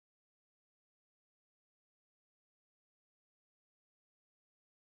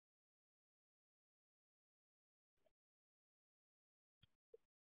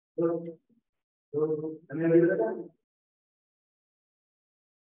Hello,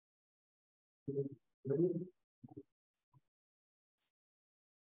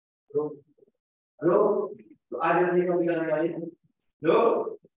 तो आज हम टॉपिक करने वाले हैं लो।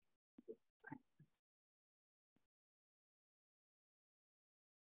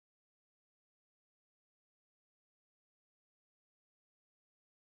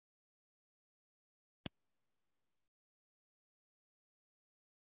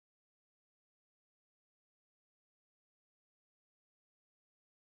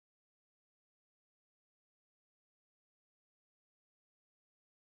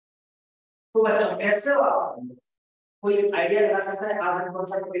 तो बच्चों कैसे हो आप? कोई आइडिया लगा सकता है आज हम कौन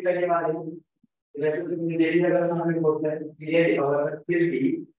सा टॉपिक करने वाले हैं? वैसे तो मेरी जगह सामने बोलता है क्लियर और फिर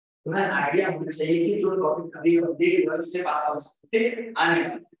भी तुम्हें आइडिया होना चाहिए कि जो टॉपिक अभी कंप्लीट हुआ उससे बात कर सकते आने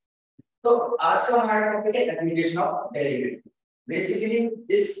वाले। तो आज का हमारा टॉपिक है एप्लीकेशन ऑफ डेरिवेटिव। बेसिकली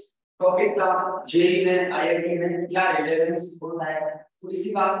इस टॉपिक का जेईई में आईआईटी में क्या रिलेवेंस होता है, तो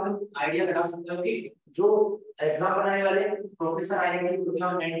इसी बात का आइडिया लगा सकते हो कि जो एग्जाम बनाने वाले प्रोफेसर आएंगे तो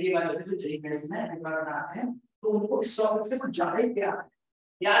हम एनडीए वाले जो जेईई मेंस में पेपर बनाते हैं तो उनको इस टॉपिक से कुछ ज्यादा ही प्यार है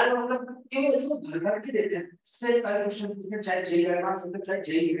यार, मतलब क्यों इसको भर भर के देते हैं। इससे कई क्वेश्चन पूछे चाहे जेईई एडवांस से चाहे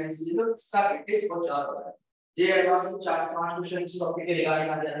जेईई मेंस से, तो इसका प्रैक्टिस बहुत ज्यादा होता है। जेईई एडवांस में 4-5 क्वेश्चन इस टॉपिक के रिगार्डिंग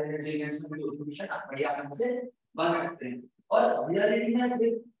आ जाते हैं, जेईई मेंस में 2 क्वेश्चन आप बढ़िया आसानी से बन सकते हैं। और रियलिटी में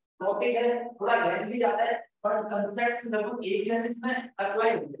ये टॉपिक है थोड़ा गहन भी जाता है पर कांसेप्ट्स लगभग एक जैसे इसमें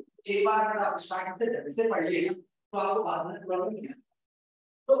अप्लाई होते हैं। एक बार अगर आप स्टार्टिंग से ढंग से पढ़ लिए तो आपको बाद में प्रॉब्लम नहीं है।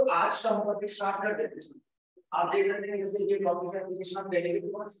 तो आज का हम टॉपिक स्टार्ट कर देते हैं। आप देख सकते हैं जैसे ये टॉपिक है एप्लीकेशन ऑफ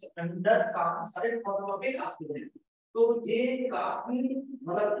डेरिवेटिव और इसके अंदर काफी सारे टॉपिक आपके हैं। तो ये काफी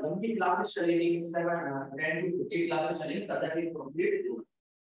मतलब लंबी क्लासेस चलेगी, 7 10 to 15 क्लासेस चलेगी तब तक ये कंप्लीट होगा।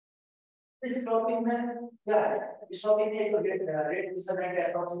 इस टॉपिक में क्या है? इस टॉपिक में एक रेट मेजरमेंट है,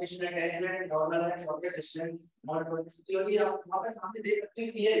 एप्रोक्सीमेशन है, टेंजेंट, नॉर्मल है, शॉर्टेज डिस्टेंस, नॉन कॉन्टिटी। और ये आप वहां पे सामने देख सकते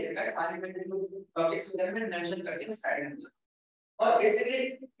हैं कि ये है सारे में जो टॉपिक्स वगैरह में मेंशन करके मैं साइड में दिया। और बेसिकली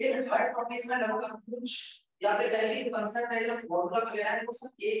इन हर टॉपिक्स में लगभग कुछ या फिर कहेंगे कांसेप्ट है या फॉर्मूला वगैरह है वो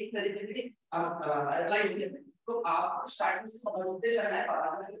सब एक ही तरीके से अप्लाई होते हैं। तो आप स्टार्टिंग से समझते चलना है,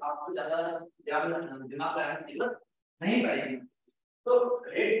 बाद में आपको ज्यादा दिमाग लगाने की जरूरत नहीं पड़ेगी। तो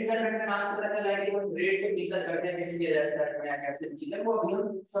रेट मेजरमेंट में नाम से पता चला है कि हम रेट को मेजर करते हैं किसी भी रेस्टोरेंट में या कैसे भी चीज है वो अभी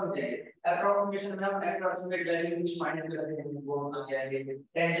हम समझेंगे। एप्रोक्सीमेशन में हम एप्रोक्सीमेट वैल्यू कुछ फाइंड करते हैं वो हम जाएंगे।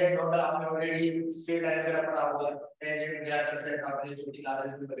 टेंजेंट टोटल आपने ऑलरेडी स्ट्रेट लाइन वगैरह पढ़ा होगा, टेंजेंट वगैरह कंसेप्ट आपने छोटी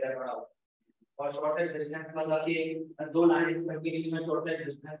क्लासेस में वगैरह पढ़ा होगा। और शॉर्टेज डिस्टेंस मतलब कि दो लाइंस के बीच में शॉर्टेज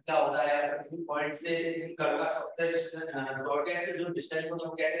डिस्टेंस क्या होता है, किसी पॉइंट से किसी कर्व का शॉर्टेज जो डिस्टेंस को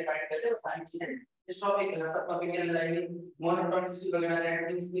हम कैसे फाइंड करते हैं वो सारी चीजें इस टॉपिक के अंदर आएंगी। मोनोटोनिसिटी वगैरह दैट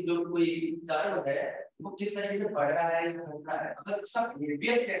की जो कोई कर्व है वो किस तरीके से बढ़ रहा है या घट रहा है, मतलब उसका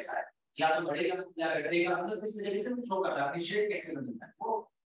बिहेवियर कैसा है, या तो बढ़ेगा या घटेगा, मतलब किस तरीके से शो कर रहा है, शेप कैसे बनता है वो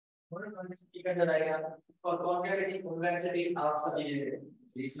मोनोटोनिसिटी का अंदर आएगा। और कॉन्वेक्सिटी कॉन्वेक्सिटी आप सभी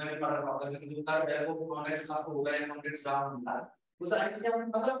इसमें भी पढ़ा होगा कि जो कर्व है वो कॉन्वेक्स का होगा या कॉन्वेक्स डाउन होगा। वो सारी चीजें हम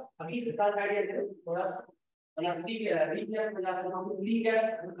मतलब अभी रिकॉर्ड आइडिया करें थोड़ा सा मतलब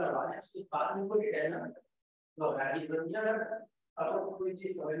रीकैप करवा है, इसके बाद हमको डिटेल में तो आगे बढ़िए। अगर आपको कोई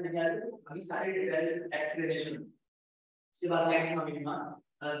चीज समझ में नहीं आ रही तो अभी सारी डिटेल एक्सप्लेनेशन उसके बाद मैक्सिमम मिनिमम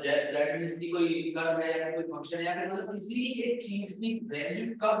दैट मींस कि कोई कर्व है या कोई फंक्शन या फिर मतलब किसी एक चीज की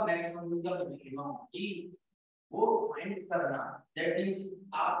वैल्यू कब मैक्सिमम कब मिनिमम होगी वो फाइंड करना। दैट मींस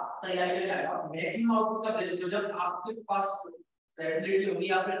आप तैयारी में लगाओ मैक्सिमम आउटपुट कब दे सकते हो, जब आपके पास फैसिलिटी होगी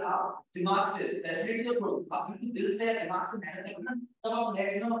या फिर आप दिमाग से फैसिलिटी तो छोड़ो, आप बिल्कुल दिल से दिमाग से मेहनत करोगे ना तब आप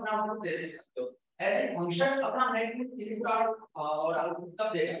मैक्सिमम अपना आउटपुट दे सकते हो। ऐसे फंक्शन अपना मैक्सिमम इनपुट और आउटपुट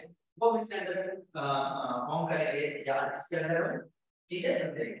तब देगा वो इसके अंदर फॉर्म करेंगे या इसके अंदर चीजें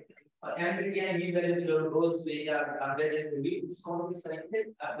समझेंगे। और MBTI mean value theorem roles पे या एवरेज भी उसको हम किस तरह से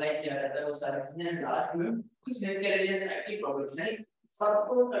अप्लाई किया जाता है वो सारी चीजें लास्ट में कुछ नेक्स्ट के लिए एक्टिव प्रॉब्लम्स नहीं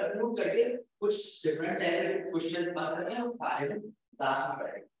सबको कंक्लूड करके कुछ डिफरेंट टाइप के क्वेश्चन पास करते हैं उस बारे में लास्ट में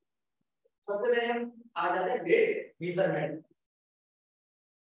करेंगे। सबसे पहले हम आ जाते हैं रेट मेजरमेंट।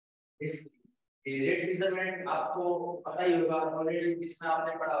 इस रेट मेजरमेंट आपको पता ही होगा ऑलरेडी इसमें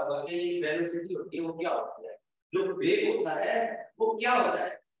आपने पढ़ा होगा कि वेलोसिटी होती है वो क्या होती है, जो वेग होता है वो क्या होता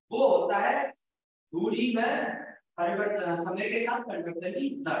है, वो होता है दूरी में परिवर्तन समय के साथ परिवर्तन की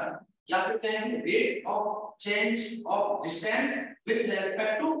दर या फिर कहेंगे rate of change of distance with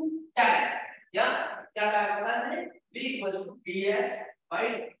respect to time. या क्या पता है v = ds by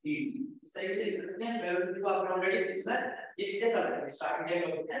dt। इस तरीके से लिख सकते हैं। वेलोसिटी को आप ऑलरेडी फिक्स है ये चीजें कर रहे हैं स्टार्टिंग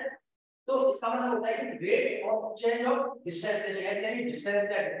में होते हैं। तो इसका मतलब होता है कि rate of change of distance यानी डिस्टेंस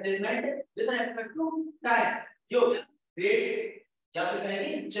का displacement with respect to time. ये हो गया रेट या फिर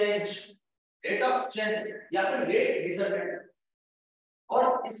कहेंगे चेंज, रेट ऑफ चेंज या फिर रेट रिजल्टेंट।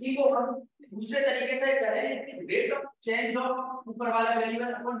 और इसी को हम दूसरे तरीके से करें कि रेट ऑफ चेंज ऑफ ऊपर वाला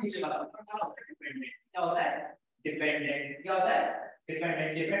वेरिएबल और नीचे वाला डिपेंडेंट क्या होता है, डिपेंडेंट क्या होता है,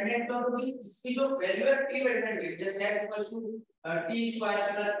 डिपेंडेंट। डिपेंडेंट तो इसकी जो वैल्यू है t पे डिपेंड है, जैसे x t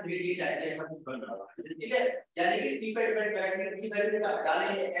square plus 3d type ऐसा कुछ बन रहा है, ठीक है। यानी कि t पे डिपेंड करेंगे, t वैल्यू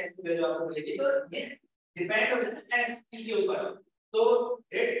डालेंगे x की वैल्यू आपको मिलेगी, तो ये डिपेंड होता है x के ऊपर। तो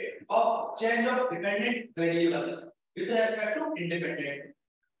rate of change of dependent variable with respect to independent,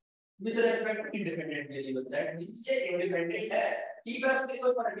 with respect to independent variable, that means ये independent है, t पर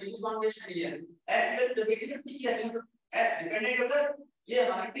कोई पर्टिकुलर फाउंडेशन नहीं है, s पे जो देखिए t है तो s डिपेंडेंट होता है, ये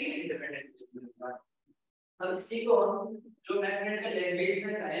हमारा t इंडिपेंडेंट है। अब इसी को हम जो मैथमेटिकल लैंग्वेज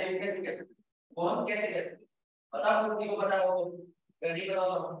में कहें हम कैसे कहते हैं, वो हम कैसे कहते हैं, बताओ किसी को पता हो, अगर नहीं पता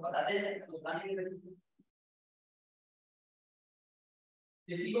तो हम बताते हैं, तो बताने के लिए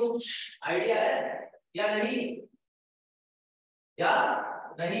किसी को कुछ आइडिया है या नहीं, या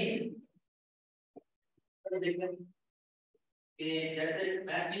नहीं। तो देखते हैं कि जैसे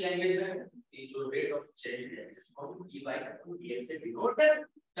मैथ की लैंग्वेज में ये जो रेट ऑफ चेंज है जिसको हम dy को dx से डिनोट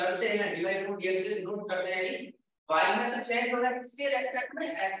करते हैं, dy को dx से डिनोट करते हैं, y में तो चेंज हो रहा है किसके रेस्पेक्ट में,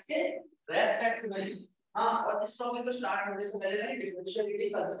 x के रेस्पेक्ट में। हां, और इस टॉपिक को स्टार्ट करने से पहले मैं डिफरेंशिएबिलिटी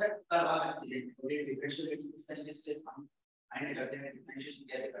कंसेप्ट करवा सकती है, तो ये डिफरेंशिएबिलिटी किस तरीके से हम फाइंड करते हैं, डिफरेंशिएशन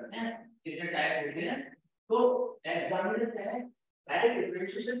कैसे करते हैं, कितने टाइप होते हैं। तो एग्जामिनर है डायरेक्ट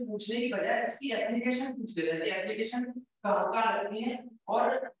डिफरेंशिएशन पूछने की बजाय इसकी एप्लीकेशन पूछ लेते हैं, एप्लीकेशन कहाँ रखनी है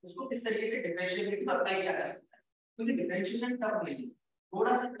और उसको किस तरीके से डिफरेंशिएबिलिटी को अप्लाई किया जा सकता है, क्योंकि डिफरेंशिएशन टफ नहीं है,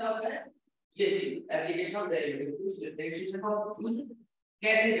 थोड़ा सा टफ है ये चीज, एप्लीकेशन ऑफ डेरिवेटिव उस डिफरेंशिएशन को यूज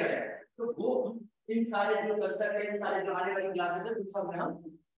कैसे करें। तो वो इन सारे जो कंसेप्ट है, इन सारे जो आने वाली क्लासेस है उन सब में हम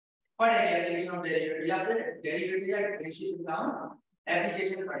पढ़ेंगे, एप्लीकेशन ऑफ डेरिवेटिव या फिर डेरिवेटिव या डिफरेंशिएशन का हम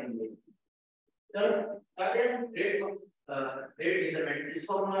एप्लीकेशन पढ़ेंगे। चलो करते हैं रेट रेट मेजरमेंट,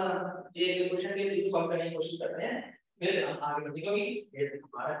 इसको हम ये क्वेश्चन के लिए सॉल्व करने की कोशिश करते हैं, फिर हम आगे बढ़ते हैं, क्योंकि ये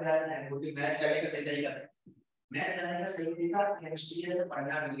हमारा क्या है, मोटिव मैथ करने का सही तरीका है, मैथ करने का सही तरीका केमिस्ट्री से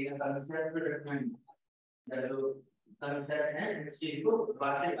पढ़ना मिलेगा, कांसेप्ट रखना है, जो कांसेप्ट है उसकी को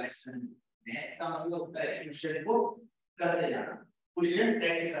बात से बात करना, मैथ का मतलब होता है क्वेश्चन को करते जाना, क्वेश्चन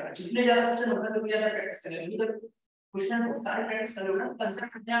प्रैक्टिस करना, जितने ज्यादा क्वेश्चन होगा तो ज्यादा प्रैक्टिस करेंगे, तो क्वेश्चन को सारे प्रैक्टिस करोगे ना,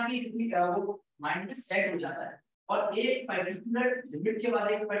 कांसेप्ट अपने आप ही वो माइंड में सेट हो जाता है, और एक पर्टिकुलर लिमिट के बाद,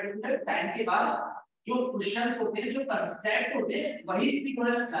 एक पर्टिकुलर टाइम के बाद जो क्वेश्चन होते हैं, जो कांसेप्ट होते हैं, वही रिपीट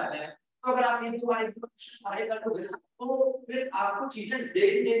होने लग जाते हैं। तो अगर आप एक दो बार क्वेश्चन सारे कर लोगे ना, तो फिर आपको चीजें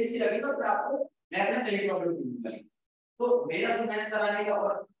देखने सी लगेगी और फिर आपको मैथ में कई प्रॉब्लम होने लगेगी। तो मेरा तो मैथ कराने का,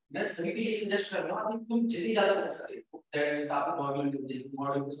 और मैं सभी के लिए सजेस्ट कर रहा हूँ कि तुम जितनी ज्यादा कर सके, दैट मींस आप मॉड्यूल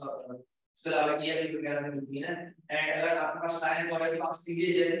के साथ उसके अलावा ईयर वगैरह में मिलती है, एंड अगर आपके पास टाइम और आप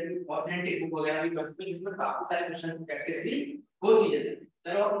सीधे जैसे ऑथेंटिक बुक वगैरह भी पढ़ सकते हो, जिसमें काफी सारे क्वेश्चन प्रैक्टिस भी होती है।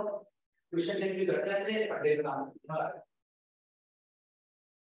 चलो क्वेश्चन लिंक भी करते हैं, पढ़ने का काम।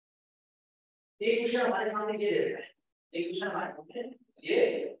 एक क्वेश्चन हमारे सामने ये दे रखा है, एक क्वेश्चन हमारे सामने ये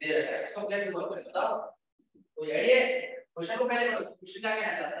दे रखा है, इसको कैसे सॉल्व करें बताओ, तो आइडिया क्वेश्चन को पहले क्वेश्चन क्या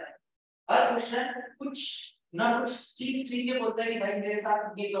कहना चाहता है, हर क्वेश्चन कुछ ना कुछ चीज ये बोलता है कि भाई मेरे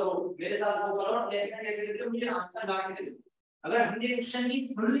साथ ये करो, मेरे साथ वो करो, और कैसे कैसे करके मुझे आंसर ला के दे दो। अगर हमने क्वेश्चन की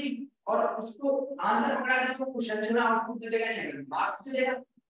सुन ली और उसको आंसर पकड़ा दिया तो क्वेश्चन में आउटपुट दे देगा, नहीं मार्क्स दे देगा,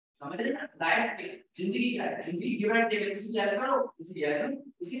 समझ रहे हैं। लाइफ जिंदगी क्या है, जिंदगी गिव एंड टेक, किसी याद करो किसी याद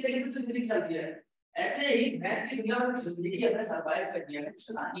करो, इसी तरीके से तो जिंदगी चलती है। ऐसे ही मैथ की दुनिया में जिंदगी हमें सरवाइव करनी है,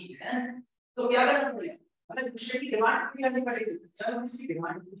 चलानी है, तो क्या करना पड़ेगा, हमें क्वेश्चन की डिमांड पूरी करनी पड़ेगी। जब हम इसकी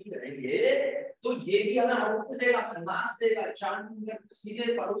डिमांड पूरी करेंगे तो ये भी हमें आउटपुट देगा, मार्क्स देगा, चांस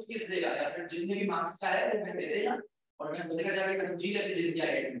सीधे पड़ोस के देगा, या फिर जितने भी मार्क्स का है वो मैं दे देगा, और मैं बोलेगा जाके तुम जी लेते जिंदगी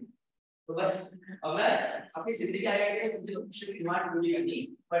आएगी। तो बस अब मैं अपनी जिंदगी आएगी तो जिंदगी क्वेश्चन की डिमांड पूरी करनी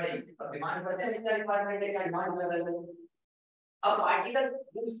पड़ेगी। अब डिमांड बढ़ते हैं, क्या डिपार्टमेंट है, क्या डिमांड कर रहे हैं। अब particle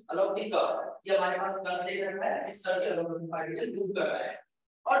moves along the curve, ये हमारे पास कर्व दे रखा है, इस कर्व के अलोंग पार्टिकल मूव कर रहा है,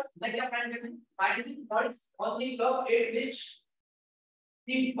 और मैं क्या फाइंड करना है, find the points on the curve at which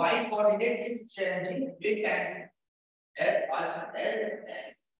the y coordinate is changing with x as fast as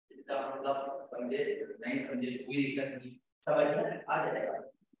x। इसका मतलब समझे नहीं समझे कोई दिक्कत नहीं, समझ में आ जाएगा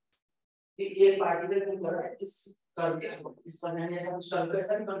कि ये पार्टिकल मूव कर रहा है इस कर्व के, इस पर नहीं ऐसा कुछ कर्व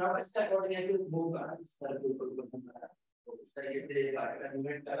ऐसा नहीं बन रहा है, इसका अकॉर्डिंग ऐसे मूव कर रहा है, इस कर्व के ऊपर घूम रहा है, तो इस तरीके से पार्टिकल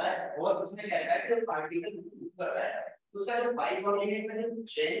मूवमेंट कर रहा है, और उसने क्या कहा है कि पार्टिकल मूव कर रहा है तो उसका जो y कोऑर्डिनेट में जो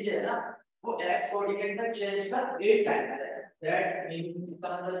चेंज है ना, वो x कोऑर्डिनेट का चेंज का 8 टाइम्स है। दैट मींस इसका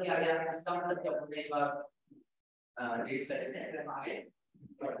मतलब क्या आ गया, इसका मतलब क्या होगा, एक बार टेस्ट कर लेते हैं फिर हम आगे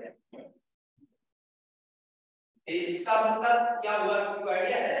बढ़ते हैं। इसका मतलब क्या हुआ, किसी को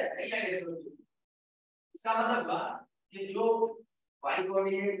आइडिया है? नहीं आइडिया? इसका मतलब हुआ कि जो y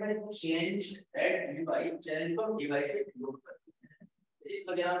कोऑर्डिनेट में चेंज एट dy चेंज को dy से डिनोट करते हैं। इस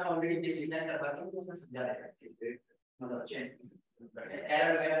वगैरह में ऑलरेडी बेसिक लाइन करवा के उसमें समझा है मतलब चेंज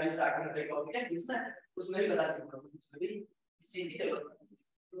एरर वगैरह भी स्टार्टिंग में टॉपिक है इसमें, उसमें भी बता दूंगा, उसमें भी इस चीज की जरूरत है।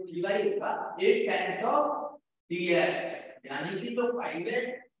 तो dy होगा 8 टाइम्स ऑफ dx, यानी कि जो y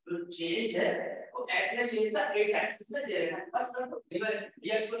में जो चेंज है वो x में चेंज का 8 टाइम्स इसमें दे रखा है। बस सर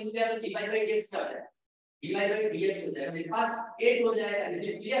dx को नीचे आकर dy by dx क्या है, dy by dx हो जाएगा, मेरे पास 8 हो जाएगा। Is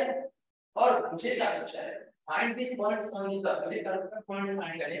it clear? और मुझे क्या पूछा है, find the points on the curve. मुझे कर्व का पॉइंट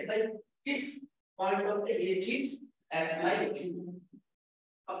फाइंड करना है भाई, किस पॉइंट पर ये चीज अप्लाई होगी।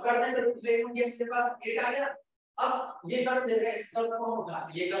 अब करते हैं, जब प्लेन dx के पास 8 आ गया, अब ये कर्व देगा, इस कर्व को होगा,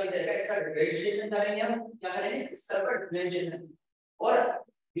 ये कर्व देगा, इसका डिफरेंशिएशन करेंगे हम, क्या करेंगे, इस कर्व का डिफरेंशिएशन। और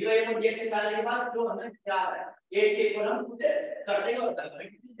dy को dx निकालने के बाद जो हमें क्या आ रहा है 8 के को हम कर देंगे और कर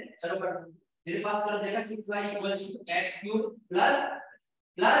देंगे। चलो कर, मेरे पास कर देगा 6y = x³ प्लस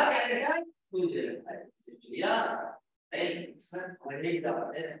प्लस क्या देगा 2 दे रहा है। या नहीं सर समझने की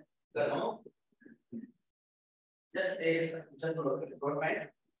बात है, कर रहा हूं जस्ट एक जस्ट पॉइंट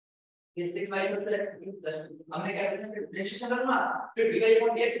ये 6y = x³ प्लस हमने क्या करना है, डिफरेंशिएशन करूंगा, फिर dy को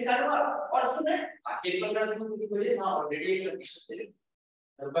dx निकालूंगा और उसमें कैलकुलेट कर दूंगा, क्योंकि मुझे हां ऑलरेडी एक कंडीशन दे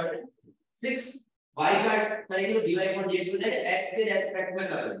बराबर 6y का करेंगे तो dy को dx हो जाएगा, x के रेस्पेक्ट में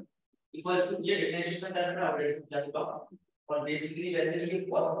कर लेंगे इक्वल्स टू, ये डिफरेंशिएशन टर्म में ऑलरेडी समझा चुका हूं। और बेसिकली वैसे भी ये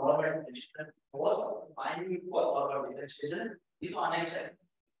बहुत बड़ा डिफरेंशिएशन है, बहुत फाइन भी बहुत बड़ा डिफरेंशिएशन, ये तो आना ही चाहिए।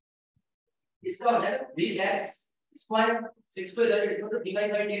 इसका मतलब है 3x स्क्वायर 6 को इधर लिखो तो dy by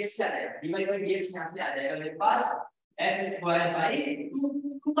dx क्या आएगा, dy by dx यहां से आ जाएगा मेरे पास x स्क्वायर बाय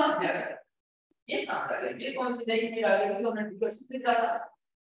 2 का क्या है, ये कहां आ गया, ये कौन सी नई चीज आ गई, तो हमने फिगर से निकाला।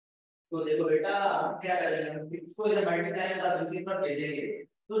 तो देखो बेटा हम क्या करेंगे, हम 6 को इधर मल्टीप्लाई में साथ दूसरी तरफ ले देंगे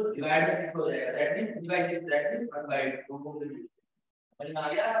तो डिवाइड बाय 6 हो जाएगा, that means dy by 6 that means 1/2 को समझ में आ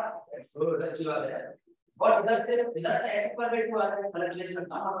गया। बहुत अच्छी बात है। और इधर से इधर से x पर बैठ हुआ है, मतलब लेने का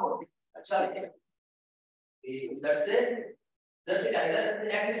काम आपको अच्छा लगे, इधर से क्या है, इधर से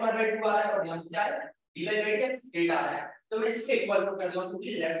x पर बैठ हुआ है और यहां से क्या है dy by dx 8 आ रहा है, तो मैं इसको इक्वल कर दूंगा क्योंकि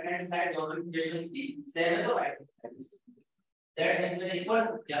लेफ्ट हैंड साइड दोनों इक्वेशंस की सेम है तो right hand side that means मेरे इक्वल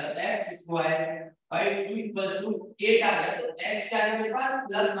क्या है x square by 2 equals to 8 आ गया, तो x क्या है मेरे पास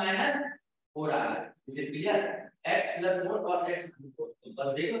प्लस माइनस 4 आ गया। Is it clear, x plus 4 और x तो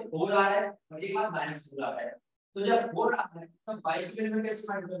बस देखो 4 आ रहा है और एक बार माइनस 4 आ रहा है, तो जब 4 आ रहा है तो y के वैल्यू कैसे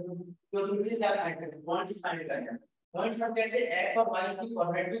फाइंड करूं, तो तुमसे क्या फाइंड करना है, पॉइंट्स फाइंड करना है। पॉइंट्स हम कैसे x और y की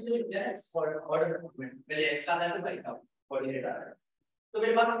कोऑर्डिनेट में जो है x ऑर्डर में पहले x का आता है तो y का कोऑर्डिनेट आता है, तो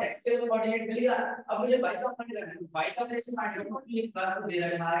मेरे पास x के कोऑर्डिनेट मिल गया। अब मुझे y का फाइंड करना है, y का कैसे फाइंड करूंगा, तो ये कर्व दे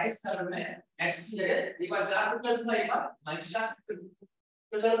रखा है इस कर्व में x की जगह एक बार 4 को कर दूंगा, एक बार -4,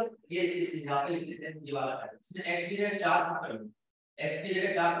 तो चलो ये इस यहाँ पे लिख लेते हैं, ये वाला है इसमें x की जगह 4 कर दूं, x की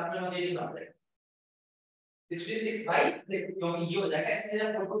जगह 4 रखने में ये बात है 66 बाय 6, क्योंकि ये हो जाएगा x की जगह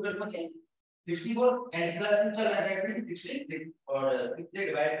 4 को कर दूंगा 64 एंड प्लस 2 चल रहा है 66 और 6 से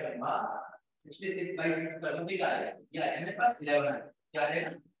डिवाइड करूंगा 66 बाय 2 कर दूंगा, क्या आएगा, ये आएगा मेरे पास 11 है, क्या आएगा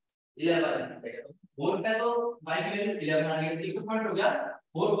 11 आएगा। 4 का तो y की वैल्यू 11 आ गई, तो पॉइंट हो गया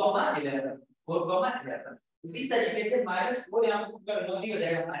 4,11 4,11। इसी तरीके से -4 यहां पर कर दो, हो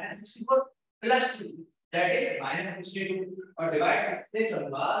जाएगा -64 प्लस 2 दैट इज -62 और डिवाइड 6 से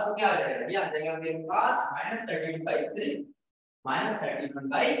करूंगा तो क्या आ जाएगा, ये आ जाएगा मेरे पास -31/3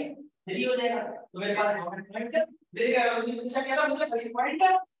 -31/3 हो जाएगा। तो मेरे पास कॉमन पॉइंट दे देगा, मुझे पूछा क्या था, मुझे खाली पॉइंट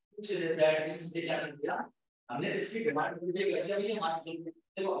पूछ दैट मींस क्या कर दिया हमने, इसकी डिमांड पूरी कर दिया। ये मान लीजिए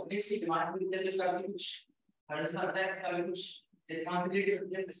देखो अपनी इसकी डिमांड पूरी करके इसका भी कुछ खर्च करता है, इसका भी कुछ रिस्पांसिबिलिटी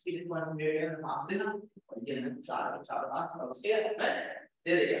होती है, इसकी रिस्पांसिबिलिटी है माफ देना और ये मैंने 4 और उसके मैं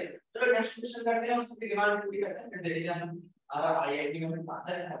दे देगा। चलो नेक्स्ट क्वेश्चन करते हैं, उसकी डिमांड पूरी करते हैं फिर दे देंगे हम, और आईआईटी में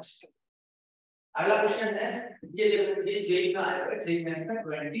आता है। अगला क्वेश्चन है, ये देखो ये जेई का आएगा, जेई में इसका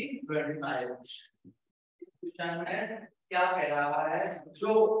 20 में आएगा क्वेश्चन में क्या कह रहा है,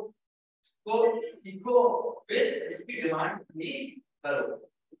 जो को सीखो फिर इसकी डिमांड पूरी करो,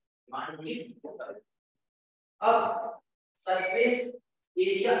 डिमांड पूरी करो। अब surface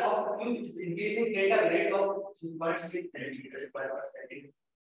area of cube is increasing at a rate of 2.6 centimetre पर सेकंड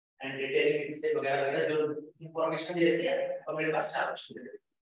एंड डिटेलिंग इससे वगैरह जो इंफॉर्मेशन दे रही है, और मेरे पास 4 क्वेश्चन है।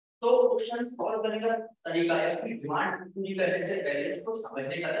 तो क्वेश्चन सॉल्व करने का तरीका है, उसकी डिमांड पूरी करने से पहले उसको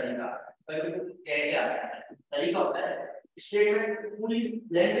समझने का तरीका क्या तरीका होता है। स्टेटमेंट पूरी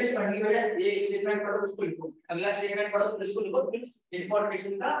लैंग्वेज पढ़ने के बजाय एक स्टेटमेंट पढ़ो उसको लिखो, अगला स्टेटमेंट पढ़ो फिर उसको लिखो, फिर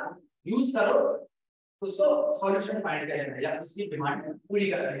इंफॉर्मेशन का यूज करो उसको सॉल्यूशन फाइंड करने में या उसकी डिमांड पूरी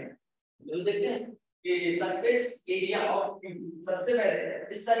करने में। तो देखते हैं कि सरफेस एरिया ऑफ क्यूब, सबसे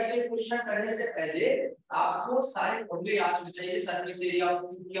पहले इस तरीके के क्वेश्चन करने से पहले आपको सारे फॉर्मूले याद होने चाहिए। सरफेस एरिया ऑफ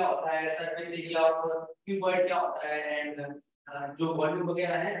क्यूब क्या होता है, सरफेस एरिया ऑफ क्यूबॉइड क्या होता है, एंड जो वॉल्यूम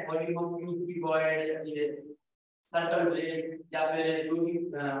वगैरह है, वॉल्यूम ऑफ क्यूब, क्यूबॉइड, ये सर्कल ब्लेड, या फिर जो भी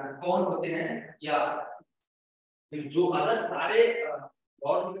कौन होते हैं, या जो अदर सारे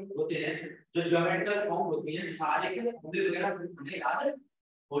और होते हैं जो ज्योमेट्रिकल फॉर्म होती है, सारे के फॉर्मूले वगैरह हमें याद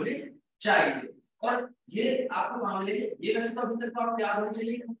होने चाहिए। और ये आपको मान लीजिए ये वैसे तो अभी तक तो आपको याद होना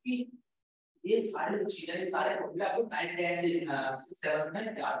चाहिए, क्योंकि ये सारे चीजें, सारे फॉर्मूले आपको 9 10 7 में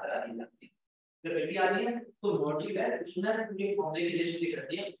याद करा दी जाती है। जब बेटी आ रही है तो मॉड्यूल है, उसमें पूरी फॉर्मूले की लिस्ट लिख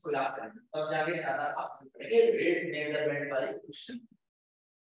रखी है, उसको याद करें तब जाके ज्यादा आसान पड़ेगा रेट मेजरमेंट वाले क्वेश्चन।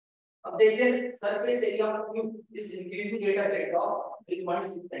 अब देखते हैं surface area of cube is increasing at a rate of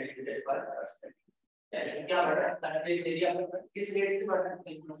 3.6 centimetre पर सेकंड। यानी क्या बढ़ रहा है, सरफेस एरिया किस रेट से बढ़ रहा है,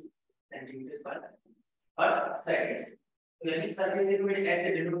 3.6 सेंटीमीटर पर सेकंड। तो यानी सरफेस एरिया में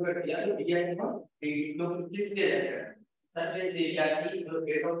ऐसे डिनोट कर दिया तो दिया है हम तो किसके जैसे सरफेस एरिया की जो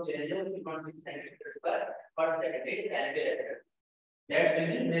रेट ऑफ चेंज है 3.6 सेंटीमीटर पर सेकंड है एलपी ऐसे दैट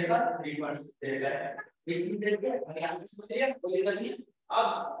मींस मेरे पास 3.6 देगा है, लेकिन देखिए मैंने यहां पे सोच लिया कोई बात नहीं।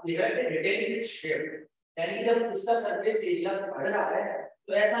 अब लिखा है रेडियल शेप, यानी कि जब उसका सरफेस एरिया बढ़ रहा है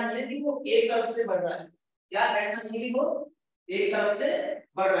तो ऐसा नहीं है कि वो एक तरफ से बढ़ रहा है, या ऐसा नहीं है कि वो एक तरफ से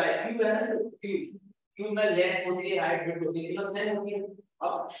बढ़ रहा है। क्यों है ना, क्यों में लेंथ होती है, हाइट भी होती है, तो सेम होती है।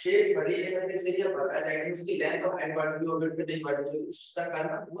 अब शेप बढ़ी है, सरफेस एरिया बढ़ रहा है, दैट मींस की लेंथ और हाइट बढ़ रही है और विड्थ नहीं बढ़ रही है, उसका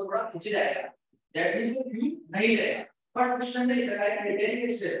कारण वो थोड़ा खिंच जाएगा, दैट मींस वो क्यों नहीं रहेगा। पर क्वेश्चन में लिखा है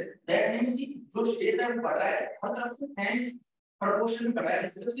रेडियल शेप, दैट मींस की जो शेप है वो बढ़ रहा है हर तरफ से एंड प्रोपोर्शन में बढ़ रहा है,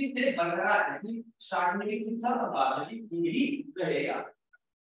 इसलिए फिर बढ़ रहा है कि स्टार्ट में भी था और बाद में भी यही रहेगा।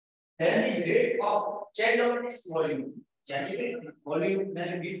 then the rate of change of its volume, यानी कि वॉल्यूम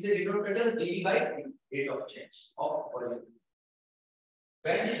मैंने v से डिनोट कर दिया dv by rate of change of volume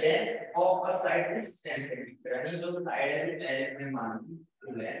when the length of a side is 10 cm, यानी जो साइड है पहले मैं मान ली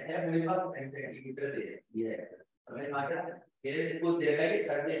लेंथ है मेरे पास 10 cm दे दी है, समझ में आ गया। मेरे को देखा है कि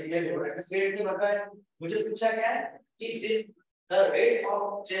सरफेस एरिया जो है स्ट्रेट से बढ़ता है, मुझे पूछा क्या है कि the rate of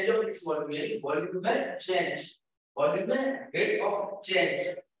change of its volume, यानी वॉल्यूम में चेंज, वॉल्यूम में rate of change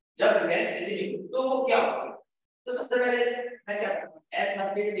जब लेंथ लिखूं तो वो क्या होगा। तो सबसे पहले मैं क्या करूं, एस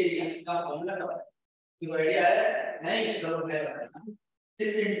सरफेस एरिया का फॉर्मूला क्या है, तो आईडिया है नहीं, चलो मैं बताता हूं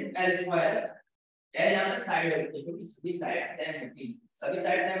 6 l स्क्वायर, l यहां पे साइड होती है क्योंकि सभी साइड्स सेम होती हैं, सभी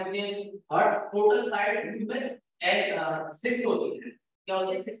साइड सेम होती हैं और टोटल साइड में l 6 होती है, क्या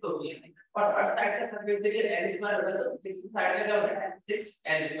होती है 6 होती है, और हर साइड का सरफेस एरिया l स्क्वायर होता है, तो 6 साइड का क्या होता है 6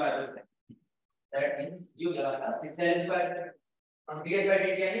 l स्क्वायर होता है, दैट मींस यू क्या होगा 6 l स्क्वायर। हम ds by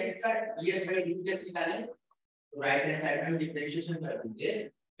dt यानी इसका ds by dt कैसे निकालेंगे, तो राइट हैंड साइड में डिफरेंशिएशन कर देंगे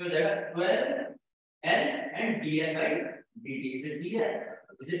तो जगह 12 n and dl by dt is it clear,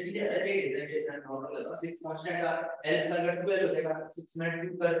 is it clear, अरे डिफरेंशिएशन नॉर्मल है 6 कांस्टेंट का l स्क्वायर 12 हो जाएगा, 6 में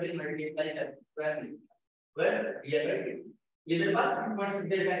 2 करके मल्टीप्लाई कर 12 dl by dt, ये मेरे पास 3.6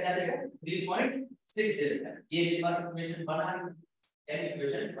 देगा, क्या देगा 3.6 देगा, ये मेरे पास इक्वेशन बना है,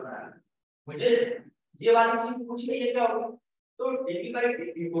 इक्वेशन बना है। मुझे ये वाली चीज पूछिए ये क्या होगा, तो dv by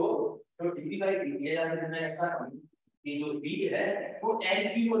dt को, तो dv by dt या फिर मैं ऐसा कहूं कि जो v है वो l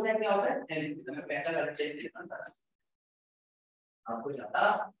क्यूब होता है, क्या होता है l क्यूब, मैं पहला वाला चेंज करता था आपको ज्यादा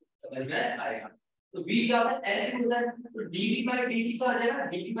समझ में आएगा। तो v क्या होता है l क्यूब होता है, तो dv by dt का हो जाएगा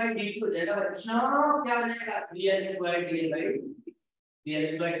dv by dt हो जाएगा बच्चा क्या हो जाएगा 3l square dl by 3l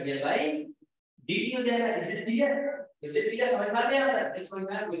square dl by dt हो जाएगा। Is it clear, is it clear, समझ में आता है, इस समझ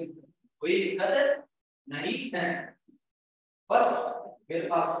में कोई दिक्कत नहीं है। बस मेरे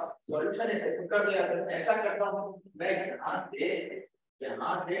पास सॉल्यूशन है, कर दो, या फिर ऐसा करता हूं मैं यहां से l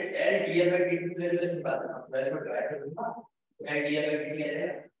dl by dt की वैल्यू से निकालता हूं, वैल्यू ट्राई करूंगा तो l dl by dt आ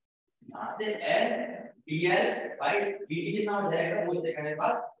जाएगा, यहां से l dl by dt कितना हो जाएगा, वो देखा मेरे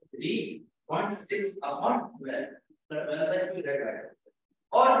पास 3.6 अपॉन 12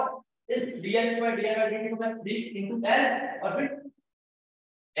 और इस dl by dt को मैं 3 into l और फिर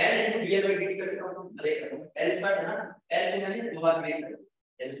l into dl by dt कैसे करूं, अरे करूं l स्क्वायर है ना, l को मैंने दो बार ब्रेक कर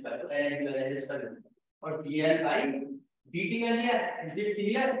l स्क्वायर तो l into l स्क्वायर और dl by dt कर लिया, is it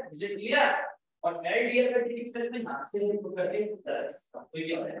clear, is it clear, और l dl by dt plus में यहां से इनपुट करके 10 तो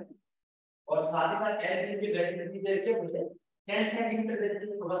ये हो जाएगा, और साथ ही साथ l की वैल्यू कितनी दे रखी है मुझे 10 सेंटीमीटर दे रखी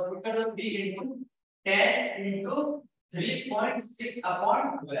है, तो बस पुट कर दो 3 into 10 into 3.6 upon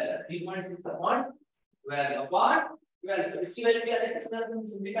 12 3.6 upon 12 upon 12, तो इसकी वैल्यू क्या है, इसमें हम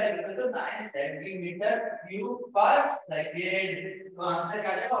सिंपलीफाई करें तो 9 सेंटीमीटर क्यूब पर सेकंड, तो आंसर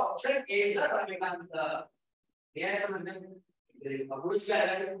क्या आएगा ऑप्शन ए का करेक्ट आंसर, ये है समझ में। अप्रोच क्या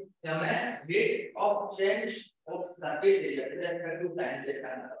है हमें rate of change of surface area with respect to time देखना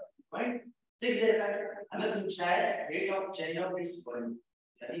है पॉइंट 6 देखना है हमें पूछा है रेट ऑफ चेंज ऑफ इस वॉल्यूम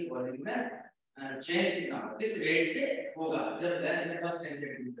यानी वॉल्यूम में चेंज कितना किस रेट से होगा जब लेंथ में first tense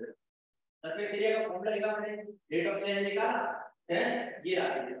centimetre surface area का फॉर्मूला लिखा मैंने रेट ऑफ चेंज निकाला देन ये आ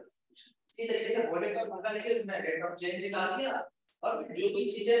गया इसी तरीके से वॉल्यूम का फॉर्मूला लेके उसमें रेट ऑफ चेंज निकाल दिया और जो भी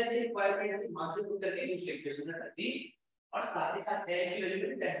चीजें थी रिक्वायरमेंट थी वहां से पुट करके उस इक्वेशन में रख दी और साथ ही साथ एल की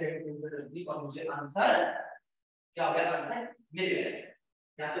वैल्यू 10 सेंटीमीटर रख दी और मुझे आंसर क्या हो गया आंसर मिल गया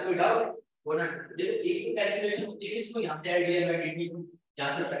यहां पे कोई डाउट होना ये तो एक ही कैलकुलेशन होती है इसको यहां से आईडीएल बाय डीटी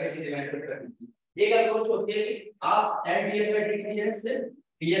यहां से प्रकार से डिवाइड कर दी एक अप्रोच होती है कि आप आईडीएल बाय डीटी की जगह से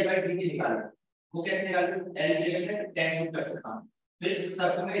डीएल बाय डीटी निकालो वो कैसे निकालूं एल की जगह में 10 यूज कर सकता हूं फिर इस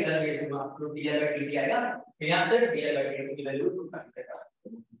सब को मैं इधर भेज दूंगा तो डीएल बाय डीटी आएगा फिर यहां से डीएल बाय डीटी की वैल्यू पुट करेगा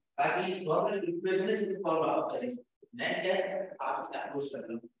ताकि नॉर्मल इक्वेशन है सिंपल फॉर्मूला आप पहले से मैं क्या आप क्या अप्रोच कर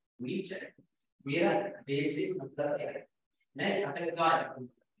रहा हूं नीचे मेरा बेसिक मतलब क्या है मैं यहां तक क्या है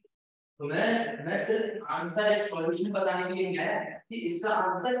तो मैं सिर्फ आंसर या सॉल्यूशन बताने के लिए गया है कि इसका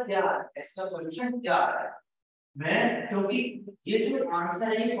आंसर क्या है इसका सॉल्यूशन क्या है मैं क्योंकि ये जो आंसर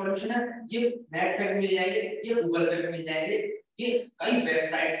है ये सॉल्यूशन है ये नेट पे मिल जाएंगे ये गूगल पे मिल जाएंगे ये कई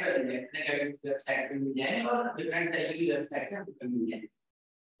वेबसाइट्स पर मिल जाएंगे वेबसाइट पे मिल जाएंगे और डिफरेंट टाइप की वेबसाइट्स पे मिल जाएंगे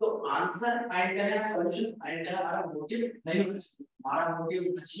तो आंसर फाइंड करना सॉल्यूशन फाइंड करना हमारा मोटिव नहीं होना चाहिए हमारा मोटिव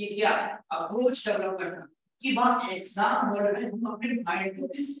होना चाहिए क्या अप्रोच डेवलप करना कि वहां एग्जाम हॉल में हम अपने माइंड को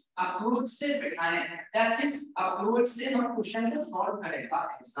किस अप्रोच से बिठाएं या किस अप्रोच से हम क्वेश्चन को सॉल्व करेंगे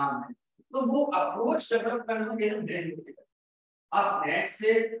एग्जाम में तो वो अप्रोच डेवलप करना मेरा मेन आप नेट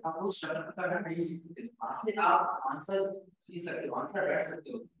से अप्रोच डेवलप करना नहीं सीखते वहां से आप आंसर सीख सकते हो आंसर बैठ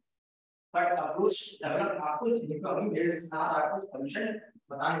सकते हो बट अप्रोच डेवलप आपको अभी मेरे साथ आपको सॉल्यूशन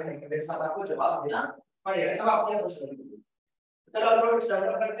बताने के मेरे साथ आपको जवाब देना पड़ेगा तब आप क्या क्वेश्चन करेंगे चलो अप्रोच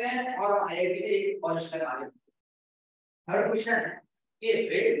डेवलप करते हैं और आईआईटी के एक क्वेश्चन आगे हर क्वेश्चन है कि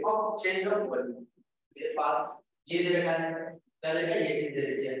rate of change of volume मेरे पास ये दे रखा है पहले का ये चीज दे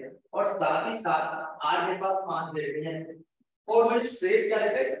रखी है और साथ ही साथ आर के पास 5 दे रखी है और मुझे स्ट्रेट क्या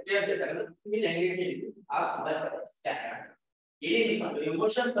देता है स्ट्रेट देता है मतलब लैंग्वेज में आप समझ सकते हैं ये नहीं समझो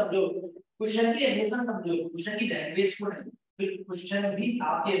इमोशन समझो क्वेश्चन की इमोशन समझो क्वेश्चन की लैंग्वेज को नहीं फिर क्वेश्चन भी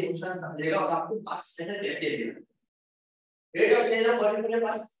आपके इमोशन समझेगा और आपको मार्क्स सेट करके देगा rate of change of volume मेरे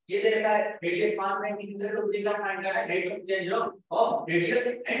पास ये दे रखा है रेडियस 5 सेंटीमीटर तो मुझे क्या फाइंड करना है rate of change of radius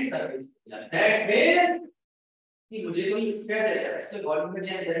and surface that means कि मुझे कोई स्फीयर दे रखा है इसके वॉल्यूम में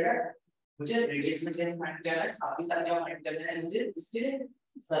चेंज दे रखा है मुझे रेडियस में चेंज फाइंड करना है साथ ही साथ क्या फाइंड करना है मुझे इसके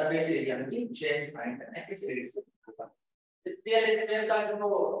सरफेस एरिया में चेंज फाइंड करना है किस रेडियस से होगा स्फीयर का जो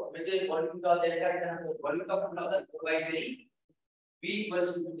मुझे वॉल्यूम का दे रखा है तो वॉल्यूम का फॉर्मूला होता है 4/3 v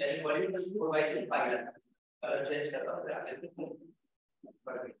यानी वॉल्यूम 4/3 पाई चेंज करता हूं आगे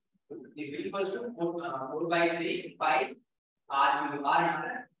equals to 4/3 pi r cube r यहां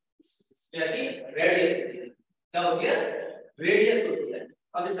पे स्फीयर की रेडियस क्या हो गया रेडियस हो गया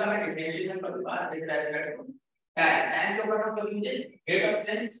अब इसका मैं डिफरेंशिएशन करूंगा डेल्टा एस्पेक्ट को tan के ऊपर हम लोग मुझे रेट ऑफ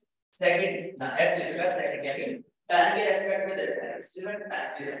चेंज सेकंड ना s लिखा सेकंड यानी tan के एस्पेक्ट में देता है इसमें tan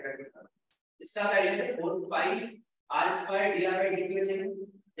के एस्पेक्ट में इसका वैल्यू है 4 पाई r square dr bye dt में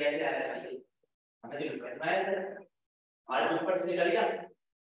कैसे आएगा ये हमें जो समझ में आया सर r ऊपर से निकल गया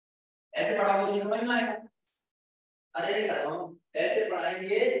ऐसे पढ़ाओगे तो समझ में आएगा अरे ये कर रहा हूं ऐसे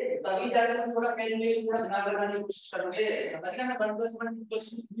पढ़ाएंगे तभी जाकर तुम थोड़ा कैलकुलेशन थोड़ा ध्यान लगाने की कोशिश करोगे समझ गया मैं 1+1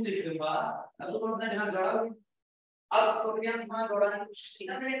 क्वेश्चन लिख दूंगा अब तो तुम अपना दिमाग दौड़ाओ अब तो क्या दिमाग दौड़ाने की कोशिश की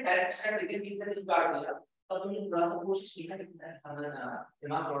ना मैंने डायरेक्ट स्टेप लेके 3 से काट दिया तब तुमने थोड़ा कोशिश की ना समझना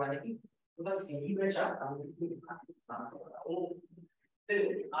दिमाग दौड़ाने की तो बस यही मैं चाहता हूं कि दिमाग दौड़ाओ तो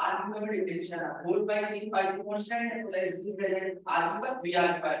आर में डिफरेंशियल 4/3 पाई को कांस्टेंट है तो इस प्रेजेंट आर का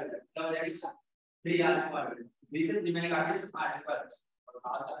 3r स्क्वायर क्या हो जाएगा 3r स्क्वायर रीजन मैंने काटे से 5 स्क्वायर और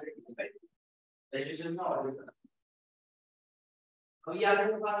r का रेडियस में और भी अब यार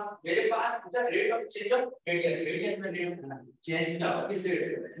मेरे पास पूछा rate of change of radius में रेट चेंज क्या होगा किस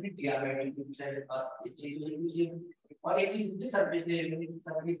रेट से dr बाय dt पूछा है मेरे पास ये चीज पूछिए और एक चीज मुझे सरफेस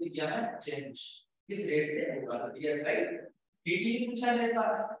से किया है चेंज किस रेट से होगा dr बाय dt पूछा है मेरे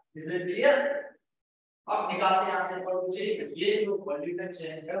पास इज इट क्लियर अब निकालते हैं यहां से और मुझे ये जो वॉल्यूम का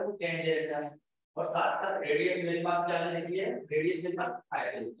चेंज है वो tan दे रखा है और साथ साथ रेडियस मेरे पास क्या लिखी है रेडियस मेरे पास 5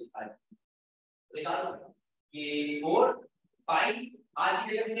 है निकालो कि 4 पाई r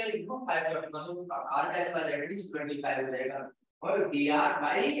की जगह क्या लिखो 5 कर दूंगा तो r का स्क्वायर रेडियस 25 हो जाएगा और dr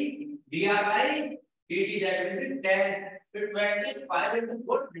bye dt that will be 10 फिर 25 into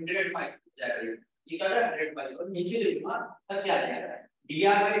 4 105 जाएगा ये क्या है 105 और नीचे लिखूंगा तब क्या आ जाएगा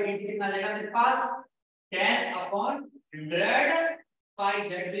dr बाय dt कितना आ जाएगा मेरे पास 10 upon 100 पाई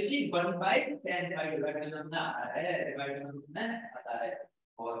z भी 1 बाय 10 पाई डिवाइड करना आता है, डिवाइड करना आता है।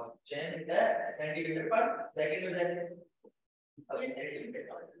 और सेंटीमीटर सेंटीमीटर पर सेकंड में जाते हैं। अब ये सेंटीमीटर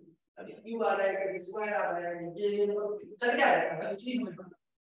अभी क्यों आ रहा है, कभी स्क्वायर आ रहा है, ये मतलब चल क्या रहा है, कुछ नहीं समझ में।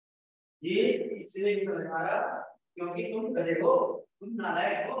 ये इसलिए नहीं समझ आ रहा क्योंकि तुम गधे हो, तुम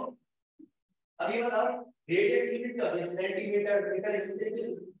नालायक हो। अभी बताओ रेडियस की यूनिट क्या होती है, सेंटीमीटर मीटर,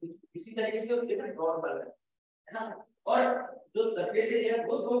 इसी तरीके से होती है ना, नॉर्मल है ना। और जो सरफेस एरिया है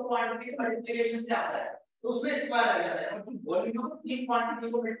वो दो क्वांटिटी के मल्टीप्लिकेशन से आता है, तो उसमें स्क्वायर आ जाता है। और जो वॉल्यूम है तीन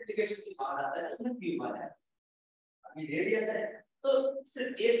क्वांटिटी को मल्टीप्लिकेशन के बाद आता है, उसमें क्यूब आता है। अभी रेडियस है तो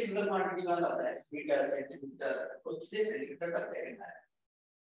सिर्फ एक सिंगल क्वांटिटी वाला आता है, मीटर सेंटीमीटर, तो उससे सेंटीमीटर तक रहना है।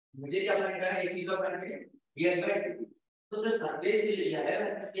 मुझे क्या फाइंड करना है, एक चीज का फाइंड करना है ds/2। तो जो सरफेस एरिया है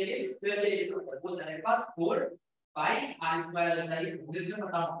इसके लिए स्क्वायर एरिया को वो मेरे पास 4 पाई r स्क्वायर होता है। मुझे भी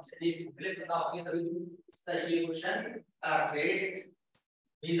पता होना चाहिए, मुझे पता होगा तभी इस तरह के क्वेश्चन ग्रेड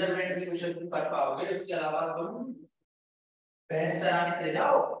मेजरमेंट के क्वेश्चन कर पाओगे। उसके अलावा तुम बहस चलाने चले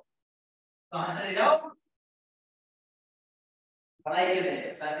जाओ, कहां चले जाओ, पढ़ाई के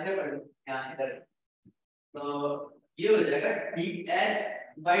लिए शादी से पढ़ो यहाँ इधर। तो ये हो जाएगा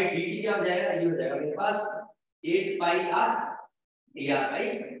ds/dt क्या हो जाएगा, ये हो जाएगा मेरे पास 8 पाई r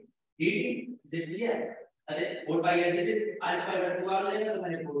dr/dt इसलिए अरे 4 पाई ऐसे भी α/2 आ जाएगा, तो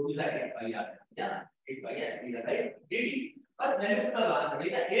मैंने 4 दूसरा 8 पाई r क्या 8 पाई r dr/dt। बस मैंने उत्तर लगा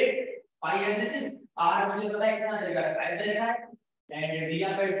दिया 8 पाई ऐसे r मुझे पता है कितना देगा 5 देगा, एंड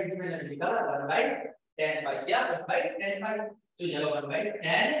dr/dt मैंने लिखा 1/10 पाई क्या 1/10 पाई, तो ये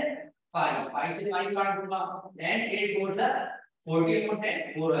 1/10 पाई, पाई से पाई काट दूंगा, एंड 8 4 जा 14 को 10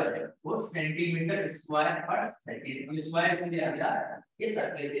 4 आ जाएगा, 4 सेंटीमीटर स्क्वायर पर सेकंड। तो स्क्वायर से आ गया ये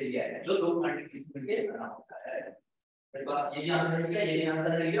सरफेस एरिया है जो दो क्वांटिटीज मिलके बना होता है। मेरे पास ये भी आंसर मिल गया, ये भी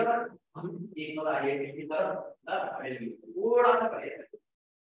आंसर मिल गया। और हम एक बार आईआईटी की तरफ थोड़ा सा पढ़ेंगे।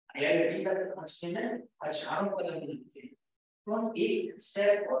 आईआईटी का क्वेश्चन है हजारों कदम मिलते हैं, तो हम एक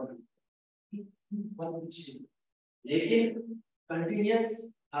स्टेप और लेकिन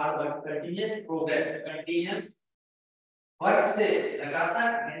continuous hard work, continuous progress, continuous work से,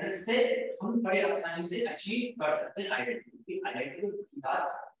 लगातार मेहनत से हम बड़े आसानी से अचीव कर सकते हैं आईआईटी। आईआईटी की बात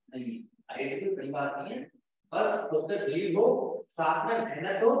नहीं है, आईआईटी की बड़ी बात नहीं है, बस डॉक्टर बिलीव हो, साथ में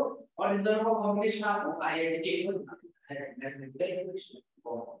मेहनत हो, और इन दोनों का कॉम्बिनेशन आपको आईआईटी के लिए है। मैथमेटिकल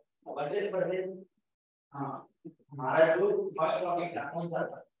पढ़ते हाँ, हमारा जो फर्स्ट टॉपिक था कौन सा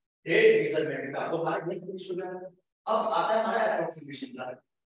था, रेट मेजरमेंट का, तो हमारा नेक्स्ट फिनिश हो गया। अब आता है हमारा अप्रोक्सीमेशन का।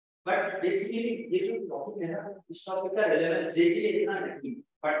 बट बेसिकली ये जो टॉपिक है ना, इस टॉपिक का रेलेवेंस जेके इतना नहीं,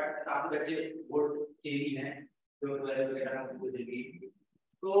 बट काफी बच्चे बोर्ड के भी हैं जो 12 वगैरह को देंगे,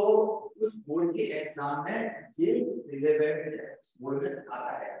 तो उस बोर्ड के एग्जाम में ये रिलेवेंट है, उस बोर्ड में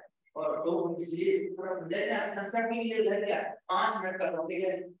आता है। और तो इसलिए थोड़ा समझाते हैं, कंसेप्ट के लिए घर क्या 5 मिनट का टॉपिक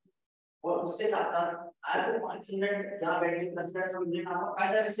है, और उसके साथ साथ आपको 5 मिनट यहाँ बैठ के कंसेप्ट समझने का आपको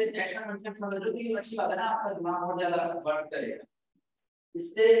फायदा। वैसे एक्शन कंसेप्ट समझ लो कि अच्छी बात है ना, आपका दिमाग बहुत ज्यादा वर्क करेगा।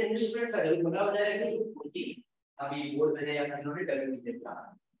 इससे इंस्ट्रूमेंट का जरूर पता हो जाएगा कि जो होती अभी बोर्ड में है या किन्होंने डर नहीं देखा।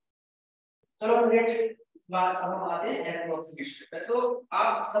 चलो नेक्स्ट बात हम आते हैं एप्रोक्सीमेशन पे। तो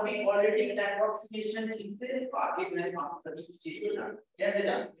आप सभी ऑलरेडी एप्रोक्सीमेशन चीज से आगे मैं आप सभी इस चीज को जानते हैं, कैसे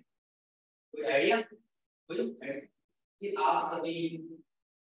जानते हैं, कोई आइडिया, कोई कि आप सभी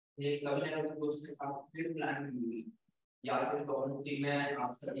ये कभी ना कभी दोस्त के साथ ट्रिप प्लान की या फिर कम्युनिटी में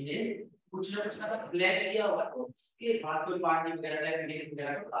आप सभी ने कुछ ना कुछ मतलब प्लान किया होगा, तो उसके बाद कोई पार्टी वगैरह या मीटिंग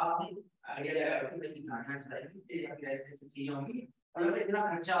वगैरह तो आपने आइडिया लगाया होगा कि लेकिन जाना चाहिए या फिर ऐसे ऐसी चीजें होंगी और हमें इतना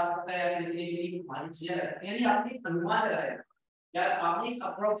खर्चा आ सकता है या फिर इतनी इतनी हमारी चीजें लगती हैं, यानी आपने एक अनुमान लगाया या आपने एक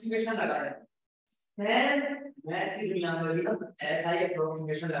अप्रोक्सीमेशन लगाया। मैथ की दुनिया में भी हम ऐसा ही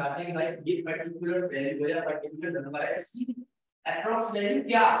अप्रोक्सीमेशन लगाते हैं कि भाई ये पर्टिकुलर वैल्यू या पर्टिकुलर नंबर है, इसकी अप्रोक्स वैल्यू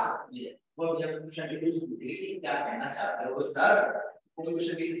क्या आ सकती है, वो जब क्वेश्चन के थ्रू सुनेंगे क्या कहना चाहते हो सर, वो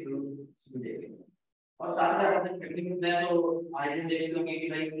क्वेश्चन के थ्रू सुनेंगे। और साथ में अपने टेक्निक में तो आए दिन देख लोगे कि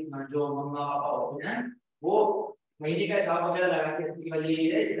भाई जो मम्मा पापा होते हैं वो महीने का हिसाब वगैरह लगा के कि भाई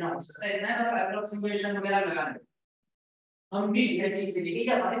ये इतना हो सकता है, इतना मतलब अप्रोक्सीमेशन वगैरह लगा दें। हम भी यह चीज सीखेंगे कि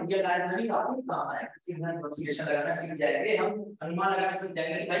हमारे रियल लाइफ में भी काफी काम आए कि हम अप्रोक्सीमेशन लगाना सीख जाएंगे, हम अनुमान लगाना सीख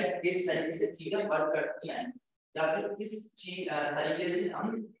जाएंगे कि भाई इस तरीके से चीजें वर्क करती हैं या फिर किस चीज तरीके से हम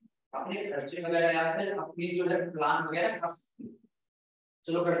अपने खर्चे वगैरह या फिर अपनी जो है प्लान वगैरह कर सकते हैं।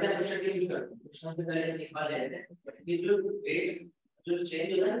 चलो करते हैं क्वेश्चन के लिए करते हैं। क्वेश्चन से पहले एक बार लेते हैं कि जो रेट जो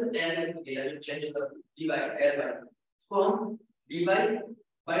चेंज होता है ना एल या जो चेंज होता है डी बाय एल बाय, उसको हम D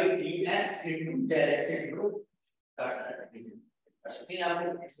bye D x into del x into कर सकते हैं। अच्छा ये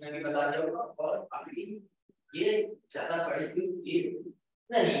आपको इसमें भी बता दिया होगा। और अभी ये ज्यादा बड़ी क्यों ये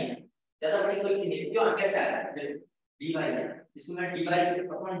नहीं है, ज्यादा बड़ी कोई नहीं, क्यों कैसे आया है dy है, इसको मैं dy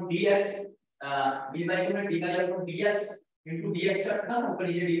अपॉन dx dy को मैं dy upon dx into dx कर सकता हूं, ऊपर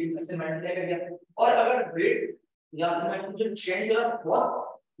नीचे dy से मल्टीप्लाई कर दिया। और अगर रेट या मैं कुछ चेंज करा बहुत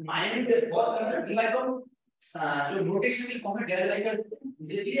माइनर बहुत करना dy को जो नोटेशनल फॉर्म में डेल बाय कर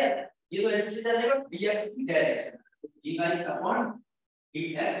इसे क्लियर, ये तो ऐसे चल जाएगा dx की del x dy upon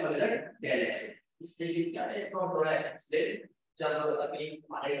dx और इधर डेल x, इस तरीके से क्या है इसको थोड़ा एक्सप्लेन चलो अभी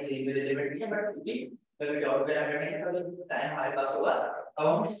हमारे चेंज में रिलेवेंट है, बट भी कभी डाउट वगैरह करने का तो टाइम हमारे पास होगा, अब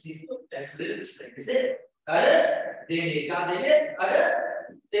हम इस चीज को एक्सप्लेन इस तरीके से कर देंगे, क्या देंगे कर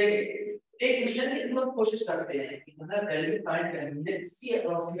देंगे। एक क्वेश्चन की हम कोशिश करते हैं कि हमें वैल्यू फाइंड करनी है, इसकी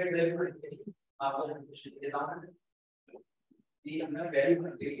अप्रोक्सीमेट वैल्यू फाइंड करनी है। आपको मैं क्वेश्चन देता हूं कि हमें वैल्यू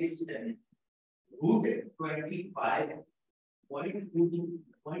फाइंड करनी है इस तरह रूट 25.22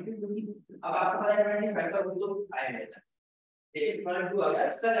 अब आपको पता है 25 का रूट तो 5 है, लेकिन 0.2 आ गया,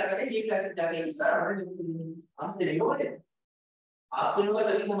 इसका क्या करें ये क्या जाके इस हम से नहीं होगा, आप सुनो का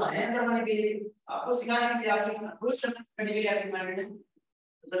तरीका माने करने के लिए आपको सिखाने के लिए आपकी अप्रोच करने के लिए आपके माइंड में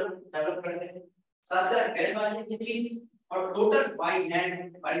मतलब डेवलप करते हैं। साथ साथ पहले वाली की चीज और total y net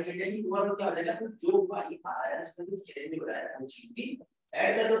y content over क्या हो जाएगा, तो जो y आ रहा है उसमें कुछ चेंज हो रहा है वो चीज भी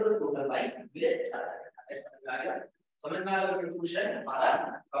ऐड कर दो तो टोटल y विल आ जाएगा। ऐसा समझ आ गया, समझ में आ गया तो क्वेश्चन हमारा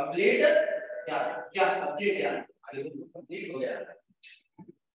कंप्लीट क्या क्या कंप्लीट क्या आगे कंप्लीट हो गया।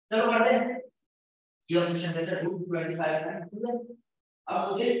 चलो पढ़ते हैं, ये क्वेश्चन कहता है रूट 25 अब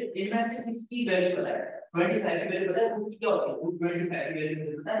मुझे इनमें से किसकी वैल्यू पता है, 25 की वैल्यू पता है, रूट क्या होता है, रूट 25 की वैल्यू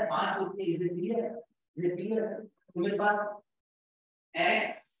मुझे पता है 5 होती है, इसे क्लियर है तो मेरे पास x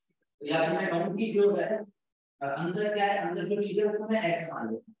या फिर मैं कहूं कि जो है अंदर क्या है, अंदर जो चीजें उसको मैं x मान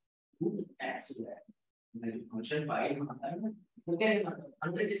लेता हूं, रूट x है मैं जो फंक्शन y मानता हूं तो कैसे मानता हूं,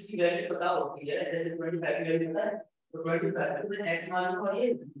 अंदर जिसकी वैल्यू पता होती है जैसे 25 की वैल्यू पता है तो 25 को मैं x मान लूंगा, ये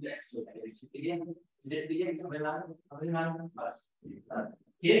x होता है, इसलिए इसलिए समझ मान बस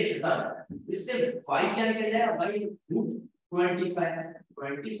ये खत्म। इससे y क्या निकल जाएगा, y रूट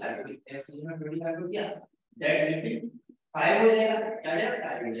 25 ऐसे में 25 को क्या दैट विल बी 5 हो जाएगा, क्या जाएगा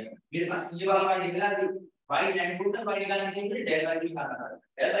 5 हो जाएगा। मेरे पास ये वाला y निकला कि y नेट टोटल y निकालने के लिए डेल y निकालना है,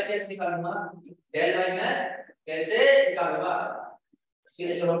 डेल y कैसे निकालूंगा, डेल y मैं कैसे निकालूंगा इसके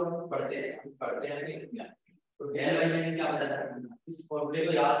जो हम पढ़ते हैं नहीं तो डेल y मैंने क्या बताया, इस फॉर्मूले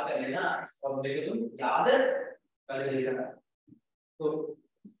को याद कर लेना, इस फॉर्मूले को तुम याद कर लेना तो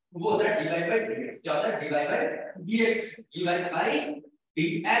वो होता है dy by dx, क्या होता है dy by dx, dy by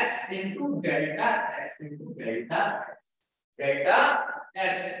dx into delta x into delta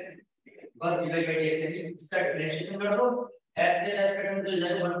x बस dy by dx है, इसका डिफरेंशिएशन कर दो x ने x का टर्म तो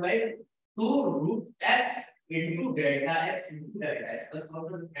जाएगा 1/2 root x into delta x into delta x, बस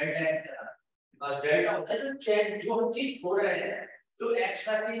मतलब delta x बस डेल्टा होता है जो चेंज जो हम चीज छोड़ रहे हैं, जो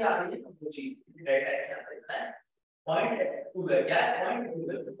एक्स्ट्रा चीज आ रही है वो चीज डेल्टा x आता है पॉइंट 2 है, क्या है पॉइंट 2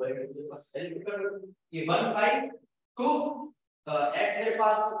 है, बस ये 1/2 x मेरे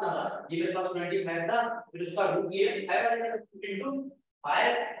पास कितना था, ये मेरे पास 25 था, फिर उसका रूट ये 5 आ जाएगा इनटू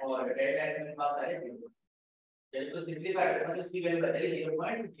 5 और डेल्टा x मेरे पास आया 0, जब इसको सिंपलीफाई करना तो इसकी वैल्यू आ जाएगी 0.02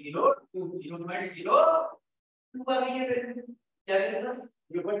 पर ये क्या है बस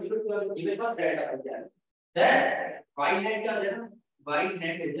 0.02 ये मेरे पास डेल्टा बन गया, देन y नेट क्या हो जाएगा, y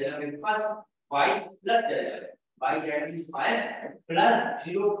नेट हो जाएगा मेरे पास y plus delta y that is 5 plus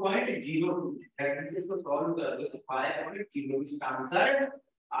 0.02 that means इसको सॉल्व कर दो तो 5.0 इसका आंसर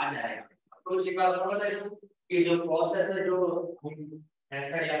आ जाएगा। अप्रोच एक बार और बता दो कि जो प्रोसेस है जो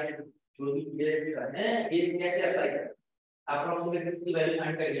मेथड या फिर जो भी क्लियर करना है ये कैसे अप्लाई करें, अप्रोक्सीमेट इसकी वैल्यू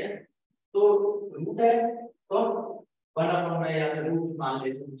फाइंड करिए तो रूट है तो 1/, या फिर रूट मान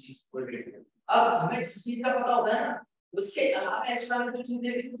लेते हैं चीज को रेट। अब हमें जिस चीज का पता होता है ना उसके अलावा एक्स्ट्रा कुछ चीज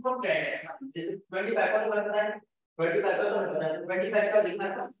देखी तो उसको क्या है एक्स्ट्रा, जैसे 25 का तो पता है 25 का तो पता है 25 का लिखना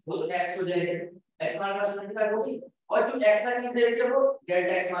बस वो x हो जाएगा, x मान का 25 होगी और जो एक्स्ट्रा चीज दे रही है वो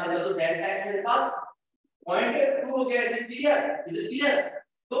डेल्टा x मान लो तो डेल्टा x मेरे पास 0.2 हो गया, इज इट क्लियर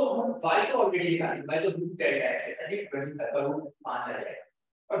तो हम y को ऑलरेडी निकालेंगे, y तो रूट डेल्टा x है यानी 25 का रूट 5 आ जाएगा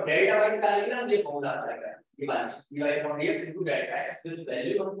और डेल्टा y निकालने के लिए हम ये फॉर्मूला अप्लाई करेंगे, ये बात dy dx डेल्टा x की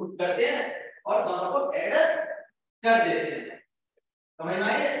वैल्यू हम पुट करते हैं और दोनों को ऐड कर देते हैं, समझ में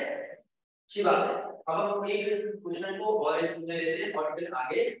आया अच्छी बात है। अब हम एक क्वेश्चन को और इसमें लेते हैं और फिर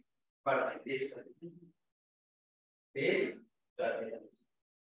आगे बढ़ते हैं, बेस करते हैं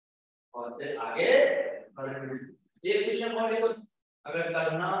और फिर आगे बढ़ते हैं। ये क्वेश्चन और देखो अगर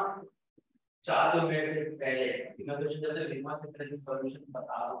करना चाह तो मेरे से पहले मैं क्वेश्चन जब तक लिखवा से पहले सॉल्यूशन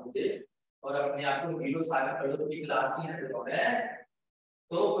बता दूं मुझे और अपने आप को वीडियो सारा कर दो कि क्लास में है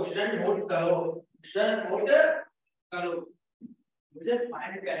तो क्वेश्चन नोट करो, क्वेश्चन नोट करो, मुझे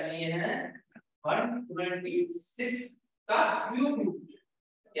फाइंड करनी है 126 का क्यूब रूट,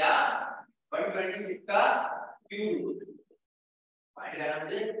 क्या 126 का क्यूब रूट फाइंड करना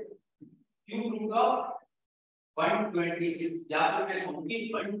मुझे, क्यूब रूट ऑफ 126 या फिर मैं कहूं कि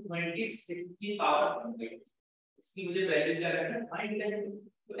 126 की पावर 1, इसकी मुझे वैल्यू क्या करना है, फाइंड करनी है।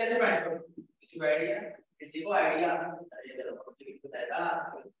 तो कैसे फाइंड करूं, किसी को आईडिया, किसी को आईडिया, अरे चलो मुझे बताएगा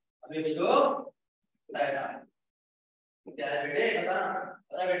अभी मुझे बताएगा क्या है बेटे, बता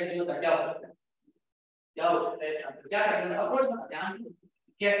बता बेटे, तुम बता क्या हो सकता है, क्या हो सकता है इसका आंसर, क्या करेंगे, अप्रोच बता, ध्यान से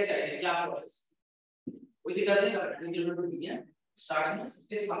कैसे करेंगे, क्या प्रोसेस, कोई दिक्कत नहीं, करने की जरूरत नहीं है। स्टार्टिंग में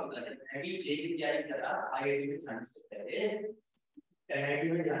किस बात बता देते हैं, अभी जे की तैयारी कर रहा, आईआईटी में जाने से पहले, एनआईटी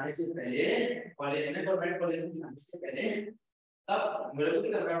में जाने से पहले, कॉलेज में, गवर्नमेंट कॉलेज में जाने से पहले, तब मेरे को भी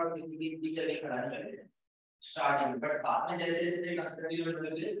घबराहट होती थी, टीचर ने खड़ा नहीं लगे स्टार्टिंग, बट बाद में जैसे जैसे कंस्ट्रक्टिव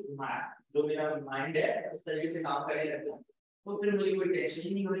जो मेरा माइंड है उस तरीके से काम करने लगता, तो फिर मुझे कोई टेंशन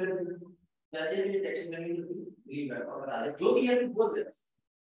ही नहीं होने लगी, जैसे मुझे टेंशन करने लगी लीव कर और बता दे जो भी है तू बोल दे बस,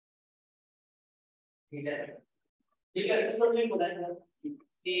 ठीक है, ठीक है। इसको नहीं बताया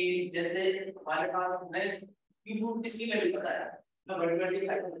कि जैसे हमारे पास में क्यूब रूट किसकी वैल्यू पता है ना,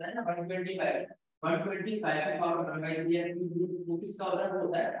 125 होता है ना, 125 की पावर 1/3 है, क्यूब रूट वो किसका होता है, वो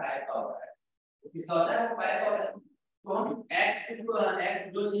होता है 5 का होता है, किसका होता है 5 का होता है। तो हम x को x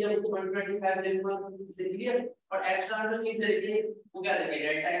जो चीज है उसको 125 ले लूंगा, इसे क्लियर, और एक्स्ट्रा जो चीज लेंगे वो क्या लेंगे,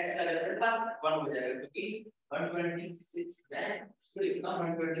 डेल्टा x का लेंगे प्लस 1 हो जाएगा, क्योंकि 126 में इसको लिखना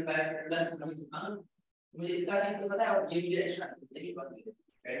 125 प्लस 1 लिखना, मुझे इसका नहीं पता है, और ये मुझे एक्स्ट्रा नहीं पता है,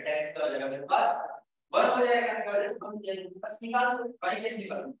 डेल्टा x का हो जाएगा मेरे पास 1 हो जाएगा, क्या हो जाएगा 1 हो जाएगा, बस निकाल दो y कैसे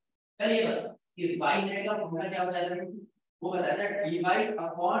निकालूं, चलिए बता कि y ने का फॉर्मूला क्या हो जाएगा, वो बताता है dy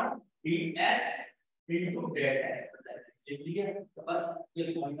upon dx into delta x, simply है, तो बस ये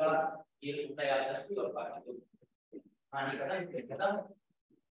फॉर्मूला याद रखिए और बाकी तो हानि करना है खत्म।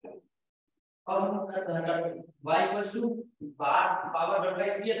 अब हम करते हैं y इक्वल्स टू पावर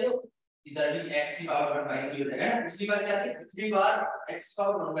 1/3 है, तो इधर भी x की पावर 1/3 हो जाएगा, पिछली बार क्या थी, पिछली बार x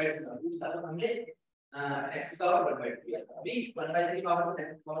पावर 1/2 था, तो हमने x पावर 1/3 अभी 1/3 पावर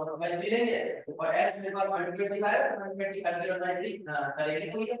 1/3 लेंगे, और x मेरे पास 125 है, 125 के 1/3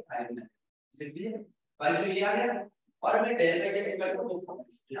 करेंगे तो ये 5 है, सिंपली है, y तो ये आ गया, और मैं डेल का कैसे करता हूँ उसको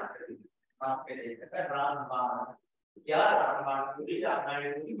यहां कर दीजिए, आप पे देखते हैं राम बार क्या राम बार पूरी जानना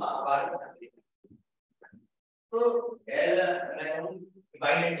है कि मां बार तो डेल मैं कहूं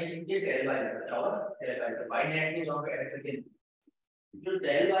बाय 90 के डेल बाय बताओ, डेल बाय 90 जो ऐड करके जो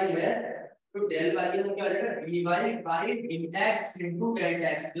डेल बाय है, तो डेल बाय का क्या हो जाएगा dy bye x into del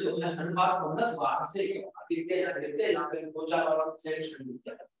x, जो मैं हर बार होगा बाहर से लिखते यहां पे दो चार और सेक्शन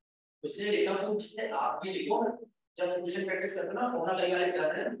लिखते हैं, उसने लिखा तो जिससे आप भी लिखो, जब क्वेश्चन प्रैक्टिस करते हो ना कोना कई बार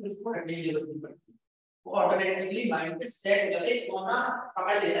जाते हैं तो उसको हटने की जरूरत नहीं पड़ती, वो ऑटोमेटिकली माइंड पे सेट हो जाते, कोना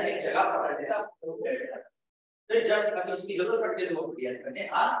पकड़ लेना, एक जगह पकड़ लेता तो बैठ जाता, फिर जब कभी उसकी जरूरत पड़ती है तो वो क्लियर करने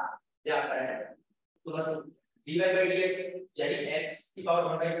आ जाता है। तो बस dy by dx यानी x की पावर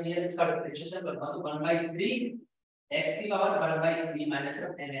 1/3 इसका डिफरेंशिएशन करता हूं तो 1/3 x की पावर 1/3 माइनस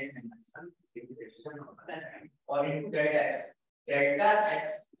 10x डिफरेंशिएशन होता है, और इनटू डेल्टा x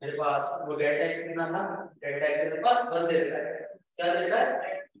मेरे पास वो डेल्टा x कितना था, डेल्टा x मेरे पास 1 दे रहा है, क्या दे रहा है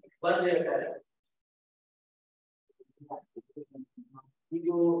 1 दे रहा है, ये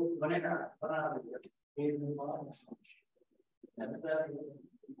जो बनेगा बना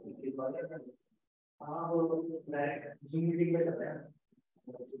हाँ वो मैं जूम मीटिंग में चलता है,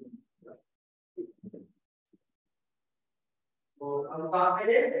 तो हम कहाँ पे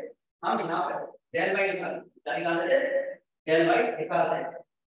थे, हम यहाँ पे डेल बाई निकाल थे, डेल बाई निकाल रहे,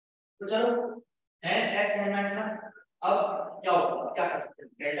 तो चलो n x n max ना, अब क्या होगा, क्या कर सकते हैं,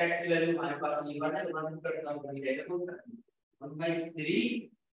 डेल्टा x की वैल्यू हमारे पास ये 1 है, तो 1 पर कितना बन जाएगा, तो 1/3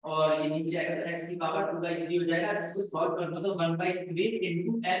 और ये नीचे आएगा x की पावर 2/3 हो जाएगा, इसको सॉल्व कर दो तो 1/3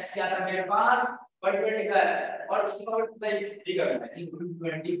 इनटू x क्या था मेरे पास 125 है, और उसकी पावर 2/3 करना है, इनटू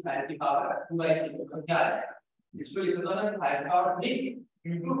 25 की पावर 2/3 तो क्या है, इसको लिख दो ना 5 का पावर 3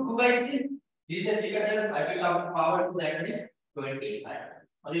 इनटू 2/3, जिसे 3 का जाएगा 5 की पावर 2 दैट इज 25,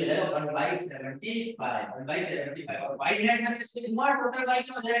 और ये जाएगा 1/75 और y नेट में किसके गुना टोटल y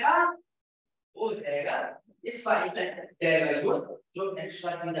क्या हो जाएगा, वो हो जाएगा इस y में डेल y जो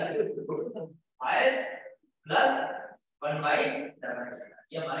एक्स्ट्रा चीज आ रही है उसको टोटल 5 प्लस 1/7,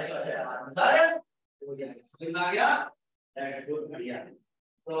 ये हमारे क्या हो जाएगा आंसर हो जाएगा, समझ में आ गया, दैट्स गुड, बढ़िया।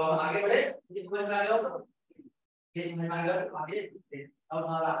 तो हम आगे बढ़े, ये समझ में आ गया तो ये समझ में आ गया तो आगे अब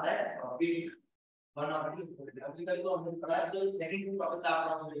हमारा आता है टॉपिक 1 और 2, अभी तक तो हमने पढ़ा जो सेकंड टॉपिक था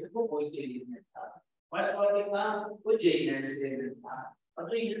अपना वो कोई के लिए था, फर्स्ट टॉपिक था वो जेईएस के लिए था, और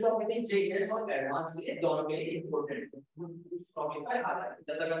जो ये टॉपिक है जेईएस और एडवांस के लिए दोनों के लिए इंपॉर्टेंट है, इस टॉपिक पर आता है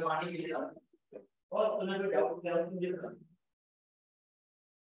जब तक हम पानी के लिए और तुम्हें कोई डाउट क्या हो मुझे बता,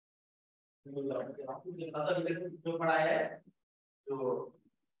 मुझे बता दो जो पढ़ाया है, जो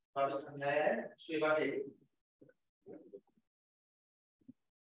पढ़ा समझाया है उसके बाद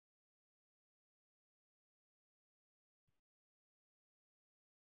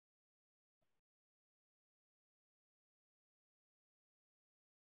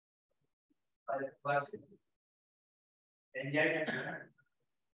बस टेंजेंट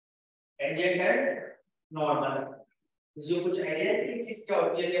टेंजेंट है नॉर्मल, जो कुछ आइडिया है कि चीज क्या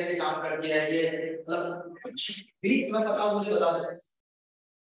होती है, कैसे काम करती है, ये मतलब कुछ भी तुम्हें पता हो मुझे बता दो,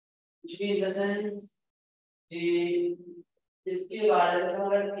 कुछ भी इन द सेंस कि इसके बारे में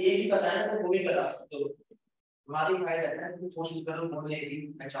अगर एक ही पता है तो वो भी बता सकते हो। हमारी फायदा है कि कोशिश करो बोलने की,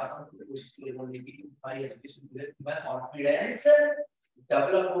 मैं चाहता हूँ कि कोशिश करो बोलने की, हमारी एजुकेशन में कॉन्फिडेंस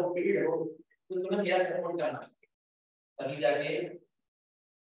डेवलप हो, बिल्ड हो, तो तुम्हें मेरा सपोर्ट करना चाहिए, तभी जाके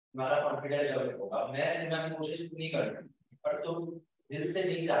हमारा कॉन्फिडेंस डेवलप होगा। मैं कोशिश नहीं कर रहा, पर तुम दिल से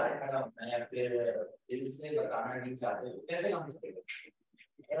नहीं चाहते खड़ा होना या फिर दिल से बताना नहीं चाहते तो कैसे काम करेगा।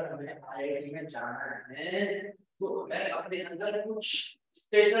 अगर हमें आईआईटी में जाना है तो मैं अपने अंदर कुछ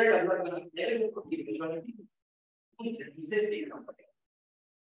स्पेशल डेवलप करना है, इससे सीखना पड़ेगा।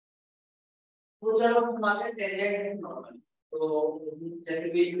 तो चलो हम आगे टेंजेंट नॉर्मल, तो जैसे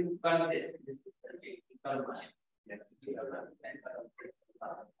भी कर दे कर बनाए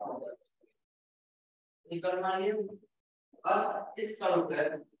निकल मारिए। अब इस कर्व पे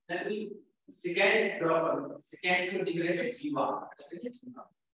मैं कोई सेकंड ड्रॉ करूंगा, सेकंड को डिग्री जीवा,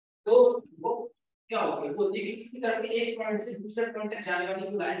 तो वो क्या होगा, वो देखिए किसी तरह के एक पॉइंट से दूसरे पॉइंट तक जाने वाली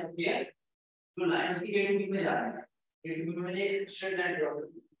जो लाइन होती है, जो लाइन होती है एडीपी में जा रही है, एडीपी में मैंने एक स्ट्रेट लाइन ड्रॉ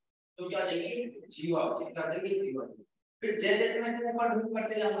की, तो क्या देंगे जीवा, क्या देंगे जीवा। फिर जैसे जैसे मैं ऊपर मूव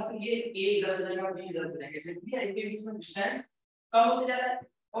करते जाऊंगा तो ये ए इधर जाएगा, बी इधर जाएगा, ऐसे भी इनके बीच में डिस्टेंस कम होते जा रहा है।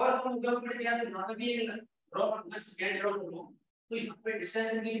 और हम जब पढ़े गया तो यहां पे भी एक ड्रॉ मैं सेकंड ड्रॉ करूंगा, तो यहाँ पे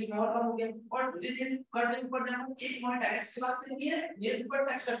डिस्टेंस इनके बीच में और कम हो गया, और धीरे धीरे करते ऊपर जाऊंगा, एक पॉइंट एक्स के पास में ये ऊपर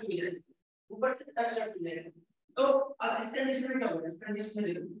टच करके मिल जाएगा, ऊपर से टच करके मिल जाएगा। तो अब इस कंडीशन में क्या होगा, इस कंडीशन में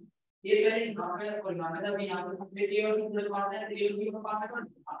देखो ये पहले यहाँ पे और यहाँ पे भी, यहाँ पे ए और बी के पास है, ए और बी के पास है,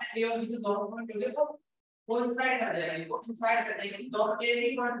 हमें ए और बी के दोनों पॉइंट हो गए तो कोइंसाइड कर जाएंगे, कोइंसाइड कर जाएंगे, दोनों ए बी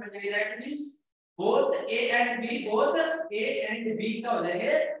पॉइंट मिल जाएंगे, that means both A and B का हो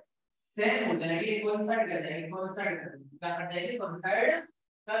जाएंगे सेम हो जाएंगे, कोइंसाइड कर जाएंगे, कोइंसाइड क्या कर जाएंगे, कोइंसाइड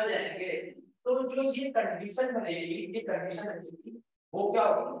कर जाएंगे। तो जो ये कंडीशन बनेगी, ये कंडीशन बनेगी वो क्या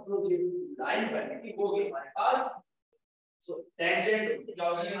होगी, जो लाइन बनेगी वो होगी हमारे पास, सो टेंजेंट क्या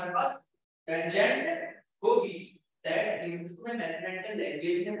होगी हमारे पास, टेंजेंट होगी, दैट मींस में मैथमेटिकल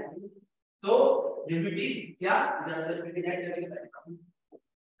लैंग्वेज में तो लिमिटिंग क्या इधर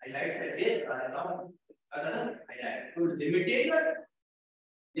हाईलाइट करके बताता हूं, हाईलाइट तो limiting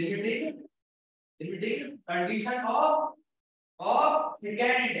limiting limiting condition of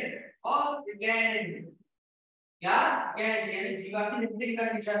second क्या सेकंड, यानी जीवा की लिमिटिंग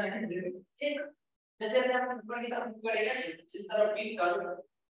कंडीशन है एक, जैसे हम ऊपर की तरफ करेंगे जिस तरफ भी कर्व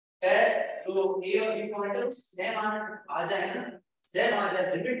है, जो ए और बी पॉइंट है सेम आ जाए ना, सेम आ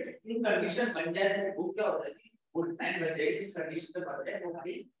जाए, लिमिट इन कंडीशन बन जाए तो वो क्या होता है, वो लाइन बन जाएगी, इस कंडीशन पे बन जाए वो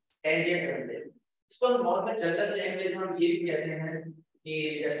हमारी टेंजेंट बन जाएगी। इसको हम नॉर्मल जनरल लैंग्वेज में ये भी कहते हैं कि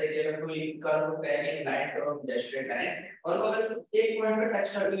जैसे कि अगर कोई कर्व पे एक लाइन कर्व जैसे लाइन और वो अगर एक पॉइंट पे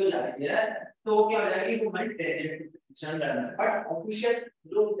टच करती हुई जाती है तो क्या हो जाएगी, वो हमारी टेंजेंट जनरल है। बट ऑफिशियल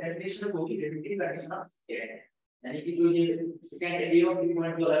जो डेफिनेशन होगी लिमिटिंग कंडीशन ऑफ सेकंड, यानी कि जो ये सेकंड ए और बी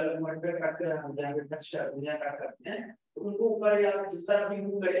पॉइंट जो अलग पॉइंट पे कट कर हम जाएंगे टच करते हैं तो उनको ऊपर या जिस तरह भी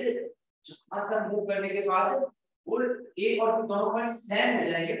मूव करेंगे, जहां तक मूव करने के बाद वो एक और दोनों पॉइंट सेम हो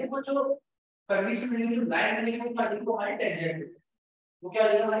जाएंगे, तो वो जो कंडीशन मिलेगी, जो लाइन मिलेगी वो क्या लिखो हमारी टेंजेंट, वो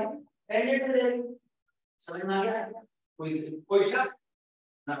क्या लिखो हमारी टेंजेंट हो जाएगी। समझ में आ गया, कोई कोई शक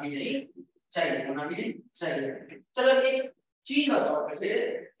ना भी नहीं चाहिए, ना भी नहीं चाहिए। चलो एक चीज बताओ, फिर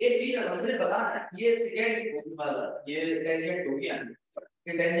एक चीज मुझे बताना है, ये सेकंड होगी मतलब ये टेंजेंट होगी या नहीं,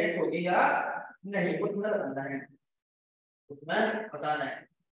 ये टेंजेंट होगी या नहीं, वो तुम्हें बताना है, तुम्हें बताना है।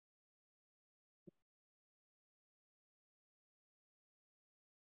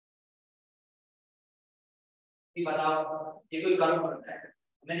 बताओ ये कोई कर्व बनता है,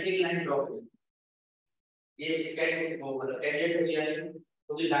 मैंने एक लाइन ड्रॉ की, ये सेकंड वो मतलब टेंजेंट हो गया,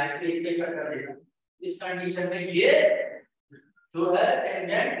 तो ये लाइन पे एक कट कर देगा, इस कंडीशन में ये जो है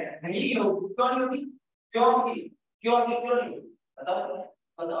टेंजेंट नहीं होगी, क्यों नहीं होगी, क्यों होगी, क्यों नहीं, बताओ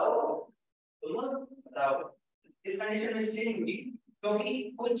बताओ बोलो बताओ। इस कंडीशन में इसलिए नहीं होगी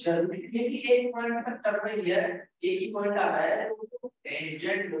क्योंकि कोई जरूरी नहीं है कि एक पॉइंट पर कर रही है, एक ही पॉइंट आ रहा है तो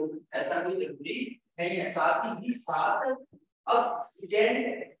टेंजेंट हो, ऐसा कोई जरूरी नहीं है। साथ ही साथ अब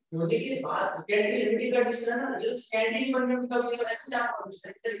सेकंड होने के बाद सेकेंडरी लिमिटिंग कंडीशन है ना, ये सेकेंडरी बनने का मतलब ऐसे जा रहा हूं, इस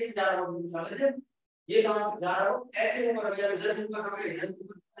तरीके से जा रहा हूं, समझ रहे? ये काम जा रहा हूं ऐसे में कर गया, इधर मूव कर रहा है, इधर मूव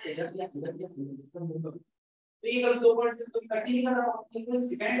कर रहा है, इधर इसका मूव कर, तो ये कब 2 पॉइंट से तो कट ही नहीं कर रहा हूं, क्योंकि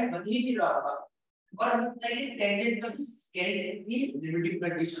सेकंड बन ही नहीं रहा था। और हम कहेंगे टेंजेंट का सेकंड की लिमिटिंग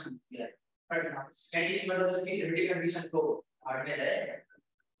कंडीशन होती है, बट सेकंड की मतलब उसकी लिमिटिंग कंडीशन को हटने रहे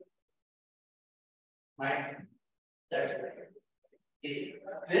माइंड दैट्स राइट।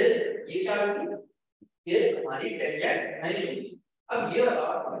 फिर ये क्या होगी, फिर हमारी टेंजेंट नहीं होगी। अब ये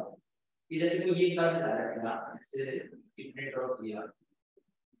बताओ कि जैसे कोई ये कर्व बता रहा है, ऐसे कितने ड्रॉ किया,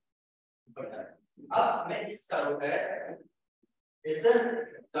 अब मैं इस कर्व पे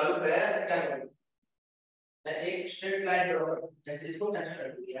क्या करूं, मैं एक स्ट्रेट लाइन ड्रॉ करूं, जैसे इसको टच कर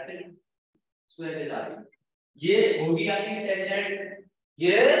दिया, ठीक है, इसको ऐसे जा रही, ये होगी आपकी टेंजेंट,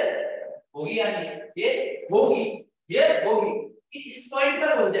 ये होगी या नहीं, ये होगी, ये होगी, कि इस पॉइंट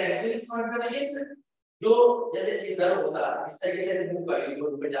पर हो जाएगा, तो इस पॉइंट पर ये जो जैसे ये कर्व होता है इस तरीके से मूव करेगी, तो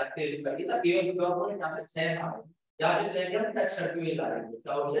ऊपर जाते हुए करेगी, तब ये जो कर्व है यहां पे सेम आ या फिर टेंजेंट टच करते हुए जा रही है,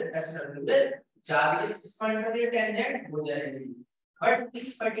 क्या हो जाए टच करते हुए जा रही है, इस पॉइंट पर ये टेंजेंट हो जाएगी, बट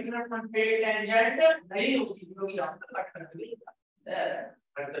इस पर्टिकुलर पॉइंट पे टेंजेंट नहीं होगी, क्योंकि यहां पर कट करते हुए जा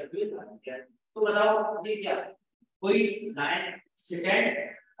रही है। तो बताओ ये क्या, कोई लाइन सेकंड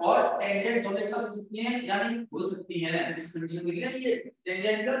और टेंजेंट दोनों एक साथ हो सकती हैं या नहीं हो सकती हैं, इस कंडीशन के लिए ये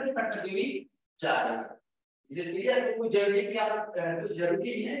टेंजेंट करके कट करते हुए जा रही है, इसे क्लियर। तो कोई जरूरी कि आप कोई जरूरी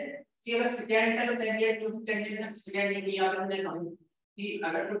नहीं है कि अगर सेकंड का टेंजेंट जो टेंजेंट है सेकंड में यहां पर मैं कहूं कि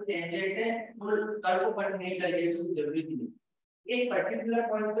अगर कोई टेंजेंट है तो कर्व को कट नहीं करेगा, इसको जरूरी नहीं है, एक पर्टिकुलर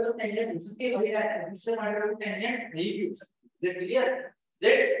पॉइंट पे तो टेंजेंट हो सकती है, वही दूसरे पॉइंट पे टेंजेंट नहीं भी हो सकती, इज क्लियर,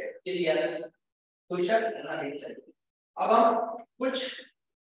 जेड क्लियर, कोई शक नहीं चाहिए। अब हम कुछ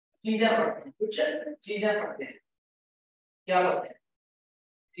चीजें पढ़ते हैं, क्या पढ़ते हैं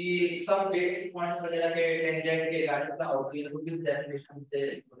कि सब बेसिक पॉइंट्स वगैरह के टेंजेंट के रिगार्डिंग का आउटलाइन को किस डेफिनेशन से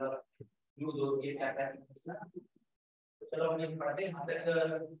मतलब यूज होती है, क्या क्या है ना, तो चलो हम ये पढ़ते हैं यहां तक,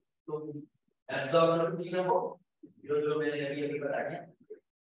 तो एब्जॉर्ब करो चीजों को जो जो मैंने अभी अभी बताया,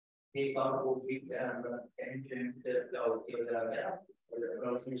 एक बार वो भी टेंजेंट क्या होती है वगैरह और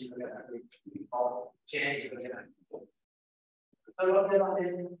अप्रोक्सीमेशन वगैरह और चेंज वगैरह, चलो अब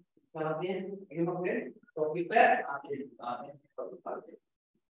आते हैं ये हम टॉपिक पे आते हैं।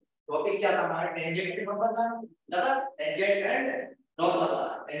 टॉपिक क्या था हमारा, टेंजेंट के नॉर्मल था, दादा टेंजेंट एंड नॉर्मल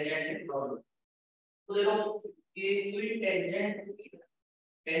था, टेंजेंट एंड नॉर्मल। तो देखो कि पूरी टेंजेंट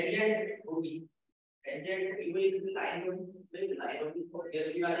होगी, टेंजेंट की लाइन होगी और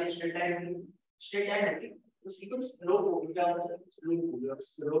जैसे वाले स्ट्रेट लाइन होगी, उसकी कुछ स्लोप होगी, क्या होता है स्लोप होगी, और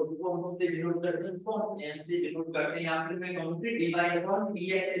स्लोप को हम से डिनोट करते हैं फॉर्म एम से डिनोट करते हैं, या फिर मैं कहूं कि dy अपॉन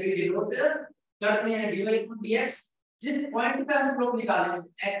dx से भी डिनोट करते हैं, dy अपॉन dx जिस पॉइंट पे हम स्लोप निकालें,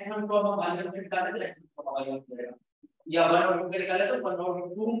 x हम को हम y पे निकालें तो x को y पे मिलेगा, या 1 और 2 पे निकालें तो 1 और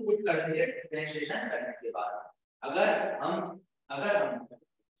 2 पुट कर देंगे डिफरेंशिएशन करने के बाद। अगर हम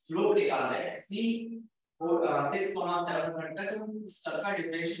स्लोप निकाल रहे हैं c 6,7 तक, तो उस का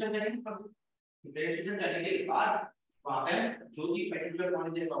डिफरेंशिएशन करेंगे, डिफरेंशिएशन करने के बाद वहां पे जो भी पर्टिकुलर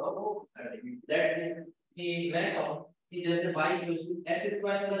क्वांटिटी होगा वो कर देंगे, दैट्स इट। कि मैं कहूं कि जैसे y x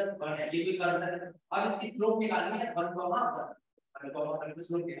स्क्वायर प्लस 1 है, ये भी कर्व है, अब इसकी स्लोप निकालनी है 1 की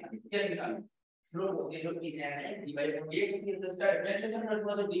स्लोप निकालनी है, कैसे निकालनी, स्लोप होती है जो कि है dy अपॉन dx की इसका डिफरेंशिएशन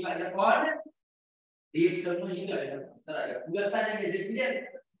करना तो dy अपॉन dx को नहीं करेगा, इस तरह आएगा पूरा साइन है क्लियर,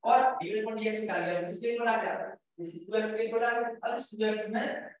 और dy अपॉन dx निकाल गया, इसके ऊपर आ गया इस स्क्वायर के ऊपर आ गया, अब स्क्वायर में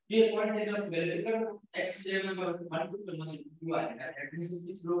ये पॉइंट देगा वैल्यू कर x नंबर 1 टू मतलब 2 आएगा, दैट मींस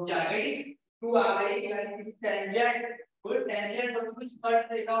इसकी स्लोप क्या आ गई 2 आ गई, यानी कि टेंजेंट कोई टेंजेंट और कोई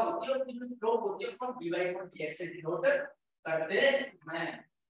स्पर्श रेखा होती है, उसकी जो स्लोप होती है उसको dy अपॉन dx से डिनोट करते हैं,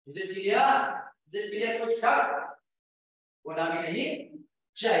 इसे क्लियर कोई शक होना भी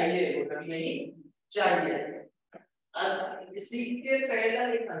नहीं चाहिए। अब इसी के पहला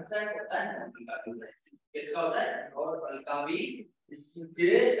एक कंसेप्ट होता है इसका होता है नॉर्मल का भी, इसके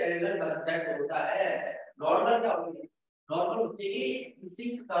पैरेलल कंसेप्ट होता है नॉर्मल का होती है, नॉर्मल होती है इसी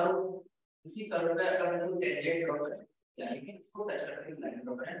कर्व पे अगर हम टेंजेंट ड्रॉ करें, यानी कि इसको टच करके लाइन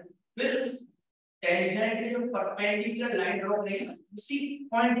ड्रॉ करें, फिर उस टेंजेंट के जो परपेंडिकुलर लाइन ड्रॉ करेंगे उसी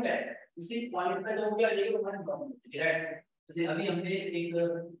पॉइंट पे जो क्या लेके वो लाइन ड्रॉ करेंगे, जैसे अभी हमने एक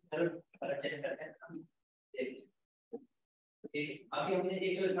कर्व चेक करते हैं, अभी हमने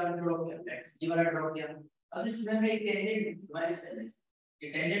एक लाइन ड्रॉ किया, एक्स की वाला ड्रॉ किया, अब इसमें मैं एक टेंजेंट वाइज ये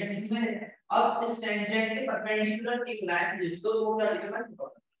टेंजेंट इसमें है, अब इस टेंजेंट के परपेंडिकुलर एक लाइन जिसको वो क्या लिखना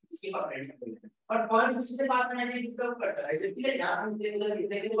इसके परपेंडिकुलर, और पॉइंट उसके पास में है जिसका वो कट रहा है, इसलिए यहां पे इसके उधर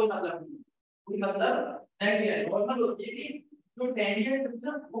लिखने का कोई मतलब नहीं है, नॉर्मल होती है कि तो टेंजेंट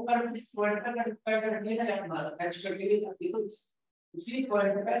मतलब वो कर्व इस पॉइंट पर परपेंडिकुलर है अपना एक्स के लिए तो उसी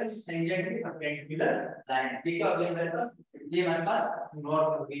पॉइंट पर उस टेंजेंट के परपेंडिकुलर लाइन ठीक है। अगर मेरे पास ये हमारे पास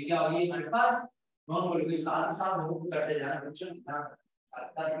नॉर्मल भी क्या होगी हमारे पास नॉर्मल भी साथ साथ मूव करते जाना फंक्शन साथ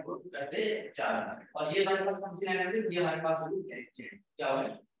साथ मूव करते जाना और ये हमारे पास कौन सी लाइन है ये हमारे पास होगी टेंजेंट क्या होगा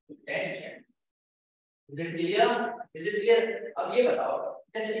टेंजेंट। इज इट क्लियर अब ये बताओ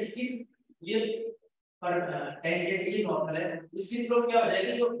जैसे इसकी ये पर टेंजेंट की नॉर्मल है इसकी स्लोप क्या हो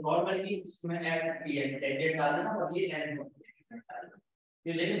जाएगी जो नॉर्मल की इसमें एफ पी है टेंजेंट डाल देना और ये एन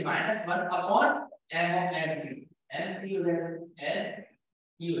ये लेकिन -1 upon m of m p हो जाएगा n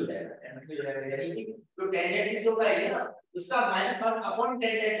p हो जाएगा m p हो जाएगा यानी कि तो टेंजेंट की स्लोप आएगी ना उसका -1 अपॉन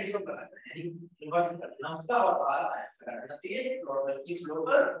टेंजेंट की स्लोप करना है यानी रिवर्स करना उसका और बाहर माइनस करना तो ये नॉर्मल की स्लोप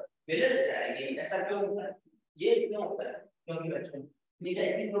मिल जाएगी। ऐसा क्यों होता है ये क्यों होता है क्योंकि बच्चों ठीक है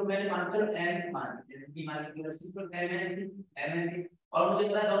इसकी स्लोप मैंने मानकर n मान ली मान ली इसकी स्लोप m और मुझे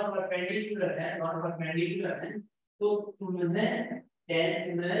पता है दोनों परपेंडिकुलर है दोनों परपेंडिकुलर है तो तुमने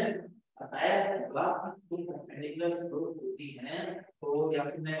 10 में बताया होगा तो परपेंडिकुलर स्लोप होती है तो या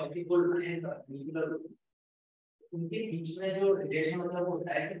फिर मैं अभी बोल रहा हूं परपेंडिकुलर उनके बीच में जो रिलेशन मतलब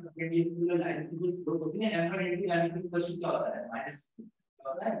होता है कि परपेंडिकुलर लाइन की जो स्लोप होती है m पर इनकी लाइन की इक्वेशन क्या होता है माइनस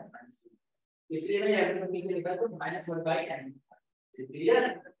होता है माइनस इसलिए मैं यहाँ पर नीचे लिखा तो -1/n क्लियर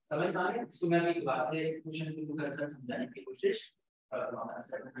समझ में आ गया। इसको मैं अभी दोबारा से क्वेश्चन को करके समझाने की कोशिश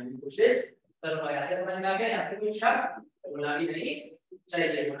करूंगा याद है समझ में आ गया यहाँ पे कोई शक होना भी नहीं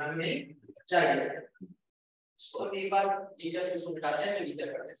चाहिए। इसको एक बार लीडर में इसको बिठाते हैं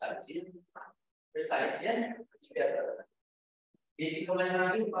लीडर करते सारी चीजें फिर सारी चीजें क्लियर करते हैं ये चीज समझ में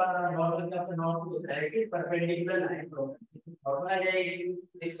आ गई। नॉर्मल का अपना नॉर्मल होता है कि परपेंडिकुलर लाइन नॉर्मल आ जाएगी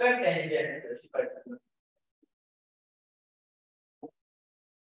इसका टेंजेंट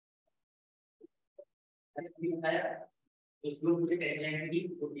उस ग्रुप के टेंजेंट की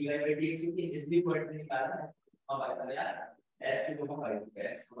तो dy/dx की जिस भी पॉइंट में निकालना है हमारे पास यार s टू को हमारी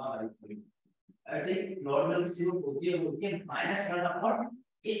s को हमारी ऐसे नॉर्मल की स्लोप होती है -1 अपॉन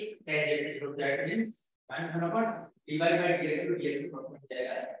ये tangent slope that means -1 upon dy/dx तो dx को हो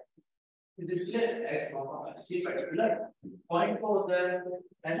जाएगा इस रिलेटेड x इसी पर्टिकुलर पॉइंट को उधर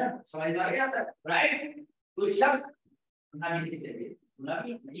है ना समझ में आ गया था राइट। तो शक होना भी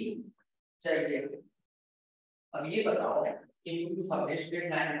नहीं चाहिए। अब ये बताओ कि क्योंकि सबस्ट्रेट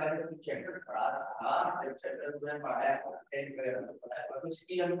लाइन का जो चैप्टर पढ़ा था चैप्टर में पढ़ाया 10 वगैरह में पढ़ाया और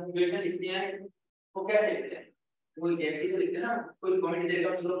उसकी हम इक्वेशन लिखते हैं वो कैसे लिखते हैं कोई कैसे भी लिखते हैं ना कोई पॉइंट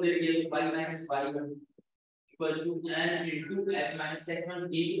देकर स्लोप दे दिया y - y1 equals to n into x - x1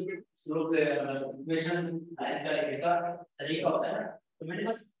 की स्लोप इक्वेशन लाइन का लिखने का तरीका होता है ना तो मैंने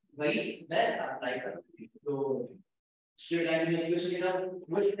बस वही मैं अप्लाई कर तो स्ट्रेट लाइन की इक्वेशन लिखा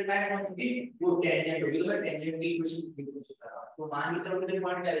वो स्ट्रेट लाइन कौन सी वो टेंजेंट होगी तो मैं टेंजेंट की इक्वेशन लिखने की कोशिश कर रहा हूं तो मान की तरफ मुझे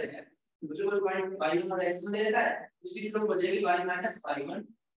पॉइंट क्या देना है मुझे कोई पॉइंट y1 और x1 दे देता है उसकी स्लोप हो जाएगी y - y1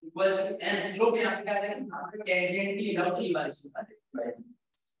 equals to n slope यहां पे क्या आ जाएगी यहां पे टेंजेंट की लंबाई की y स्लोप आ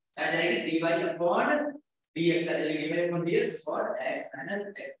जाएगी dy अपॉन dx आ जाएगी dy अपॉन dx और x -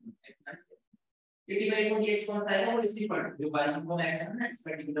 x ये dy अपॉन dx कौन सा आएगा वो इसी पॉइंट जो y अपॉन x है ना इस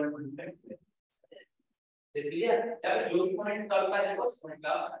पर्टिकुलर पॉइंट पे क्लियर या फिर जो भी पॉइंट तब का देखो उस पॉइंट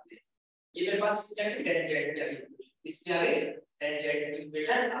का ये मेरे पास इसके आगे टेंजेंट की इक्वेशन इसके आगे टेंजेंट की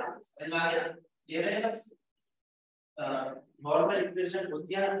इक्वेशन समझ में आ गया। ये मैंने बस नॉर्मल इक्वेशन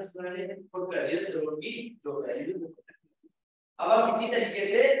होती है उसमें मैंने पुट कर दिया स्लोप की जो वैल्यू अब हम इसी तरीके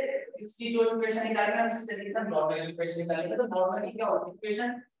से इसकी जो इक्वेशन निकालेंगे उसी तरीके से नॉर्मल इक्वेशन निकालेंगे तो नॉर्मल क्या होती है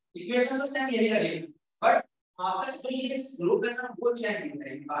इक्वेशन तो सेम यही लगेगी बट वहां पर जो ये स्लोप है ना वो चेंज नहीं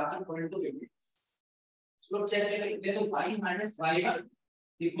करेगी बाकी पॉइंट तो वेट स्लोप चेक करके तो y - y1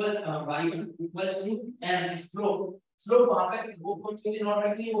 equal y1 equals to m slope वहां पे वो कौन सी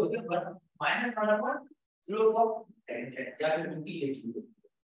नॉर्मल के लिए होती है but -1 upon slope of tangent या फिर उनकी ये चीज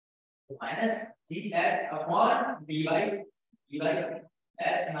तो -dx upon dy x -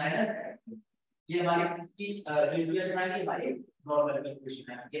 x ये हमारी इसकी इक्वेशन आ गई हमारी नॉर्मल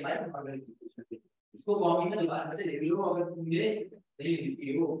इक्वेशन है ये हमारी नॉर्मल इक्वेशन है इसको कॉपी में दोबारा से लिख लो अगर तुम ये नहीं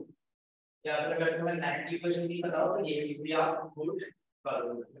लिखते हो या अगर तुम्हें 90% नहीं पता हो तो ये चीज भी आप भूल कर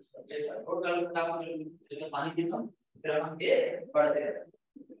लो ये सर और कल आप पानी पीना फिर हम ये पढ़ते हैं।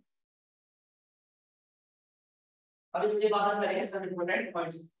 अब इसके बाद हम करेंगे सब इंपॉर्टेंट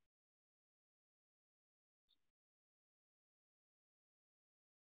पॉइंट्स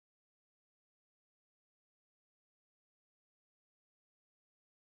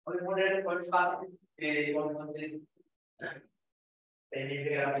और इंपॉर्टेंट पॉइंट्स बात है कौन से पेनिट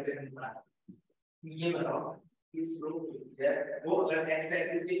वगैरह में करना पड़ा ये बताओ इस स्लोप है वो अगर x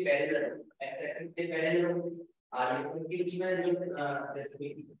एक्सिस के पैरेलल x एक्सिस के पैरेलल और ये बीच में जो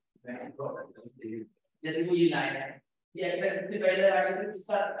जैसे कोई लाइन है, ये एक्स एक्सिस से पहले आगे तो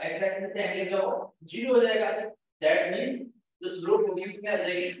इसका एक्स एक्सिस से एंगल क्या हो 0 हो जाएगा। दैट मींस जो स्लोप होगी क्या हो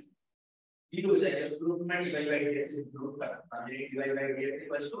जाएगी 0 हो जाएगा। स्लोप में dy बाय dx से स्लोप का dy bye dx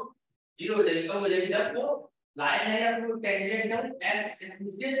equals to 0 हो जाएगा। कब हो जाएगी जब वो लाइन है या वो टेंजेंटल x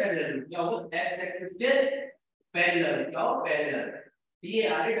एक्सिस के पैरेलल क्या हो x एक्सिस के पैरेलल क्या हो पैरेलल। ये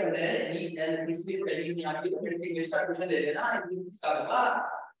आगे बढ़ रहे हैं ई एल इसकी पहले में आपकी फिर से इसका क्वेश्चन ले लेना इसका होगा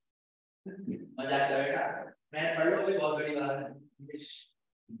मजा आएगा बेटा। मैं पढ़ लो कोई बहुत बड़ी बात है इंग्लिश।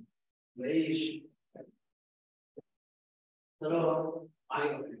 चलो आगे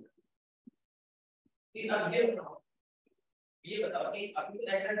कि अब ये बताओ कि अभी तो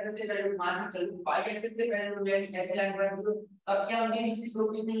एक्स एक्सिस के पहले मान के चलो y एक्सिस के पहले हो जाएगी ऐसे लाइन पर तो अब क्या होगी नीचे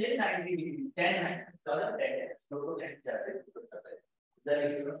स्लोप कितनी ले 90 डिग्री 10 है चलो 10 है स्लोप को 10 कैसे करता है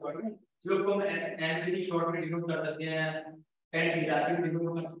स्लोप को एनसीडी शॉर्ट में डिनोट कर सकते हैं tan थीटा से डिनोट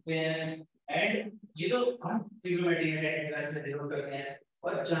कर सकते हैं एंड ये तो हम ट्रिग्नोमेट्री में tan थीटा से डिनोट करते हैं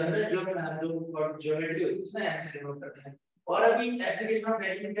और जनरल जो ज्योमेट्री होती है उसमें ऐसे डिनोट करते हैं। और अभी एप्लीकेशन ऑफ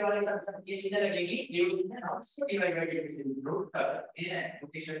ग्रेडिएंट के वाले सब ये चीजें लगेंगी ये है हम इसको डिवाइड बाय dx से डिनोट कर सकते हैं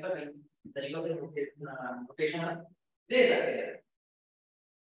नोटेशन का तरीकों से नोटेशन दे सकते हैं।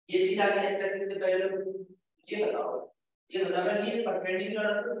 ये चीज आगे एक्स एक्सिस से पहले ये बताओ ये ये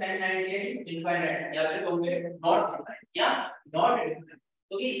परपेंडिकुलर टू 1098 इनफाइनाइट या फिर कहोगे नॉट इनफाइनाइट या नॉट इनफाइनाइट।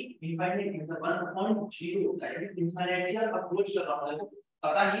 तो ये इनफाइनाइट मतलब 1.0 होता है इनफाइनाइट या अप्रोच कर रहा हूं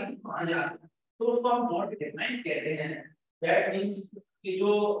पता नहीं कहां जा रहा है तो उसको हम नॉट डिफाइंड कहते हैं। दैट मींस कि जो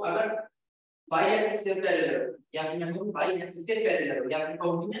अगर y एक्सिस से पैरेलल या फिर हम y एक्सिस के पैरेलल या फिर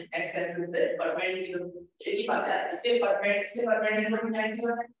कहोगे x एक्सिस से परपेंडिकुलर एक ही बात है इसके परपेंडिकुलर में 90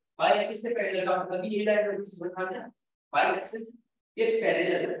 है y एक्सिस से पैरेलल का मतलब ये लाइन को समझा दिया y एक्सिस के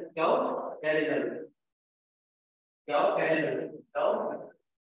पैरेलल क्या हो पैरेलल तब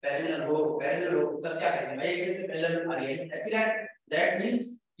क्या करेंगे y एक्सिस के पैरेलल आ रही है ऐसी लाइन। दैट मींस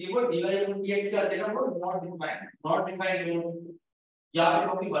ये वो dy dx कर देगा वो नॉट डिफाइंड या फिर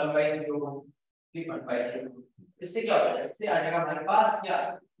वो भी 1/0 इससे क्या हो जाएगा इससे आ जाएगा हमारे पास क्या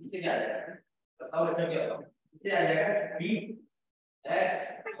इससे क्या आ जाएगा बताओ बच्चों क्या होगा इससे आ जाएगा dx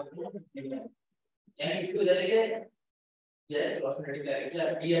यानी इसको जाएगा ये क्रॉस मल्टीप्लाई किया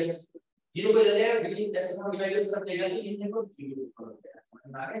dx 0 को जाएगा dx को डिवाइड कर देगा कि इनमें को 0 कर देगा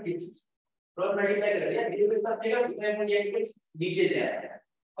आगे क्रॉस मल्टीप्लाई कर दिया 0 के साथ देगा डिवाइड में dx नीचे ले आया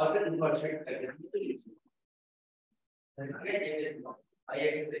और फिर ऊपर सेट कर देंगे तो ये आई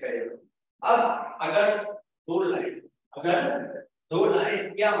एक्सिस से पहले। अब अगर दो लाइन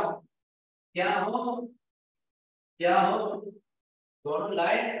क्या हो दोनों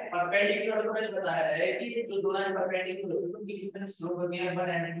लाइन परपेंडिकुलर तो मैंने बताया है कि जो दो लाइन परपेंडिकुलर होती है उनके बीच में स्लोप होती है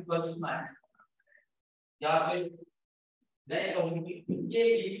 -1 या फिर मैं कहूंगी ये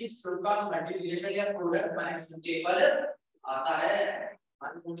बीच की स्लोप का मल्टीप्लिकेशन या प्रोडक्ट -1 के इक्वल आता है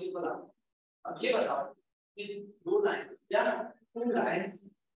 -1 के इक्वल। अब ये बताओ कि दो लाइंस या टू लाइंस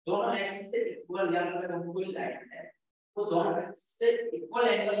दोनों एक्सिस से इक्वल या फिर कोई लाइन है तो दोनों एक्सिस से इक्वल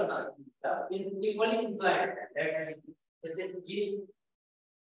एंगल बनाती है इक्वली इंक्लाइंड है जैसे ये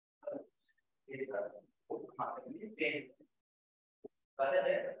इस तरह पता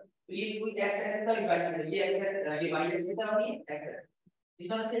है तो ये कोई एक्स एक्सिस का डिवाइड है ये एक्स ये वाई एक्सिस का और ये एक्स एक्सिस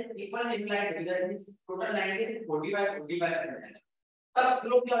इधर से इक्वल इंक्लाइंड है दैट मींस टोटल लाइन के 45 है तब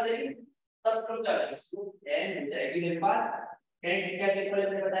स्लोप क्या हो जाएगी तब स्लोप क्या हो जाएगा स्लोप tan हो जाएगी मेरे पास tan थीटा के इक्वल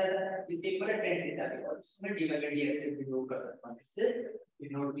मैंने बताया था इसके इक्वल है tan थीटा के और इसमें d बाय dx से डिनोट कर सकता हूं इससे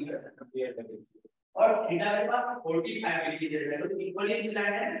डिनोट भी कर सकता हूं क्लियर करके और थीटा मेरे पास 45 डिग्री दे रहा है तो इक्वली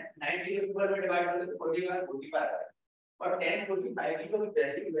इंक्लाइंड है 90 के ऊपर में डिवाइड कर दो 45 और tan 45 की जो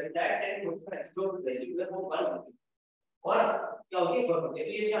वैल्यू है tan 45 जो वैल्यू है वो 1 होगी और क्या होगी 1 होगी तो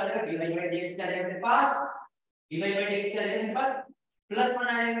ये क्या आ जाएगा d बाय dx क्या आ जाएगा मेरे पास d बाय dx क्या आ जाएगा मेरे पास +1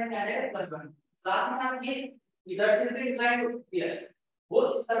 आएगा क्या आएगा +1 साथ ही साथ ये इधर से भी इंक्लाइंड हो सकती है वो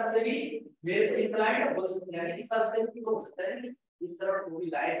इस तरफ से भी मेरे को इंक्लाइंड हो सकती है इस तरफ से भी हो सकता है इस तरफ कोई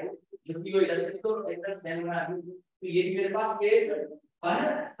लाइन हो जो कि वो इधर से तो इधर सेम बना दूं तो ये भी मेरे पास केस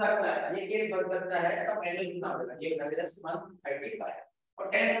बन सकता है ये केस बन सकता है तब एंगल कितना होगा ये -135 और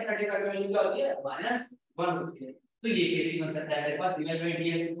tan 35 का वैल्यू क्या होती है -1 होती है तो ये केस भी बन सकता है मेरे पास d बाय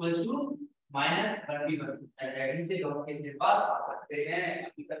dx -1 भी बन सकता है दैट से दोनों केस मेरे पास आ सकते हैं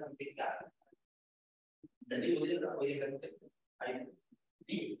हकीकत हम क्या जल्दी मुझे बताओ ये करते हैं आई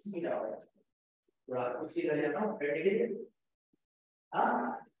डी सी ना हो थोड़ा उसी कर लेता हूं प्रैक्टिकली हां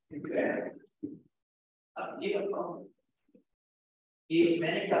अब ये बताओ कि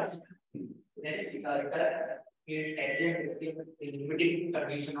मैंने क्या सीखा मैंने सीखा कि tangent limiting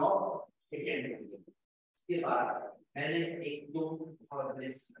condition of second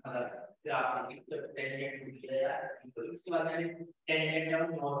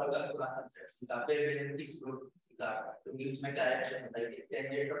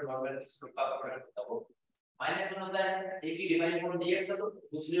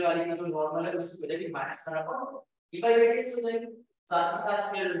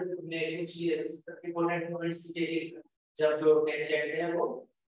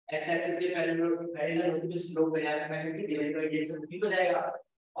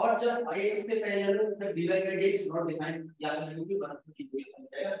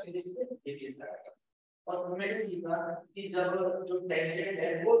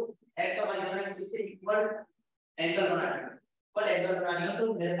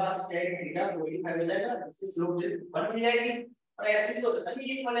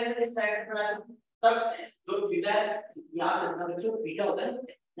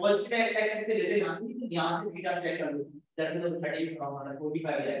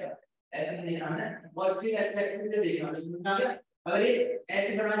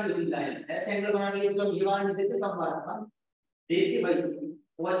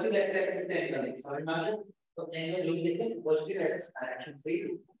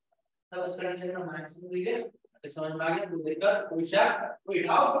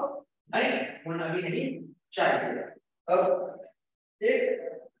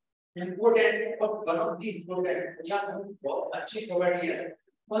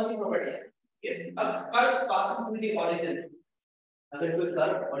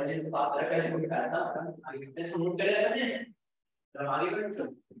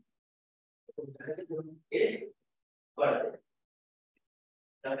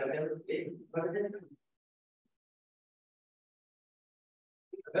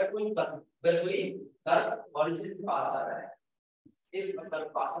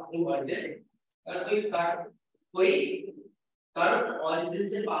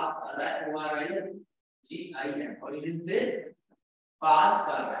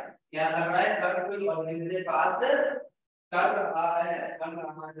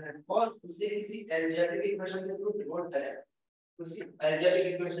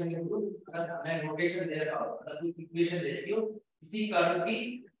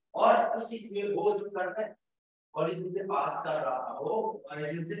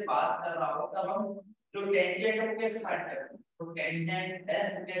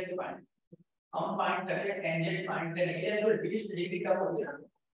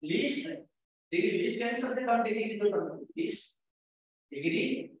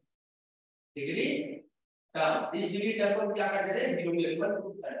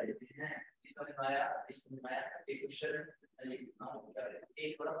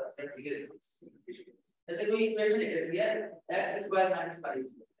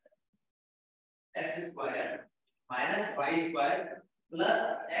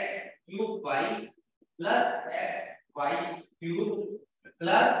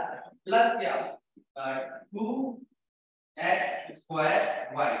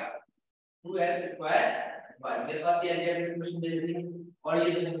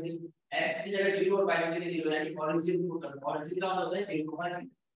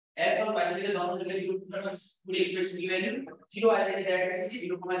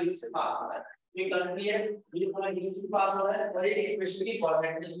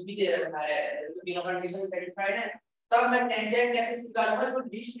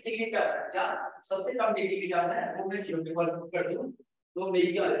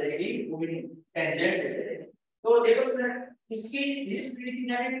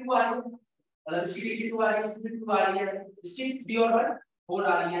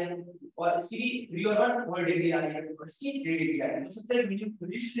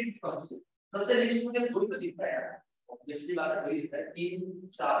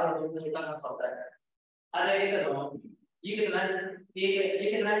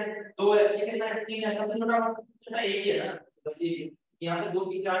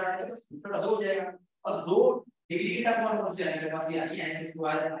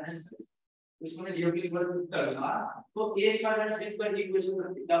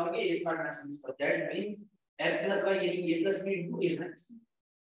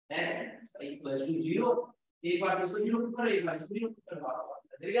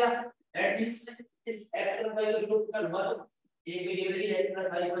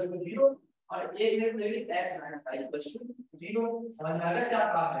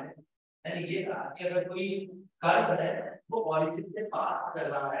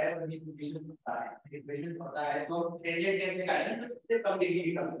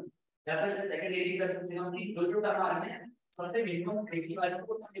सबसे मिनिमम क्रिटिकल वैल्यू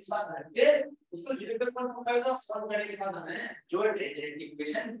को एक साथ रख के उसको जीरो तक पहुंचाएगा तो सॉल्व करने के बाद हमें जो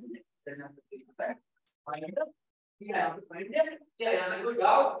इक्वेशन जैसे हमको पता है फाइंड क्या है, आपको फाइंड है क्या, यहाँ कोई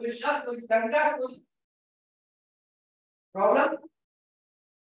डाउट, कोई शक, कोई शंका, कोई प्रॉब्लम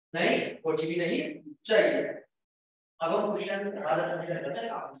नहीं, कोई भी नहीं चाहिए। अब हम क्वेश्चन आधा क्वेश्चन करते हैं,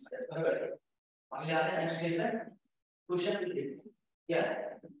 काफी सारे हम यहाँ पे नेक्स्ट पेज में क्वेश्चन भी देखते हैं क्या है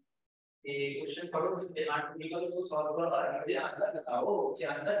ये क्वेश्चन पढ़ो, उसके आर्टिकल को सॉल्व करो और मुझे आंसर बताओ, मुझे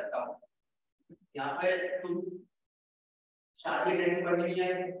आंसर बताओ। यहाँ पे तुम शादी ट्रेनिंग पढ़नी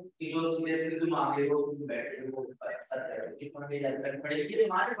है कि जो सीधे सीधे तुम आगे हो, तुम बैठे हो सर करो कि तुम्हें जानकारी पड़ेगी,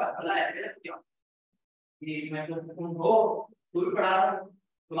 तुम्हारे पास भला है मेरा क्यों कि मैं तुम हो तुम भी पढ़ा रहा हूँ,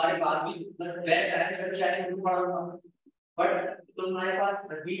 तुम्हारे बाद भी बैच आने बच्चे आने तुम पढ़ाऊंगा, बट तुम्हारे पास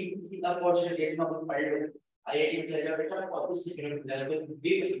अभी की अपॉर्चुनिटी है, तुम पढ़ लो आईआईटी में चले जाओ बेटा, और कुछ सीखने को मिलेगा, तो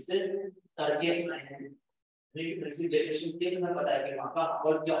भी इससे करके आए हैं लेकिन प्रेसिडेंटेशन के तुम्हें पता है कि वहाँ का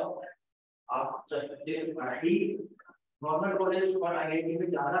और क्या होता है। आप जब पढ़ाई नॉर्मल कॉलेज और आईआईटी में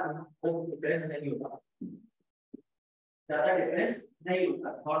ज्यादा वो डिफरेंस नहीं होता, ज्यादा डिफरेंस नहीं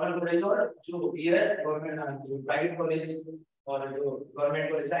होता नॉर्मल कॉलेज और जो ये गवर्नमेंट जो प्राइवेट कॉलेज और जो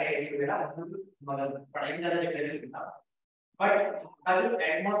गवर्नमेंट कॉलेज आईआईटी वगैरह, मतलब पढ़ाई में ज्यादा डिफरेंस नहीं होता। बट अगर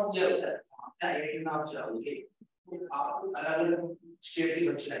एटमॉस्फेयर होता है क्या आईआईटी में आप जाओगे तो आपको अलग अलग स्टेट के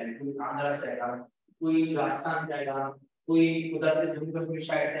बच्चे आएंगे, कोई आंध्र से आएगा, कोई राजस्थान से आएगा, कोई उधर से जम्मू कश्मीर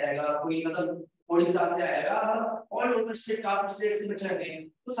साइड से आएगा, कोई मतलब ओडिशा से आएगा, ऑल ओवर स्टेट का स्टेट से बच्चे आएंगे,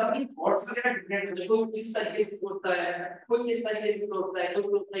 तो सबकी थॉट्स वगैरह डिफरेंट होते हैं, कोई किस तरीके से सोचता है, कोई किस तरीके से सोचता है, कोई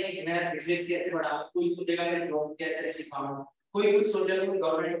सोचता है कि मैं बिजनेस कैसे बढ़ाऊं, कोई सोचेगा मैं जॉब कैसे अच्छी पाऊं, कोई कुछ सोचेगा कोई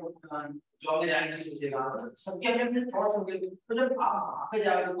गवर्नमेंट जॉब में जाने की सोचेगा, सबके अपने अपने थॉट्स होंगे। तो जब आप वहां पे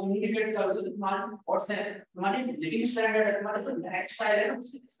जाकर कम्युनिकेट करोगे तो तुम्हारे थॉट्स हैं, तुम्हारी लिविंग स्टैंडर्ड है, तुम्हारा जो लाइफ स्टाइल है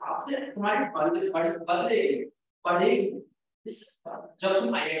उसके हिसाब से तुम्हारी बदलेगी बढ़ेगी जब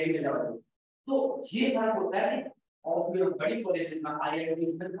तुम आईआईटी में जाओगे। तो ये फर्क होता है ऑफ योर बड़ी कॉलेज में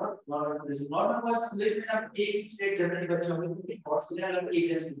आईआईटी में और नॉर्मल कॉलेज में आप एक ही स्टेट जनरल बच्चे होंगे तो थॉट्स वगैरह अलग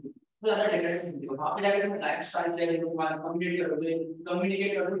एक जैसे होंगे, तो ज्यादा डिफरेंस नहीं होगा। वहां पे जाकर तुम लाइफ स्टाइल चाहिए, तुम्हारा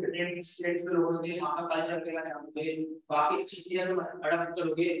कम्युनिकेट करोगे डिफरेंट स्टेट्स के लोगों से, वहां का कल्चर के बारे में जानोगे, बाकी चीजें तुम अडॉप्ट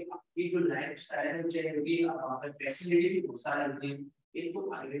करोगे, आपकी जो लाइफ स्टाइल है वो चेंज होगी, वहां पे फैसिलिटी भी बहुत सारी होगी। एक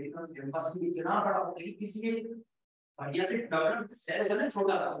तो आईआईटी का कैंपस भी इतना बड़ा होता है कि किसी भी बढ़िया से डेवलप्ड शहर है ना,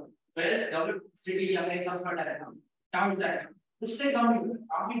 छोटा था वेल डेवलप्ड सिटी या फिर क्लस्टर टाइप का टाउन टाइप उससे कम नहीं होता,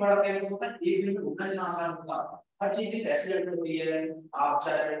 काफी बड़ा कैंपस होता है, एक दिन में घूमना इतना आसान होता है, हर चीज की फैसिलिटी होती है, आप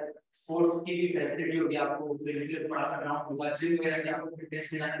चाहे स्पोर्ट्स की भी फैसिलिटी होगी, आपको फिजिकली बड़ा करना होगा, जिम वगैरह की आपको फिटनेस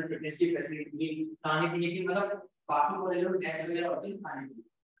में जाना है, फिटनेस की फैसिलिटी होगी, खाने पीने की मतलब बाकी कॉलेजों में मेस वगैरह होती है खाने की,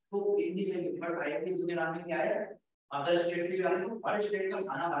 तो इतनी से बट आईआईटी के नाम में क्या है अदर स्टेट की बात है, तो हर स्टेट का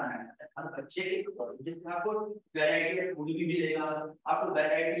खाना बनाना है हर बच्चे के, जिसमें आपको वैरायटी ऑफ फूड भी मिलेगा, आपको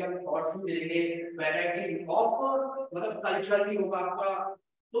वैरायटी ऑफ थॉट्स भी मिलेंगे, वैरायटी ऑफ मतलब कल्चर भी होगा आपका,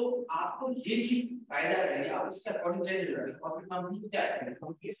 तो आपको ये चीज फायदा करेगी, आप उसके अकॉर्डिंग चेंज हो जाएंगे। और फिर कंपनी को क्या चाहिए,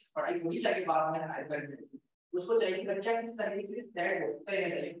 कंपनी की पढ़ाई होनी चाहिए बाद में हायर करने, उसको चाहिए बच्चा किस तरीके से स्टैंड होता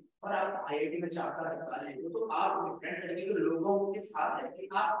है, और आप आईआईटी में 4 साल निकालेंगे तो आप डिफरेंट तरीके के लोगों के साथ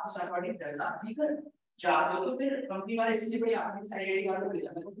रहकर आप उस अकॉर्डिंग करना सीख चाहते हो, तो फिर कंपनी वाले इसलिए बड़ी आसानी से आईआईटी वालों को ले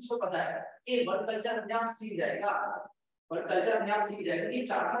जाते हैं, तो उसको पता है कि वर्क कल्चर अपने आप सीख जाएगा, वर्क कल्चर अपने आप सीख जाएगा कि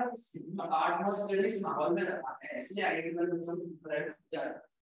 4 साल 8 9 इस माहौल में रखा है, इसलिए आईआईटी वाले बच्चों को प्रेफर किया जाता है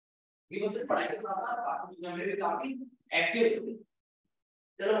कि वो सिर्फ पढ़ाई के साथ साथ बाकी चीजों में भी काफी एक्टिव होते हैं।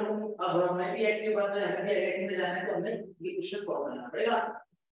 चलो अब हमें भी एक्टिव बनना है, हमें भी आईआईटी में जाना है, तो हमें ये क्वेश्चन सॉल्व करना पड़ेगा।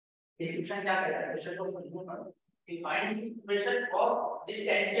 ये क्वेश्चन क्या कह रहा है, क्वेश्चन को समझना पड़ेगा कि find the equation of the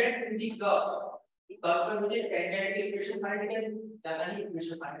tangent in the curve, curve पे मुझे टेंजेंट की इक्वेशन फाइंड करनी है, ज्यादा नहीं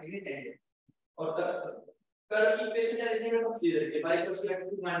इक्वेशन फाइंड करनी है टेंजेंट और कर्व की इक्वेशन क्या लिखनी है, सीधे लिखिए y = x2 -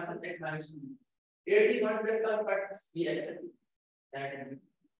 1x - 2 81 पे curve cut C x that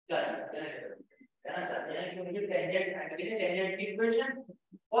क्या कहना चाहते हैं कि मुझे टेंजेंट फाइंड करनी है, टेंजेंट की इक्वेशन,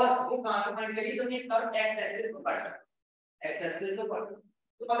 और वो कहां पे फाइंड करिए, तो ये कर्व x एक्सिस को काट, x एक्सिस को काट,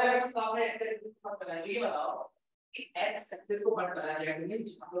 तो पता लगा कि कहां पे x एक्सिस को काट है, ये बताओ कि x एक्सिस को काट रहा है, यानी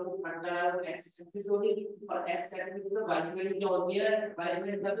अगर वो काट रहा है तो x एक्सिस होगी और x एक्सिस पे y की वैल्यू क्या होती है, y की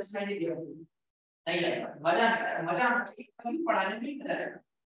वैल्यू तो स्टैंड दिया नहीं आएगा, मजा नहीं आएगा, मजा कभी पढ़ाने में नहीं आएगा।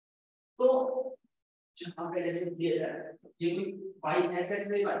 तो जहां पे जैसे दिया जाए ये कोई y एक्सिस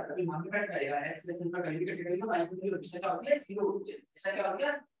में बात कभी मान के बैठ जाएगा, x एक्सिस पर वैल्यू कटेगा तो y की वैल्यू इसका क्या होती है 0 होती है, इसका क्या होती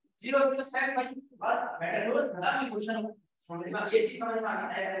है 0 होती है, तो स्टैंड भाई बस मैटर रोज खत्म है क्वेश्चन, समझ में ये चीज समझ में आ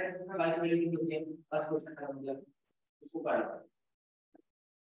गई है, एक्सिस में y की वैल्यू कितनी होती है, बस क्वेश्चन खत्म हो गया, इसको पढ़।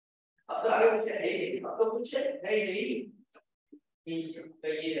 अब तो आगे कुछ है ही नहीं, अब तो कुछ है ही नहीं,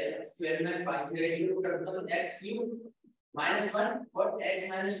 ये है स्क्वायर में 5 0 कर दूंगा तो x क्यूब -1 और x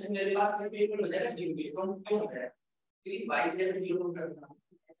 -2 मेरे पास किस पे इक्वल हो जाएगा 0 पे। तो क्यों हो जाएगा क्योंकि y के लिए 0 करना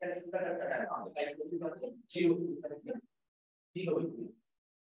ऐसा इसका करता है तो y को भी मतलब 0 करेंगे 0।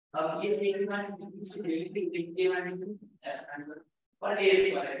 अब ये a माइनस b से डेरिवेटिव a माइनस b और a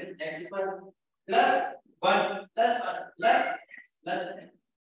स्क्वायर है x square plus 1 plus 1 plus plus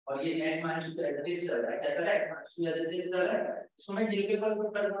और ये x माइनस 2 एडजस्ट कर रहा है क्या कर रहा है x माइनस 2 एडजस्ट कर रहा है इसको मैं 0 के ऊपर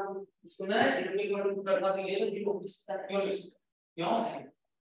पुट करना हूं इसको मैं 0 के ऊपर पुट करना के लिए 0 क्यों लिख क्यों है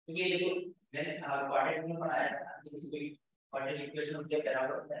क्योंकि ये देखो मैंने क्वाड्रेटिक में पढ़ाया था कि इसको क्वाड्रेटिक इक्वेशन क्या कहना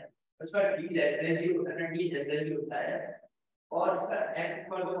पड़ता है उसका d लेस देन 0 होता है d लेस देन 0 होता है और इसका x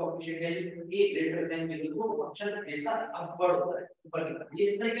इक्वल टू कोएफिशिएंट है a ग्रेटर देन 0 को फंक्शन हमेशा अपवर्ड होता है ऊपर की तरफ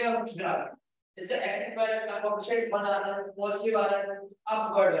ये इस तरह का फंक्शन आ रहा है इसका x इक्वल का कोएफिशिएंट 1 आ रहा है पॉजिटिव आ रहा है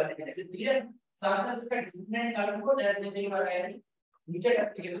अपवर्ड आ रहा है ऐसे क्लियर साथ साथ इसका डिस्क्रिमिनेंट टर्म को लेस देन 0 आ रहा है नीचे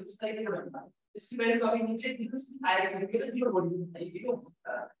टच करेंगे तो इस तरीके से बनता है इसकी वैल्यू कभी नीचे दिखती आएगी क्योंकि 0 बोल नहीं 0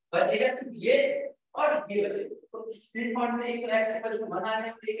 बचेगा सिर्फ ये और ये बचेगा तो इस स्प्लिट पॉइंट से एक x इक्वल टू 1 आ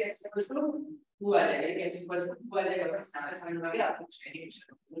जाएगा और एक x इक्वल टू 2 आ जाएगा एक x इक्वल टू 2 आ जाएगा बस आगे समझ में आ गया आपको कुछ है नहीं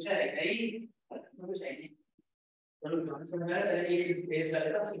कुछ है नहीं चलो ध्यान से समझ आ रहा है पहले ये चीज फेस कर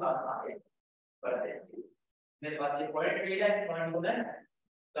लेता उसके बाद आगे बढ़ते हैं मेरे पास ये पॉइंट मिल गया इस पॉइंट को मैं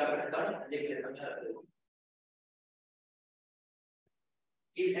कर लिख लेता हूं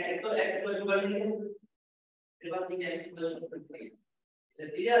एक तो x इक्वल टू कर लेंगे मेरे पास एक x इक्वल टू कर लेंगे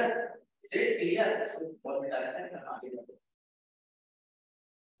इसे क्लियर इसको फॉर्मेट आ जाता है फिर आगे बढ़ते हैं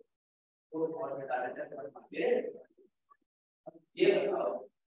तो फॉर्मेट आ जाता है फिर आगे ये बताओ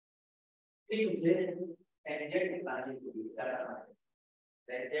कि मुझे टेंजेंट निकालने के लिए क्या करना है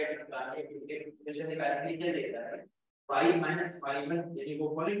टेंजेंट निकालने के लिए इक्वेशन निकालने के लिए देता है y - y1 यानी वो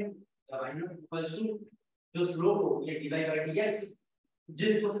पॉइंट y0 इक्वल्स टू जो स्लोप हो ये dy by dx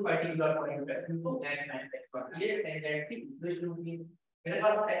जिस उस पर्टिकुलर पॉइंट पे तो x - x1 ये टेंजेंट की इक्वेशन होगी मेरे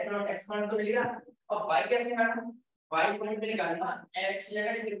पास x0 x1 तो मिल गया अब y कैसे निकालना y पॉइंट पे निकालना x की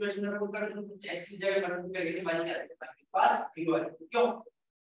जगह इस इक्वेशन में पुट कर दूं x की जगह मल्टीप्लाई करके y क्या आएगा मेरे पास 0 है क्यों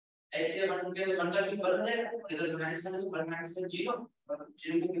x के मल्टीप्लाई तो बनकर भी बन जाएगा इधर माइनस में तो 1 - 0 और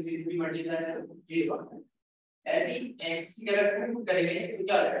 0 को किसी से भी मल्टीप्लाई करें तो 0 ऐसे ही x की जगह पुट करेंगे तो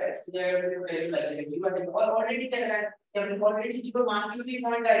क्या हो जाएगा x की जगह पुट करेंगे लगेगा 0 आएगा और ऑलरेडी क्या है कि हमने ऑलरेडी 0 मान ली हुई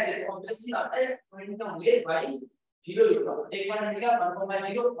पॉइंट आए थे तो ऑब्वियसली आता है पॉइंट का होंगे y 0 होगा एक बार मिल गया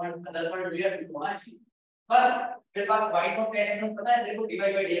 1,0 और अदर पॉइंट मिल गया 2,0 बस मेरे पास y नॉट x नॉट पता है देखो dy by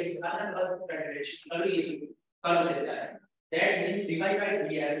dx निकालना है बस कैलकुलेशन कर लीजिए कर देता है that means dy by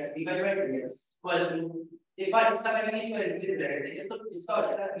dx equal to एक बार इसका करेंगे इसको एग्जीक्यूट कर देंगे तो इसका हो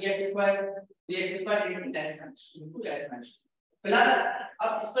जाएगा dx square into x plus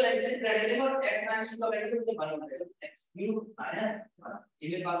अब इसको एग्जीक्यूट कर देंगे और x - का वैल्यू तो 1 हो जाएगा x क्यूब माइनस 1 ये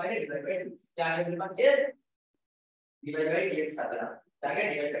मेरे पास है डिवाइड बाय dx क्या है मेरे पास ये डिवाइड बाय dx आ गया क्या है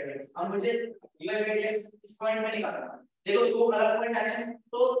डिवाइड बाय dx अब मुझे डिवाइड बाय dx इस पॉइंट में निकालना है देखो दो अलग पॉइंट आ गए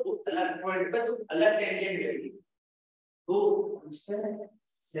तो अलग पॉइंट पे तो अलग टेंजेंट लेगी तो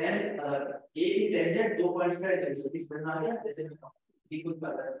सेम एक ही टेंजेंट दो पॉइंट्स का टेंजेंट इस बना गया जैसे ये कुछ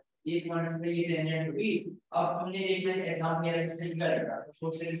पता है एक पॉइंट पे ये टेंजेंट होगी अब हमने एक में एग्जाम किया इससे निकालेगा तो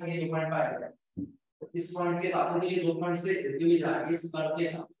सोच रहे हैं ये पॉइंट पाएगा तो इस पॉइंट के साथ में ये दो पॉइंट से जुड़ी जा रही है इस कर्व के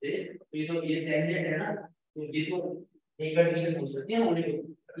साथ से तो ये तो ये टेंजेंट है ना तो ये तो एक कंडीशन हो सकती है होने की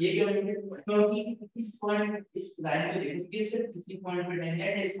ये क्यों नहीं क्योंकि इस पॉइंट इस लाइन पे देखो कि सिर्फ किसी पॉइंट पे टेंजेंट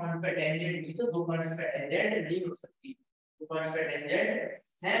है इस पॉइंट पे टेंजेंट नहीं तो दो पॉइंट्स पे टेंजेंट नहीं हो सकती दो पॉइंट्स पे टेंजेंट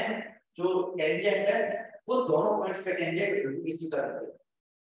सेम जो टेंजेंट है वो दोनों पॉइंट्स पे टेंजेंट इसी तरह है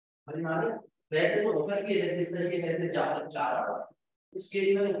समझ में आ गया वैसे तो हो सकती है जिस तरीके से ऐसे ज्यादा चार आ रहा उस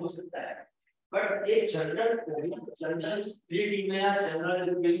केस में हो सकता है बट एक जनरल 3D में या जनरल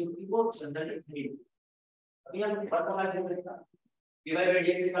इक्वेशन को जनरल 3D अभी हम फॉर्मूला जो देखा डिवाइड बाय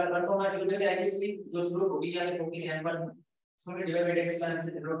dx का फॉर्मूला जो देखा है इसकी जो शुरू होगी या होगी n1 इसमें डिवाइड बाय dx का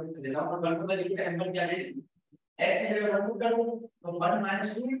आंसर जरूर देगा और फॉर्मूला लिख के n1 क्या है x की जगह 1 पुट कर दो तो 1 - 2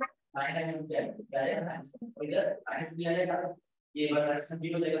 माइनस क्या है माइनस और इधर माइनस भी आ जाएगा ये 1 -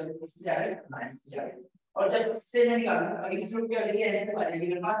 0 हो जाएगा तो इससे आएगा माइनस भी आएगा और जब इससे नहीं निकालूंगा अगर इसमें क्या लिखे है तो आएगा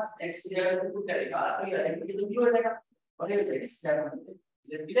मेरे पास x की जगह पुट करेगा तो ये आएगा ये तो 0 हो जाएगा और ये हो जाएगा 7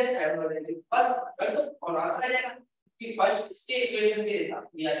 सिंपली 7 हो जाएगा बस कर दो और आंसर आ जाएगा कि फर्स्ट इसके इक्वेशन के हिसाब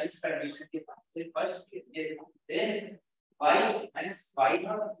से या इस कंडीशन के हिसाब से फर्स्ट के हिसाब से y -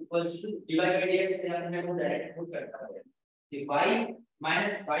 y0 equals to divide by dx से यहाँ मैं वो डायरेक्ट पुट करता हूं कि y -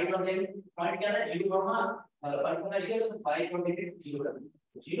 y0 ले पॉइंट क्या था 0 मतलब पॉइंट का लिखा तो y को लेके 0 कर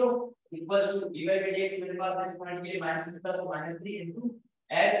 0 equals to divide by dx मेरे पास इस पॉइंट के लिए माइनस कितना तो -3 इनटू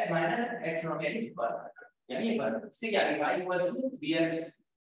x - x0 यानी 1 इससे क्या y इक्वल्स टू bx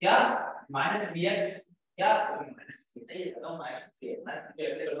क्या -bx क्या माइनस नहीं है तो माइनस के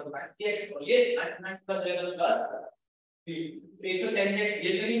माइनस के एक्स और ये माइनस का जगह प्लस एक तो टेंजेंट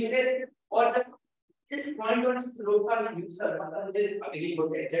ये तो नहीं है और जब इस पॉइंट और इस स्लोप का यूज कर मतलब मुझे अगली को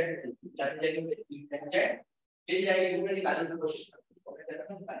टेंजेंट जाते जाके टेंजेंट ये जाएगी वो निकालने की कोशिश करते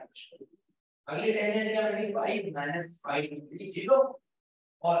अगली टेंजेंट क्या बनेगी y माइनस 5 0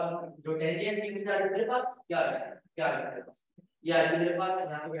 और जो टेंजेंट की विचार मेरे पास क्या है मेरे पास या मेरे पास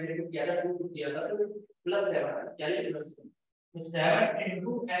यहां पे मैंने किया था 2 किया था तो +7 क्या ये प्लस तो 7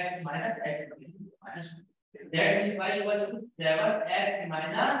 into x minus x minus that means y equals to 7x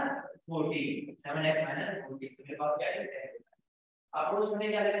minus 14 7x minus 14 तो मेरे पास क्या है आप लोग उसमें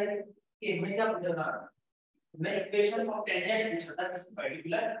क्या लगा कि इसमें क्या पूछा था मैं इक्वेशन ऑफ टेंजेंट पूछा था किसी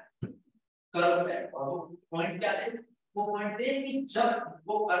पर्टिकुलर कर्व है और वो पॉइंट क्या है वो पॉइंट है कि जब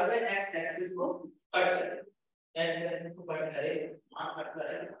वो कर्व x एक्सिस को कट करे x एक्सिस को कट करे कट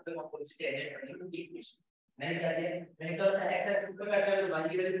करे तो अपोजिट टेंजेंट बनेगी इक्वेशन मैंने क्या दिया मैंने कहा x एक्सिस पे कट करे तो y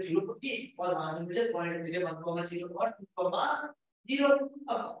की वैल्यू 0 होगी और वहां से मुझे पॉइंट मिले 1,0 और 2,0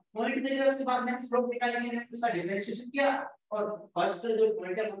 अब पॉइंट मिले उसके बाद मैंने स्लोप निकालने के लिए उसका डिफरेंशिएशन किया और फर्स्ट जो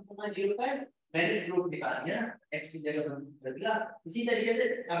पॉइंट है 1,0 का मैंने स्लोप निकाल दिया x की जगह बदल दिया इसी तरीके से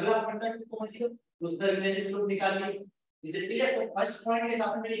अगला पॉइंट है 2,0 उस पर मैंने स्लोप निकाल ली इसे क्लियर तो फर्स्ट पॉइंट के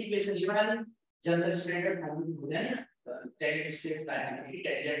साथ मैंने इक्वेशन ये बना ली जनरल स्टैंडर्ड फॉर्म हो गया ना टेंजेंट स्ट्रेट लाइन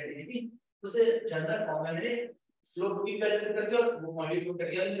टेंजेंट थी उसे जनरल फॉर्म में मैंने स्लोप की कैलकुलेट कर दिया और वो मॉडिफाई कर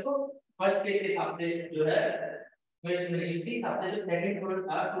दिया देखो फर्स्ट केस के हिसाब से जो है क्वेश्चन में इसी हिसाब से जो सेकंड पॉइंट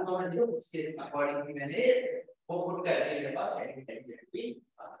था 2,0 उसके अकॉर्डिंगली मैंने वो पुट करके मेरे पास सेकंड टेंजेंट भी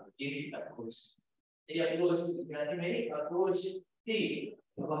ये भी अप्रोच ये अप्रोच यानी मेरी अप्रोच थी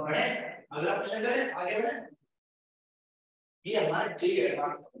तो हम पढ़े अगला क्वेश्चन करें आगे बढ़े ये हमारा जी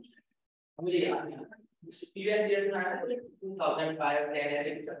एडवांस क्वेश्चन है मुझे याद नहीं आता प्रीवियस ईयर में आया था 2005 10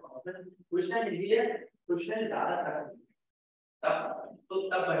 ऐसे कुछ क्वेश्चन इजीली क्वेश्चन ज्यादा टफ तो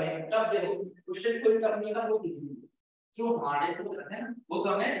तब बने तब देखो क्वेश्चन कोई टफ नहीं था वो इजी जो हार्ड है वो करते हैं वो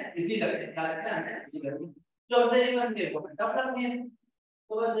कम है इजी लगते हैं क्या लगता है हमें इजी लगते हैं जो हमसे नहीं बनते वो टफ लगते हैं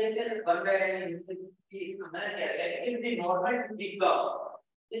तो बस देखते हैं बन रहे हैं जैसे कि हमारा क्या है if the normal to the curve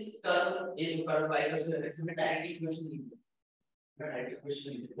इस कर्व ये जो कर्व y का जो एक्स में डायरेक्ट इक्वेशन नहीं है डायरेक्ट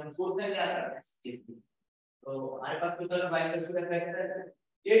इक्वेशन हम सोचते हैं क्या करना है इस केस में तो हमारे पास तो कर्व y का जो x है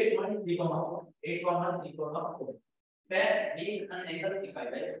 8.3 8.3 where b is an angle θ by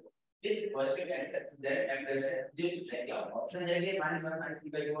with positive x that m dash है जो जाएगा ऑप्शन जाएंगे -1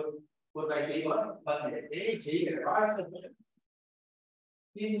 -3 by 4 by 3 और 1 मिलेंगे ये जी के पास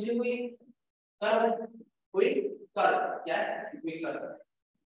ये मुझे कोई कर्व क्या है कोई कर्व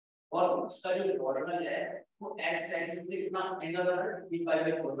और उसका जो नॉर्मल है वो x एक्सिस से कितना एंगल बना है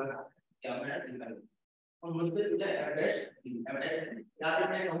 3π/4 बना क्या बना 3π और मुझसे पूछा f डैश या फिर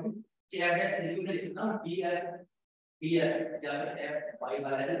मैं कहूं कि f डैश लिख सकता हूं df या फिर f y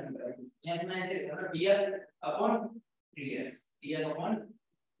वाला है या फिर मैं ऐसे लिखूंगा df upon dx df upon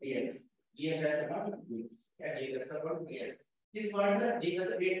dx df upon dx या dx अपॉन dx इस पॉइंट पर d का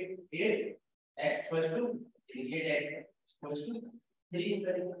 8 x = 8x 3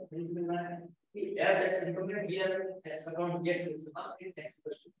 करेंगे इस में है कि f dash incomplete df x upon dx लिखना 8x =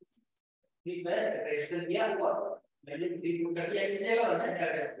 3 पर रेशनल किया और मैंने 3 पुट कर दिया x जाएगा और मैं f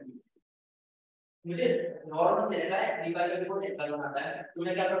डैश मुझे नॉर्मल देगा है 3/4 निकालना आता है तो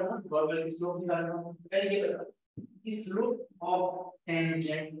मैं क्या करूंगा नॉर्मल की स्लोप निकालूंगा पहले ये बता कि slope of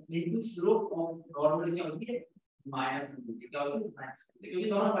tangent into slope of normal क्या होती है माइनस होती है क्या होती है माइनस क्योंकि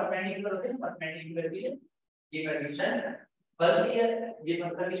दोनों परपेंडिकुलर होते हैं परपेंडिकुलर के लिए ये कंडीशन बनती है ये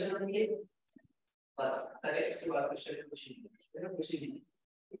कंडीशन बनती है बस अगर इसके बाद क्वेश्चन कुछ नहीं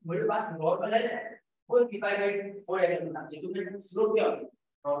मेरे पास नॉर्मल है वो 3/4 है तो मैं स्लोप क्या होगी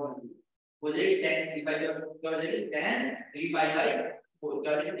नॉर्मल हो जाएगी 10 3/4 क्या हो जाएगी 10 3/4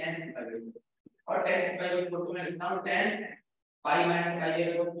 क्या हो जाएगी 10 3/4 और 10 3/4 को मैं लिखता हूं 10 पाई माइनस पाई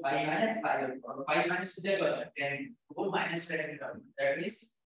है तो पाई माइनस पाई और पाई माइनस कितना होगा 10 वो माइनस 10 निकालो दैट मींस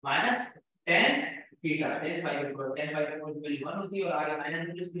माइनस 10 थीटा 10/4 10/4 की वैल्यू 1 होती है और आगे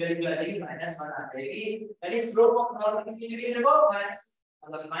माइनस की वैल्यू आ जाएगी -1 आ जाएगी यानी स्लोप ऑफ नॉर्मल की लिए देखो माइनस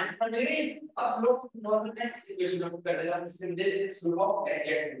मतलब -1 डिग्री अब स्लोप नॉर्मल का इक्वेशन को कर देगा सिंपल स्लोप ऑफ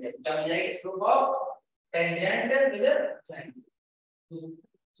टेंजेंट मिल जाएगा क्या मिल जाएगा स्लोप ऑफ टेंजेंट मिल जाएगा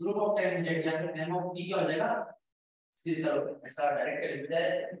स्लोप ऑफ टेंजेंट या फिर m ऑफ t क्या हो जाएगा सीधे चलो ऐसा डायरेक्ट कर देते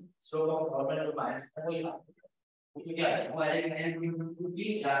हैं स्लोप ऑफ नॉर्मल जो माइनस है वो ये तो क्या है वो आएगा m t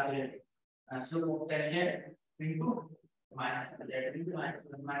या फिर slope of tangent into minus that into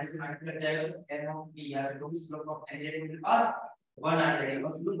minus लग जाएगा m ऑफ t या फिर स्लोप ऑफ टेंजेंट मेरे पास 1 आ जाएगा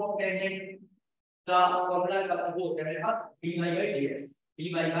और स्लोप ऑफ टेंजेंट का फॉर्मूला का वो है मेरे पास dy/dx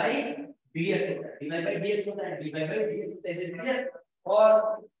dy/dx dx होता है, dy by dx होता है, dy by dx होता है, ऐसे क्लियर। और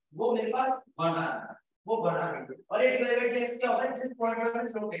वो मेरे पास बना है, वो बना है। और ये dy by dx क्या होता है, जिस पॉइंट पर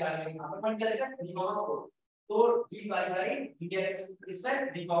स्लोप निकालेंगे यहाँ पर पॉइंट क्या लिखा है d, 4। तो dy by dx इसमें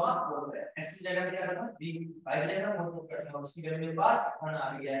d, 4 है, x की जगह क्या करना d by की जगह 4 करना, उसकी जगह मेरे पास 1 आ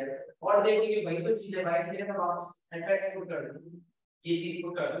गया है। और देखिए वही तो चीज है, y की जगह वापस fx पुट कर दो, ये चीज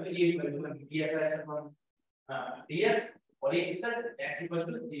पुट कर दो, तो ये वैल्यू बन गई dfx अपॉन dx। और ये इसका x इक्वल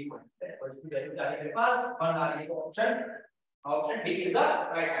टू 3 पॉइंट है, और इसकी वैल्यू क्या है मेरे पास 1 आ रही है। तो option D is the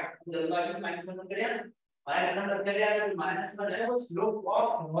right answer. जल्दी आगे माइनस 1 करें, माइनस 1 रख दिया, तो माइनस 1 है वो स्लोप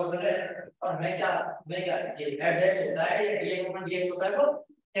ऑफ नॉर्मल है। और मैं क्या ये f डैश होता है, ये dx अपॉन dx होता है, वो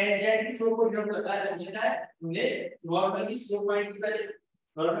टेंजेंट की स्लोप को डिनोट करता है। जब क्या है तुमने नॉर्मल की स्लोप पॉइंट की पहले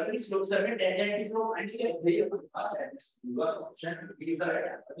नॉर्मल की स्लोप सर में टेंजेंट की स्लोप फाइंड किया, ये अपने पास है। Option D is the right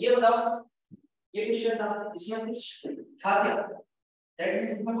answer. ये बताओ ये क्वेश्चन था, इसमें कुछ था क्या, दैट मींस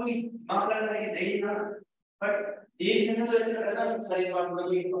इसमें कोई मार्क लग रहा है कि नहीं ना, बट एक में तो ऐसे लग रहा था सारी बात में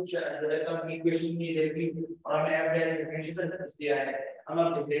कोई कुछ रहता है, इक्वेशन नहीं देखी और हमने एफ डैश डिफरेंशिएशन कर दिया है। हम अब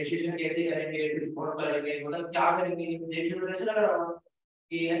डिफरेंशिएशन कैसे करेंगे, डिफॉल्ट करेंगे, मतलब क्या करेंगे, देखने में ऐसे लग रहा होगा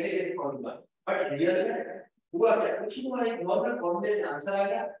कि ऐसे कैसे फॉर्मूला, बट रियल में हुआ क्या, कुछ नहीं हुआ, एक नॉर्मल फॉर्मूले से आंसर आ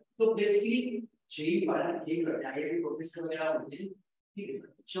गया। तो बेसिकली जेई वाला ये करना है, ये प्रोफेसर वगैरह होते हैं, ठीक है,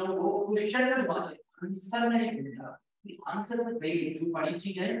 जो वो क्वेश्चन में माने आंसर में नहीं मिलता, आंसर में वही जो बड़ी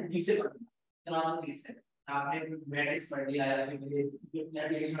चीज है उसी से पढ़ना, इतना तो फिर से आपने मैट्रिक्स पढ़ लिया या फिर जो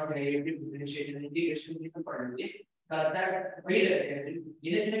application of derivative differentiation integration की पढ़ लिए, कांसेप्ट वही रहते हैं,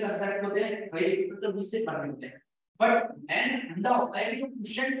 इन्हें जिन्हें कांसेप्ट होते हैं वही तो उससे पढ़ लेते हैं। बट मैंने ढूंढा होता है कि जो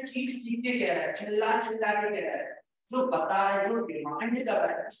क्वेश्चन ठीक ठीक के कह रहा है, चिल्ला चिल्ला के कह रहा है, जो बता रहा है, जो डिमांड कर रहा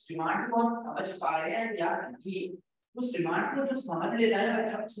है, उस डिमांड को हम समझ पा रहे हैं या नहीं, उस डिमांड को जो समझ लेता है ना,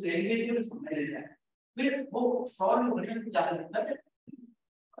 अच्छा उस लैंग्वेज को जो समझ लेता है, फिर वो सॉल्व होने में ज्यादा लगता है।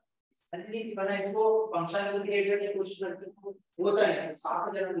 सही की बना इसको फंक्शन को क्रिएट करने की कोशिश करते हैं, होता है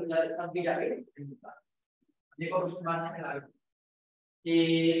 7,000 होता है, तब भी जाके देखो क्वेश्चन बनाने में लगा कि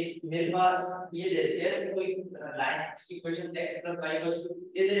मेरे पास ये देते हैं कोई लाइन की इक्वेशन x + y =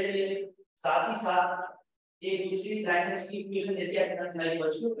 ये दे रही है, साथ ही साथ एक दूसरी लाइन की इक्वेशन देती है x + y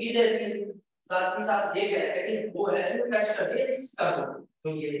 = b दे रही है, साथ ही साथ ये कह रहा है कि वो है जो टच कर रही है इस कर्व को, तो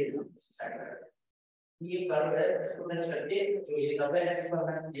ये कर्व है इसको टच करके जो ये कर्व है इसको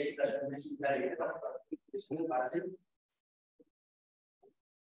हम ये टच करने से क्या लिखेगा, इसको पास से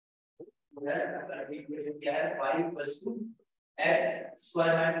इक्वेशन क्या है, y = x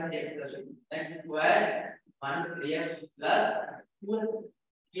square minus x square minus 3x plus 2।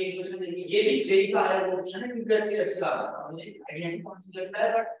 ये इक्वेशन देखिए, ये भी j का आया वो क्वेश्चन है, क्योंकि इसके अच्छा हमने आइडेंटिटी फंक्शन लगता है,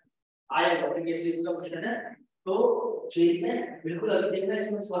 बट आया वो प्रीवियस इसका क्वेश्चन है। तो j में बिल्कुल अभी देखना है,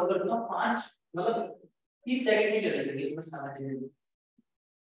 इसमें सॉल्व कर दूंगा 5 मतलब 30 सेकंड ही लगेंगे इसमें समझने में।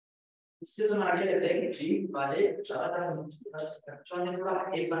 इससे तो आगे रहता है कि जी वाले ज्यादातर बच्चों ने थोड़ा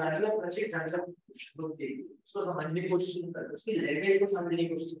एक बना लिया और बच्चे कंसेप्ट शुरू की उसको समझने की कोशिश नहीं करते, उसकी लैंग्वेज को समझने की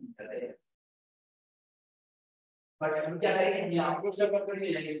कोशिश नहीं कर रहे। बट हम क्या करेंगे, हम यहाँ को सब कर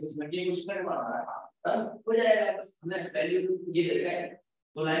लेंगे, उसमें ये कुछ करने वाला है तब हो जाएगा। बस हमें वैल्यू ये दे रखा है,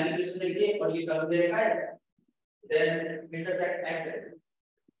 दो लाइन इक्वेशन देखिए और ये कर्व दे रखा है, देन इंटरसेक्ट एक्स है।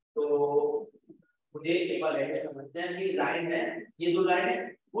 तो मुझे एक बार लेके समझते हैं कि लाइन है, ये दो लाइन है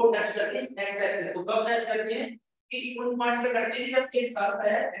वो टच करती है एक्स एक्सिस को, कब टच करती है कि उन पॉइंट्स पे करती है जब एक कर्व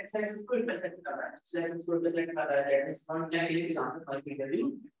है एक्स एक्सिस को इंटरसेक्ट कर रहा है, एक्स एक्सिस को इंटरसेक्ट कर रहा है, दैट मींस पॉइंट क्या है कि जहां पे फाई की वैल्यू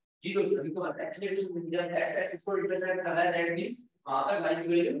 0 अभी तो एक्चुअली जब एक्स एक्सिस को इंटरसेक्ट कर रहा है, दैट मींस वहां पर फाई की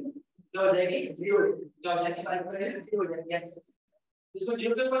वैल्यू क्या हो जाएगी 0, क्या हो जाएगी फाई की वैल्यू 0 हो जाएगी एक्स एक्सिस, इसको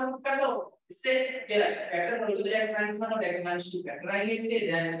 0 पे कन्वर्ट कर दो, इससे क्या फैक्टर हो जाएगा x - 1 और x - 2 फैक्टर आएंगे इसके,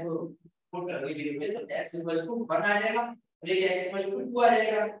 देन इसको पुट कर दो 0 पे, तो x = 1 आ जाएगा और ये x = 2 आ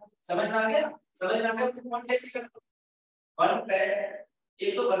जाएगा। समझ में आ गया, समझ में आ गया तो कौन कैसे करना 1 पे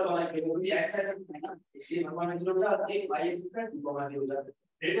एक तो 1 के वो भी x एक्सिस है ना, इसलिए 1 0 था, एक y एक्सिस पे 2 0 था,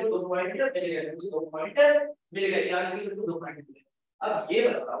 मेरे को दो पॉइंट मिल गए, मुझे दो पॉइंट मिल गए, यानी कि दो पॉइंट मिल गए। अब ये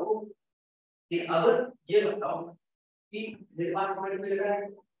बताओ कि मेरे पास पॉइंट मिल रहा है,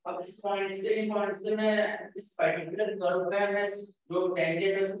 अब इस पॉइंट से मैं इस पर्टिकुलर कर्व पे मैं जो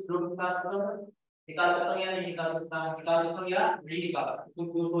टेंजेंट है उसको स्लोप निकाल सकता हूं या नहीं निकाल सकता हूं या नहीं निकाल सकता, तो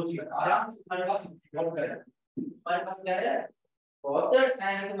दो सोचिए आराम से, हमारे पास प्लॉट करें, हमारे पास क्या है बहुत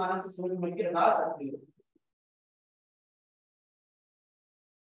टाइम है, तुम आराम से सोच समझ के लगा सकते हो।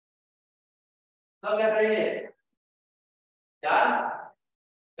 तो क्या करेंगे, क्या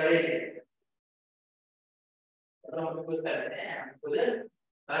करेंगे, तो हम कुछ करते हैं, हम खुद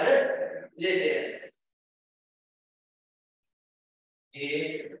कर लेते हैं।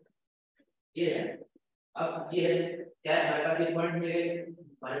 ये है, अब ये है क्या है, हमारे पास एक पॉइंट मिले,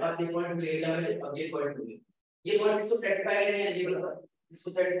 हमारे पास ये पॉइंट एरिया में और ये पॉइंट होगी, ये पॉइंट इसको सेटिस्फाई करेंगे या नहीं बताओ,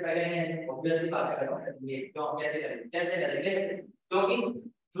 इसको सेटिस्फाई करेंगे, ऑब्वियसली बात कर रहा हूं ये क्यों हम कैसे करेंगे क्योंकि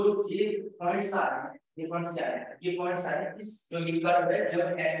जो ये पॉइंट्स आ रहे हैं, ये पॉइंट्स क्या है, ये पॉइंट्स आ रहे हैं इस जो ये कर्व है जो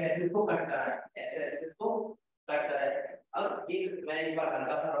एक्स एक्सिस को कट कर रहा है, एक्स एक्सिस को कट कर रहा है। अब ये मैं एक बार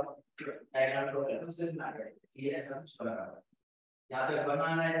हल्का सा डायग्राम ड्रॉ करता हूं, उससे बना के ये ऐसा कुछ बना रहा है, यहां पे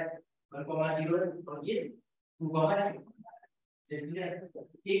बनाना है 1,0 और ये 2,0 सिंपली है।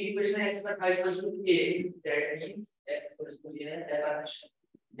 ये इक्वेशन x का y equal to a, that means x equal to ये है ऐसा कुछ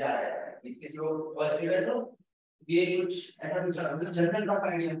जा रहा है, इसके स्लो पॉजिटिव है तो ये कुछ ऐसा कुछ मतलब जनरल रफ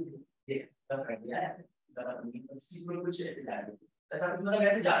आइडिया ये रफ आइडिया है, इसमें कुछ ऐसे जा रहा है, ऐसा मतलब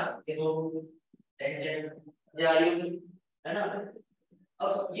ऐसे जा रहा है कि तो टेंजेंट जा रही है ना।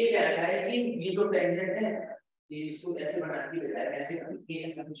 अब ये क्या रखा है कि ये जो टेंजेंट है ये इसको ऐसे बनाने की बजाय ऐसे करके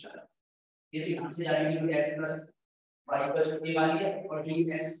ऐसा कुछ आ रहा है, ये भी यहां से जा रही है x plus y equal to a वाली है और जो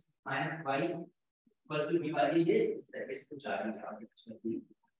x minus y equal to b वाली है इस तरह से कुछ आ रही है आगे कुछ नहीं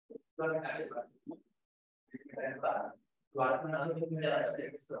तो आगे बात में ना तो मैं ज्यादा अच्छे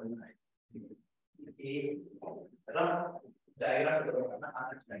से समझना है ये रफ डायग्राम करना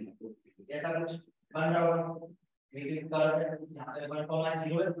आना चाहिए, ऐसा कुछ बन रहा हो लेकिन कर्व है यहां पे 1,0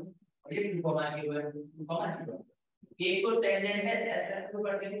 है और ये 2,0 है 2,0 ये को टेंजेंट है ऐसा तो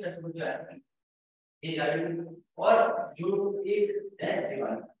करने की जैसे कुछ आ रहा है ये जा रही है और जो एक है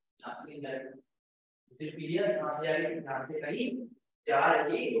दीवार यहां से जा रही है सिर्फ क्लियर यहां से जा रही है यहां से कहीं जा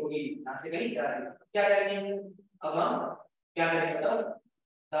रही होगी यहां से कहीं जा रही है, क्या करेंगे अब हम क्या करेंगे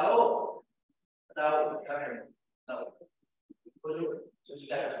बताओ बताओ क्या करेंगे बताओ सोचो सोच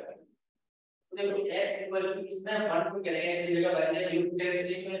क्या कर सकते हैं। तो देखो x इक्वल टू इसमें 1 को क्या लेंगे x की जगह y लेंगे, u की जगह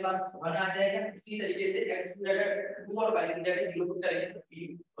लेंगे मेरे पास 1 आ जाएगा, इसी तरीके से x की जगह 2 और y की जगह 0 पुट करेंगे तो p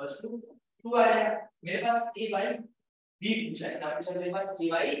इक्वल टू 2 आ जाएगा। मेरे पास a y b पूछा है, क्या पूछा मेरे पास a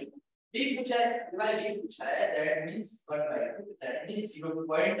y b पूछा है, a y b पूछा है, दैट मींस 1/2 दैट मींस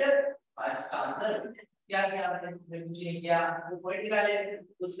 0.5 इसका आंसर क्या क्या आपने कुछ नहीं किया वो पॉइंट निकाले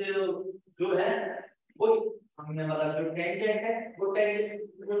उससे जो है वो हमने मतलब जो टेंजेंट है वो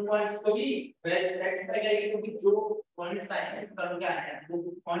टेंजेंट उन पॉइंट्स को भी सेटिस्फाई करेगी क्योंकि जो पॉइंट्स आए हैं कर्व क्या है वो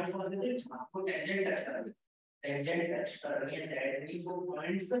पॉइंट्स को देते हैं आपको टेंजेंट टच करनी है दैट मींस वो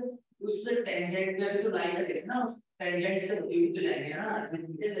पॉइंट्स उस टेंजेंट पे जो लाइन है ना उस टेंजेंट से होती हुई जाएंगे ना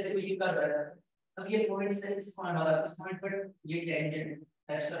जैसे कोई कर रहा है अब ये पॉइंट से इस पॉइंट वाला इस पॉइंट पर ये टेंजेंट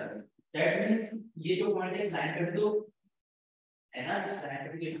टच कर रहा है दैट मींस ये जो पॉइंट है इस लाइन पे तो है ना इस लाइन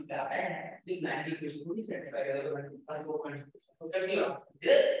पे जो क्या है इस लाइन की इक्वेशन को भी सेटिस्फाई करेगा तो मैंने बस वो पॉइंट तो कर दिया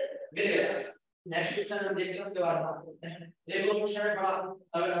मिल गया। नेक्स्ट क्वेश्चन हम देखते हैं उसके बाद देखो क्वेश्चन बड़ा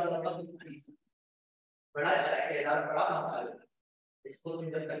अगर बड़ा जाएगा बड़ा मसाला इसको तुम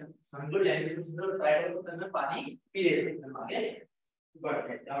जब तक समझो लैंग्वेज को समझो ट्राई करो तो तुम्हें पानी पी ले तुम आगे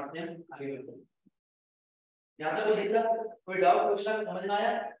बढ़ते हैं आगे बढ़ते हैं। यहां तक कोई दिक्कत कोई डाउट क्वेश्चन समझ में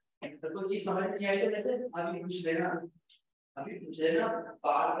आया तो कोई चीज समझ नहीं आई तो वैसे अभी पूछ लेना अभी पूछ लेना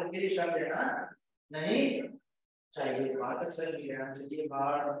बाहर तक के लिए शब्द लेना नहीं चाहिए बाहर तक सर लेना चाहिए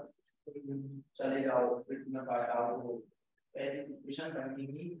बाहर चले जाओ फिर में बाहर आओ ऐसी क्वेश्चन करनी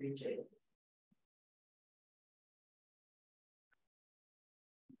ही नहीं चाहिए।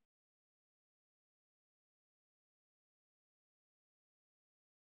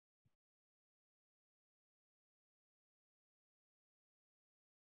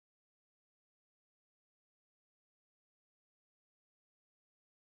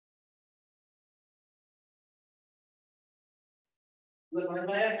 तो समझ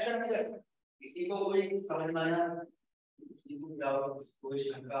में आया क्वेश्चन में किसी को कोई समझ में आया किसी को कोई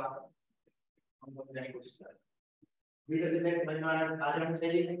शंका हम लोग नहीं कोशिश कर वीडियो में समझ में आ जाना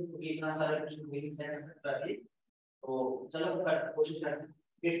चाहिए क्योंकि इतना सारा क्वेश्चन मेरी से नहीं सकता थी तो चलो कोशिश करते हैं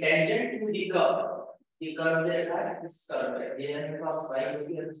कि टेंजेंट टू दी कर्व ये कर्व दे रखा है इस कर्व है ये है मेरे पास y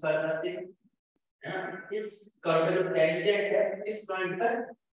होगी इस कर्व से है ना इस कर्व पे जो टेंजेंट है इस पॉइंट पर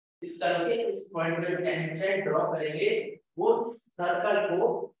इस कर्व के इस पॉइंट पे जो टेंजेंट ड्रॉ करेंगे वो इस सर्कल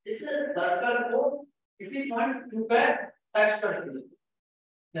को किसी पॉइंट q पर टच करती है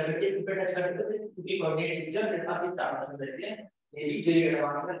नेगेटिव q पर टच करती है क्योंकि कोऑर्डिनेट रीजन मेरे पास एक चार ऑप्शन रहते हैं ये भी जे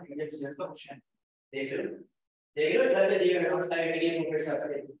एडवांस का प्रीवियस ईयर का क्वेश्चन देख लो चल जे एडवांस का आईडी को फिर सर्च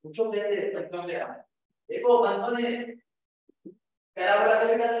करें पूछो कैसे बच्चों के देखो बंदों ने पैराबोला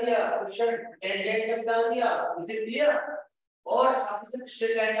का डाल दिया क्वेश्चन टेंजेंट का डाल दिया इसे दिया और साथ ही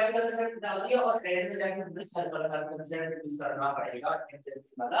स्ट्रेट लाइन का कंसेप्ट डाल दिया और एंड में जाके हमें सर्कल का कंसेप्ट यूज करना पड़ेगा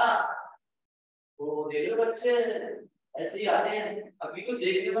टेंजेंसी वाला तो देखो बच्चे ऐसे ही आते हैं अभी तो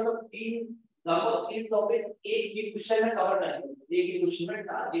देखने मतलब लगभग 3 टॉपिक एक ही क्वेश्चन में कवर करने एक ही क्वेश्चन में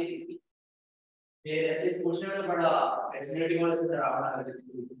डाल दिए ये ऐसे पूछने में तो बड़ा फैसिलिटी वाला से डरावना लग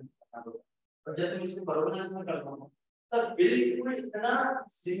रहा है, और जब तुम इसको करोगे ना, मैं करता हूँ तब बिल्कुल इतना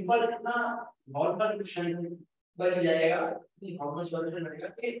सिंपल, इतना नॉर्मल क्वेश्चन बन जाएगा कि नॉर्मल सॉल्यूशन बनेगा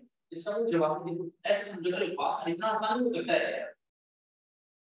कि इसका कोई जवाब नहीं। ऐसे समझो कि पास इतना आसान हो सकता है,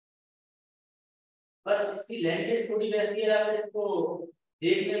 बस इसकी लैंग्वेज थोड़ी वैसी है, अगर इसको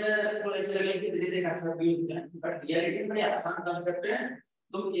देखने में थोड़ा ऐसे लगे कि धीरे धीरे कंसेप्ट यूज है, बट रियलिटी में आसान कंसेप्ट है।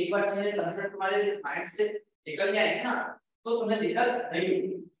 तुम एक बार चीजें कंसेप्ट तुम्हारे माइंड से निकल जाएंगे ना, तो तुम्हें दिक्कत नहीं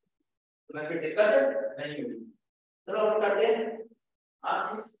होगी, तुम्हें फिर दिक्कत नहीं होगी। चलो अब करते हैं, आप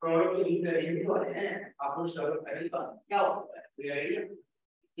इस प्रॉब्लम को लिख रहे वाले हैं, आपको स्ट्रगल करने का क्या हो सकता है रियलिटी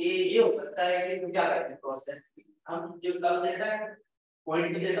कि ये हो सकता है कि तुम क्या करते हैं प्रोसेस, हम जो कल देखा है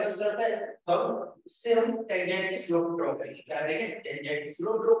पॉइंट भी देखा उसका पे, तब उससे हम टेंजेंट की स्लोप ड्रॉ करेंगे, क्या करेंगे टेंजेंट की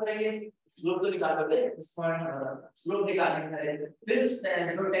स्लोप ड्रॉ करेंगे, स्लोप तो निकाल दोगे इस पॉइंट स्लोप निकालेंगे, फिर उस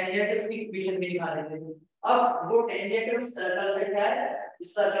जो टेंजेंट है उसकी इक्वेशन भी निकालेंगे। अब वो टेंजेंट उस सर्कल पे क्या है,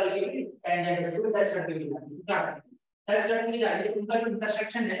 इस सर्कल की भी टेंजेंट उसको टच करके निकालेंगे, क्या करेंगे टच करके निकालेंगे, उनका जो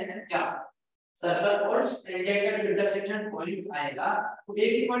इंटरसेक्शन है क्या, सर्कल और टेंजेंट का इंटरसेक्शन पॉइंट आएगा, तो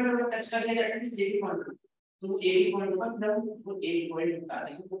एक ही पॉइंट पर टच कर लेगा, एटलीस्ट एक ही पॉइंट, तो एक पॉइंट पर फिर हम वो एक पॉइंट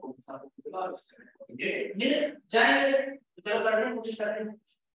निकालेंगे, वो कौन सा होगा और उससे मिल जाएंगे। तो चलो करने की कोशिश करते हैं।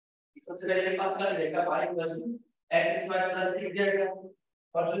 सबसे पहले मेरे पास कर लेगा y x स्क्वायर प्लस 3 जाएगा,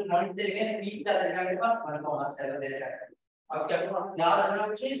 और जो पॉइंट देंगे p क्या देगा मेरे पास 1,7 दे देगा। अब क्या करूं, याद रखना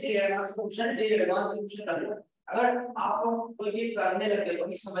कुछ नहीं, ये एडवांस फंक्शन, ये एडवांस फंक्शन कर लो। अगर आपको कोई ये करने लगे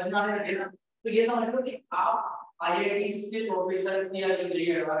तो समझ में आने लगे ना, तो ये समझ लो कि आप आईआईटी के प्रोफेसर या जो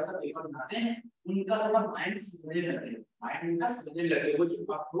ये एडवांस का पेपर बनाते हैं उनका थोड़ा माइंड समझने लगे, माइंड उनका समझने लगे, वो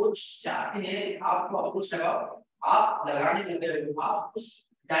जो अप्रोच चाहते हैं आपको अप्रोच लगाओ, आप लगाने लगे, आप उस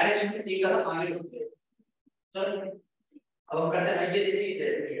डायरेक्शन में एक कदम आगे बढ़ते हैं। चलो अब हम करते हैं ये चीज है,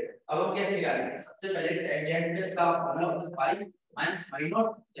 अब हम कैसे निकालेंगे, सबसे पहले टेंजेंट का फॉर्मूला होता है पाई माइनस पाई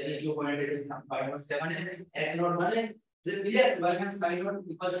नॉट, यानी जो पॉइंट है जिसका पाई नॉट 7 है, x नॉट 1 है, जब clear y minus pi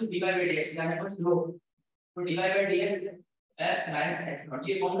not equals to dy bye dx, यानी बस लो तो dy bye dx x minus x not,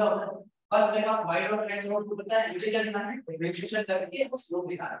 ये फॉर्मूला होता है। बस मेरे पास y नॉट x नॉट को पता है, मुझे क्या करना है डिफरेंशिएशन करके वो स्लोप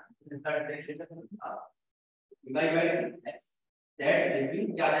निकालना है, इसका differentiation dy bye x, that will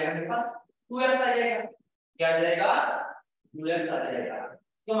be क्या आ जाएगा मेरे पास 2x आ जाएगा, क्या आ जाएगा 2x आ जाएगा,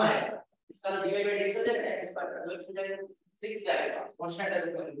 क्यों आएगा इसका डिवाइड बाय dx हो जाएगा, x पर 2x हो जाएगा, 6 क्या आएगा कांस्टेंट है,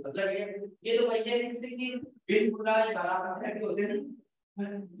 मतलब ये तो भैया जैसे कि बिन बुलाए बारात है कि होते हैं,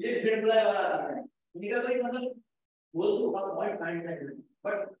 ये बिन बुलाए बारात है, निकल भाई मतलब वो तो आप पॉइंट फाइंड कर,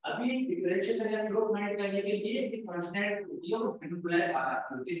 बट अभी डिफरेंशिएशन या स्लोप फाइंड करने के लिए एक कांस्टेंट होती है, वो बिन बुलाए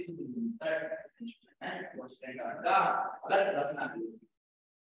बारात होती है, कांस्टेंट का अगर रस ना हो,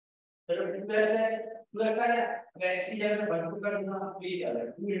 चलो 2x है, 2x आ गया, अब x की जगह पर 1 कर दूंगा, तो ये क्या है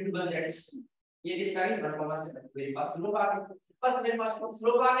 2 * 1x, ये किसका है 1,7, मेरे पास स्लोप आ गई, बस मेरे पास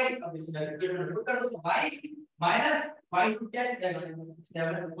स्लोप आ गई, अब इसमें मल्टीप्लाई कर दो तो y माइनस y टू क्या 7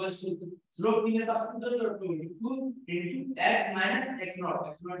 इक्वल्स टू स्लोप भी मेरे पास 2 into x minus x not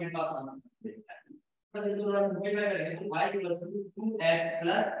मेरे पास 1, बस ये थोड़ा सिंपलीफाई करेंगे तो y equals to 2x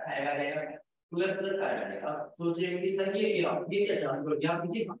plus 5 आ जाएगा, 2x प्लस 5 आ जाएगा। अब सोचिए कि सर ये क्या जान लो या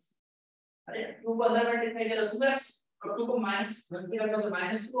मुझे अरे 2 को अंदर मल्टीप्लाई करो 2x और 2 को माइनस 1 से करो तो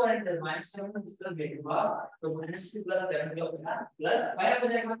 -2 और -7 इस तरफ भेजूंगा तो -2 + 7 क्या होगा +5 हो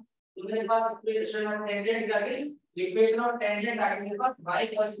जाएगा। तो मेरे पास इक्वेशन ऑफ टेंजेंट आ गई, इक्वेशन ऑफ टेंजेंट आ गई मेरे पास y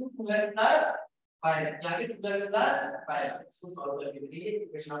 2x + 5 क्या कि 2x + 5 इसको सॉल्व करने के लिए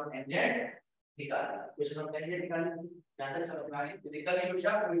इक्वेशन ऑफ टेंजेंट निकालना, इक्वेशन ऑफ टेंजेंट निकालना ज्यादा समझ में आ गई, तो निकल गई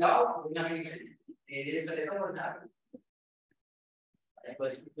शॉर्ट विदाउट कोऑर्डिनेशन एरिया कर लेता हूं और ना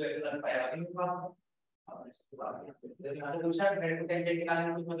इक्वल्स टू 2x + 5 आ गई मेरे पास। अब इसके बाद यदि हमें दूसरा ग्रेड टेंजेंट निकालने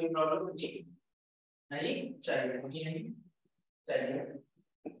में कोई प्रॉब्लम होगी नहीं चाहिए, होगी नहीं चाहिए,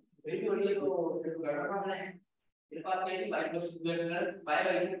 फिर भी होगी तो फिर करना पड़ना है। मेरे पास क्या है y + 2x + 5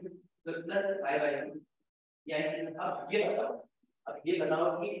 आ गई प्लस 5 आ गई, यानी अब ये बताओ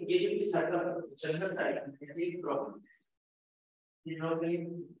कि ये जो सर्कल जनरल साइड है एक प्रॉब्लम है, ये प्रॉब्लम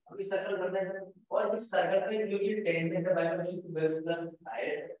अभी सर्कल करना है और इस सर्कल पे जो ये टेंजेंट है y + 2x +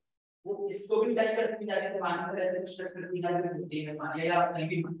 5 वो इसको भी टच करके जाके तो मान कर ऐसे टच करके जाके होती है, मान लिया आप नहीं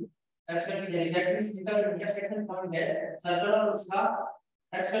भी टच करके जाएगा, दैट मींस इनका इंटरसेक्शन पॉइंट है सर्कल और उसका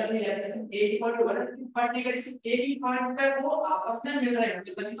टच करके जाके एक ही पॉइंट होगा ना, पर्टिकुलर इस एक ही पॉइंट पे वो आपस में मिल रहे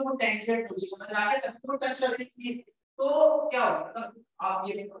होंगे तभी तो वो टेंजेंट होगी, समझ में आ गया, तभी तो टच कर रही है, तो क्या होगा मतलब आप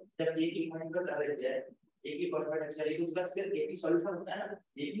ये जब एक ही पॉइंट पर कर रहे हैं एक ही पॉइंट पर टच करेंगे उसका सिर्फ एक ही सॉल्यूशन होता है ना,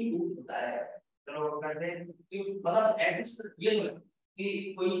 एक ही रूट होता है। चलो करते हैं कि मतलब एडजस्ट ये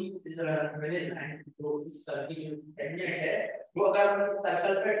कि कोई मैंने जो इस सर्कल की टेंजेंट है वो अगर हम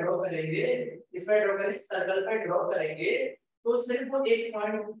सर्कल पे ड्रॉ करेंगे, इस पे ड्रॉ करेंगे, सर्कल पे ड्रॉ करेंगे तो सिर्फ वो एक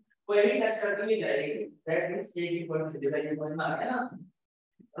पॉइंट कोई भी टच करके ही जाएगी। दैट मींस एक ही पॉइंट से डिवाइड करना है ना।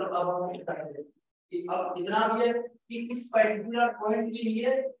 और अब हम क्या करेंगे कि अब इतना भी है कि इस पर्टिकुलर पॉइंट के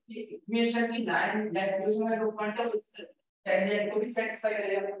लिए ये इक्वेशन की लाइन इक्वेशन का जो पॉइंट है उस टेंजेंट को भी सेटिस्फाई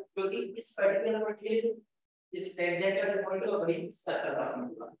करेगा, क्योंकि इस पर्टिकुलर पॉइंट के लिए इस टेंजेंट का जो पॉइंट है वो वही सर्कल का पॉइंट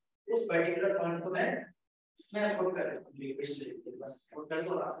होगा। उस पर्टिकुलर पॉइंट को मैं इसमें पुट कर दूं, जो इक्वेशन लिखी है बस पुट कर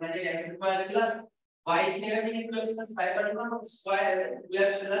दो। मैंने x स्क्वायर प्लस y की जगह मैंने प्लस प्लस 5 कर दूंगा, तो स्क्वायर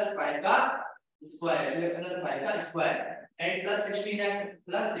 2x प्लस 5 का स्क्वायर, 2x प्लस 5 का square and plus 16x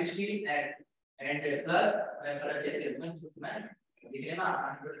and plus मैं कर के मैं लिखने में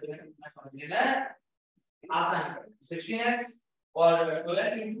आसान कर दूंगा, मैं समझने में आसान कर 16x और 12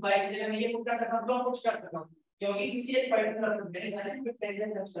 into 5 की जगह मैं ये पुट कर सकता हूं, तो पुट कर सकता हूं क्योंकि किसी एक पर्टिकुलर पॉइंट मैंने कहा है कि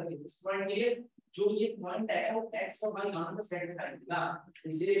टेंजेंट टच कर दी इस पॉइंट के लिए जो ये पॉइंट है वो x और y दोनों को सेट करेगा,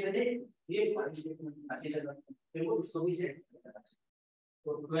 इसलिए मैंने ये पॉइंट स्टेटमेंट आगे चला फिर वो इसको भी सेट करेगा।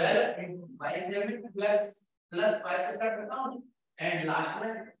 तो 12 into y की जगह में प्लस 5 कर सकता हूं एंड लास्ट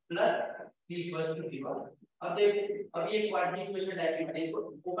में प्लस 3 इक्वल टू 3। अब देखो अब ये क्वाड्रेटिक इक्वेशन टाइप है, इसको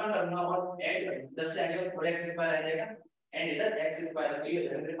ओपन करूंगा और ऐड करूंगा, 10 से आगे और x स्क्वायर आ जाएगा एंड इधर x स्क्वायर हो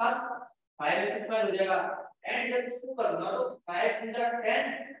जाएगा, मेरे पास 5x स्क्वायर हो जाएगा एंड जब इसको करूंगा तो 5 into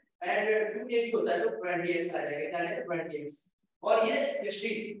 10 एंड 2 ये भी होता है तो 20x आ जाएगा, क्या आएगा 20x और ये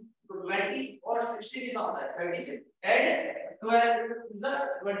 16 तो 20 और 16 कितना होता है 36 एंड 12 into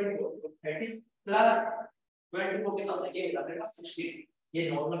 24 30 प्लस 24 कितना होता है ये होता है मेरे पास 16। ये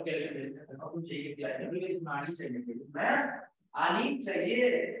नॉर्मल कैलकुलेशन करना तो चाहिए क्या है मुझे इतना आनी चाहिए, मैं आनी चाहिए।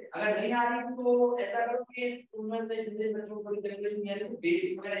 अगर नहीं आ रही तो ऐसा करो कि तुम से जितने बच्चों को कैलकुलेशन नहीं आ रही तो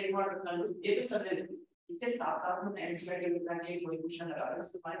बेसिक वगैरह एक बार कर लो, ये तो चल रहे थे। इसके साथ साथ में एनसीईआर के लिखा है कोई क्वेश्चन लगा रहा है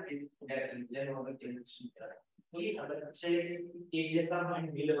उससे हमारे बेसिक वगैरह कर लीजिए नॉर्मल कैलकुलेशन करा है। तो ये अगर अच्छे एक जैसा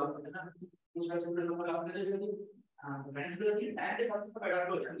माइंड भी लगा होता है ना कुछ बच्चों को लोग लगाते हैं जैसे हां मैंने तो टाइम के साथ साथ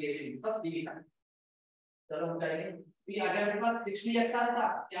अडॉप्ट हो जाएंगे ये सब सीखी था। चलो हम करेंगे तो ये आगे मेरे पास 60x आ था,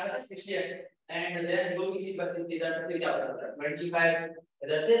 क्या आता है 60x एंड देन जो भी चीज बचती थी इधर से क्या बचता है 25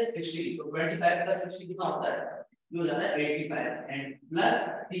 इधर से 60 तो 25 प्लस 60 कितना होता है ये हो जाता है 85 एंड प्लस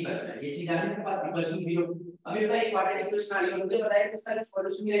 3 बचता है, ये चीज आ गई मेरे पास इक्वल टू 0। अभी बताइए क्वाड्रेटिक इक्वेशन आ गई, मुझे बताइए कि इसका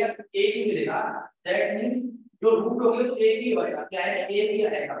सॉल्यूशन मिलेगा एक ही मिलेगा, दैट मींस जो रूट होंगे तो एक ही होगा, क्या है एक ही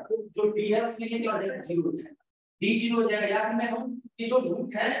आएगा, तो जो डी है उसके लिए क्या हो जाएगा 0 हो जाएगा, डी 0 हो जाएगा। या फिर मैं कहूं कि जो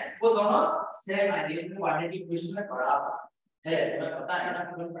रूट है वो दोनों सेम आएंगे, क्वाड्रेटिक इक्वेशन में पढ़ा है मैं पता है ना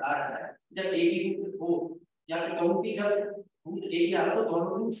कि पढ़ा रहा है जब एक ही रूट हो या फिर कहूं कि जब रूट एक ही आ रहा तो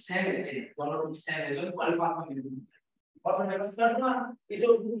दोनों रूट सेम रहते हैं, दोनों रूट सेम रहते हैं तो अल्फा का मिलेगा और फिर मैं बस कर दूंगा कि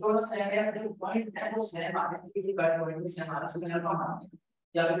जो दोनों सेम है जो पॉइंट है वो सेम आ रहा है क्योंकि पॉइंट भी सेम आ रहा है तो अल्फा मान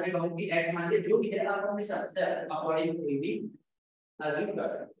या फिर मैं कहूं कि x मान के जो भी है आप अपने हिसाब से अकॉर्डिंग टू भी अज्यूम कर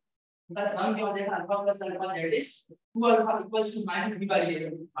सकते हैं। the sum क्या हो जाएगा alpha plus alpha that is 2 alpha equals to minus b bye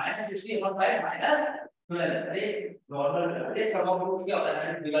a minus 60 upon 5 minus 12। अरे नॉर्मल अरे सब ऑफ रूट्स क्या होता है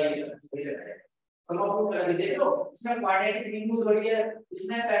माइनस b बाय a सही रहता है। सब ऑफ रूट करके देख लो इसमें क्वाड्रेटिक यूज हो रही है,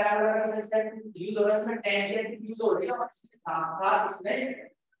 इसमें पैराबोला का कंसेप्ट यूज हो रहा है, इसमें टेंजेंट यूज हो रही है और इसके साथ इसमें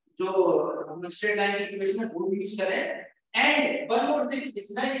जो हम स्ट्रेट लाइन की इक्वेशन है वो यूज करें एंड वन मोर थिंग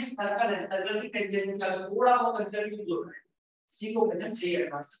इसमें इस सर्कल है सर्कल की टेंजेंट का थोड़ा बहुत कंसेप्ट यूज हो रहा है, इसी को कहते हैं जे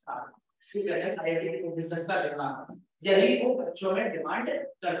एडवांस था इसको कहते हैं आईआईटी प्रोफेसर का दिमाग। यही वो बच्चों में डिमांड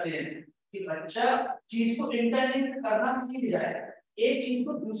करते हैं कि बच्चा चीज को इंटरलिंक करना सीख जाए, एक चीज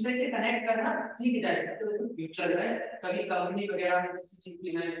को दूसरे से कनेक्ट करना सीख जाए। तो फ्यूचर में कभी कंपनी वगैरह में किसी चीज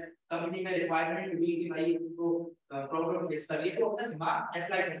की है कंपनी में रिक्वायरमेंट हुई कि भाई उनको प्रॉब्लम फेस करिए तो अपना दिमाग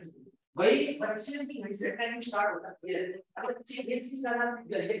अप्लाई कर सकते वही बच्चे की रिसेट टाइम स्टार्ट होता है। अगर बच्चे ये चीज करना सीख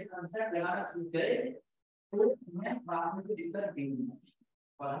गए कांसेप्ट लगाना सीख गए तो मैं बाद में कोई दिक्कत नहीं होगी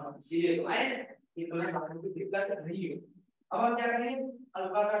और हम इसीलिए तो आए कि तुम्हें बाद में कोई दिक्कत नहीं हो। अब हम क्या करेंगे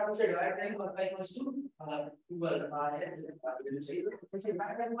अल्फा का 2 से डिवाइड करेंगे अल्फा इक्वल्स टू 2 अल्फा है वैल्यू चाहिए तो इसे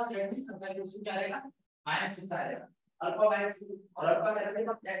डिवाइड करने के बाद रेडियस अल्फा इक्वल्स टू क्या आएगा -6 आएगा अल्फा -6 और अल्फा का रेडियस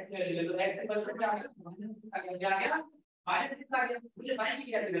बस x ले लो तो x इक्वल्स टू क्या आ गया -6 आ गया, क्या आ गया -6 आ गया। मुझे y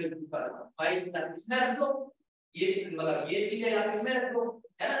की कैसे वैल्यू निकालना है y की तरफ इसमें रख दो ये मतलब ये चीज है आप इसमें रख दो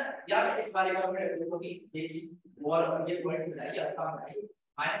है ना या इस वाले का में रख दो कि ये चीज और ये पॉइंट मिला ये अल्फा मिला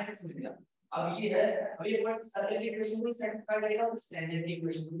 -6 मिल गया। अब ये है अब ये पॉइंट सर्कल की इक्वेशन को सेटिस्फाई करेगा और स्टैंडर्ड की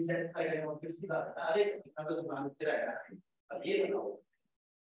इक्वेशन को भी सेटिस्फाई करेगा और किसकी बात है अरे इतना तो दिमाग में रहेगा। अब ये बताओ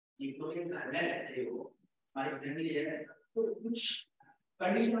ये तो ये घर में रहते हो हमारी फैमिली है तो कुछ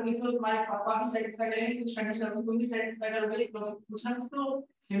कंडीशन होगी तो तुम्हारे पापा भी सेटिस्फाई करेंगे कुछ कंडीशन होगी तुम भी सेटिस्फाई करोगे तो कुछ ना कुछ तो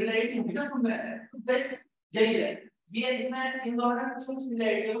सिमिलरिटी होगी ना तुम में तो बस यही है ये इसमें इन दोनों में कुछ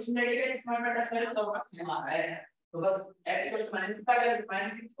सिमिलरिटी है, उस सिमिलरिटी का इसमें मैं टच करें तो बस सेम आ रहा है। तो बस x इक्वल टू -6 का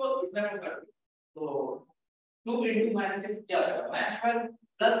 -6 को इसमें पुट कर दो तो 2 into -6 क्या हो जाएगा -12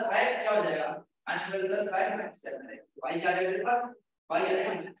 प्लस 5 क्या हो जाएगा -12 प्लस 5 -7 है। y क्या आ जाएगा मेरे पास y आ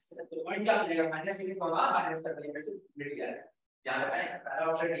जाएगा -7 तो पॉइंट क्या हो जाएगा -6 कॉमा -7 ये से मिल गया है। याद रखना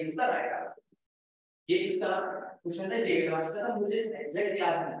पहला option D is the right answer. ये इसका क्वेश्चन है जे क्लास का, मुझे एग्जैक्ट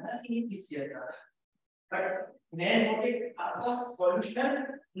याद नहीं है कि किस ईयर का है, बट मेन मोटिव आपका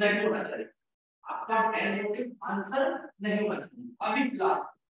सॉल्यूशन नहीं होना चाहिए, आपका मेन मोटिव आंसर नहीं होना चाहिए। अभी फिलहाल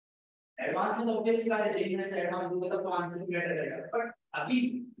एडवांस में तो ऑब्वियसली बात है, जेईई में से एडवांस होगा तब तो आंसर भी बेटर रहेगा, बट अभी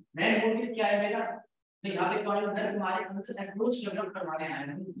मेन मोटिव क्या है मेरा, मैं यहाँ पे कॉल मैं तुम्हारे अंदर अप्रोच डेवलप करवाने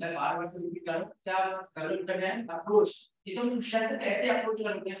आया हूँ। मैं बार-बार से रिपीट कर रहा हूँ, क्या डेवलप करना है अप्रोच, कि तुम क्वेश्चन को कैसे अप्रोच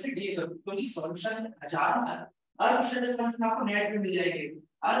करोगे, कैसे डील करोगे, क्योंकि सॉल्यूशन हजारों है, हर क्वेश्चन के सॉल्यूशन आपको नेट पे मिल जाएंगे,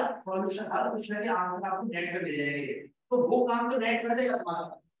 हर सॉल्यूशन हर क्वेश्चन के आंसर आपको नेट पे मिल जाएंगे, तो वो काम तो नेट कर देगा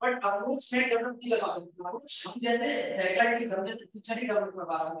तुम्हारा, बट अप्रोच नेट डेवलप नहीं कर सकते। अप्रोच हम जैसे फैकल्टी हम जैसे टीचर ही डेवलप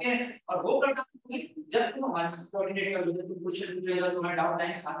करवा सकते हैं, और वो करना जब तुम हमारे साथ कोऑर्डिनेट करोगे, तुम क्वेश्चन पूछेगा, तुम्हारा डाउट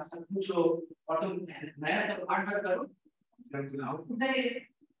है साथ साथ पूछो और तुम मेहनत हार्ड करो, तुम आउटपुट देंगे,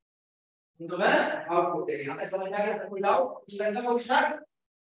 तो मैं आउटपुट देंगे। हमें समझ में आ गया? कोई डाउट, क्वेश्चन का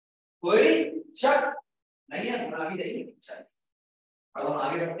कोई शक नहीं है, थोड़ा भी नहीं है। अब हम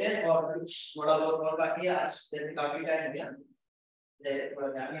आगे बढ़ते हैं और कुछ थोड़ा बहुत और बाकी है, आज जैसे काफी टाइम हो गया, थोड़ा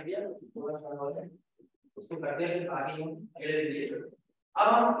ध्यान में दिया थोड़ा सा और है उसको करते हैं, आगे हम अगले दिन लिए। अब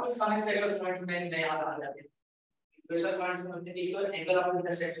हम कुछ समझ स्पेशल पॉइंट्स में इसमें याद आ जाते हैं। स्पेशल पॉइंट्स में होते हैं कि angle of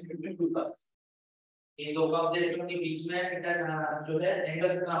intersection between two curves, इन दो कर्व के बीच में जो है एंगल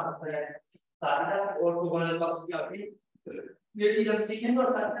कितना होता है, साथ और ऑर्थोगोनल कर्व्स क्या होते हैं, ये चीज हम सीखेंगे,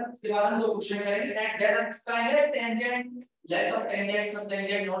 और साथ साथ इसके बाद हम दो क्वेश्चन करेंगे and that explain tangent length of tangent सब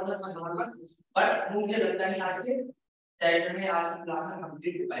tangent not the some not one, but मुझे लगता है आज के सेशन में आज की क्लास में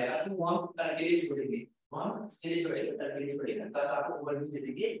कंप्लीट हो पाएगा, तो हम कल के लिए छोड़ेंगे, हम इसके लिए छोड़ेंगे, कल के लिए छोड़ेंगे, कल आपको ओवरव्यू दे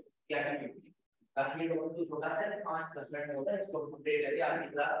देंगे क्या क्या है, बाकी ये तो छोटा सा है 5-10 मिनट में होता है, इसको कंप्लीट करके आज की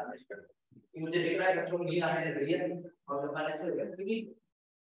क्लास फिनिश कर देंगे। मुझे दिख रहा है बच्चों को नींद आने लग रही है और खाने से हो गया, क्योंकि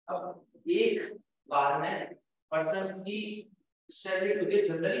अब एक बार में पर्सन्स की स्टैंडर्ड होती है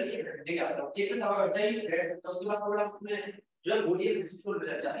जनरली देखा जाता है, एक से सवा घंटा ही बैठ सकता है, उसके बाद थोड़ा अपने जो है बॉडी एक्सरसाइज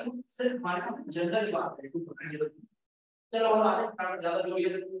मिल जाता है, सिर्फ हमारे साथ जनरल बात है, कुछ पकड़ने की। चलो हम आगे ज्यादा जो ये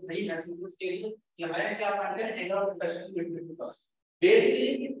नहीं महसूस के लिए कि हमें क्या पढ़ना है, angle of intersection between two curves. Basically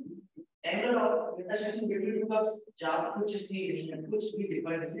angle of intersection between two curves ज्यादा कुछ नहीं है, कुछ भी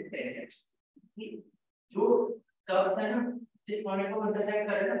डिफरेंट नहीं है, टेंजेंट्स जो कर्व है ना, जिस पॉइंट को इंटरसेक्ट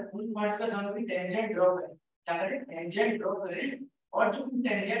करे ना, उन पॉइंट्स का नाम भी टेंजेंट ड्रॉ करें, क्या करें टेंजेंट ड्रॉ करें, और जो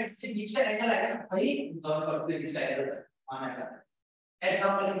टेंजेंट से बीच का एंगल आएगा ना, वही दोनों कर्व के बीच का एंगल आना है।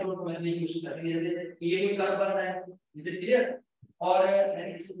 एग्जांपल के तौर पर समझने की कोशिश करें, जैसे ये कोई कर्व बन रहा है, इज इट क्लियर, और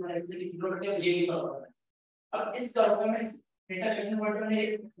इसको थोड़ा ऐसे भी सिंपल करते हैं, ये भी कर्व बन रहा है। अब इस कर्व में इस इंटरसेक्शन पॉइंट में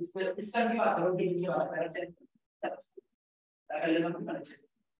इस कर्व की बात करो, जो नीचे वाला पैराग्राफ अगर लेवल पे कनेक्शन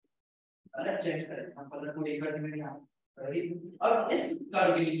अलग चेंज करें, हम कलर को एक बार में यहां राइट। अब इस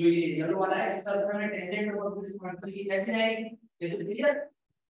कर्व के लिए जो ये येलो वाला है, इस कर्व में टेंजेंट और इस पॉइंट की कैसे आएगी, इज इट क्लियर,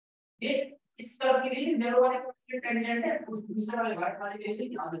 ये इस कर्व के लिए येलो वाले का टेंजेंट है, उस दूसरे वाले व्हाइट वाले के लिए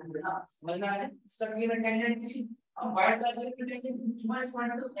याद रखना, समझ में आया, इस कर्व के लिए टेंजेंट किसी, अब व्हाइट वाले के टेंजेंट दूसरा इस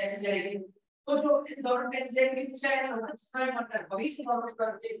पॉइंट तो ऐसे जाएगी, तो जो इन दोनों टेंजेंट के बीच का एंगल होता है इसका मतलब वही के दोनों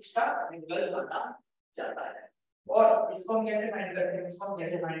कर्व के बीच का एंगल बना जाता है। और इसको हम कैसे फाइंड करते हैं, इसको हम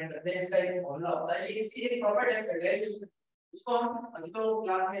कैसे फाइंड करते हैं, इसका एक फॉर्मूला होता है, ये इसकी एक प्रॉपर्टी है, उसको हम अभी तो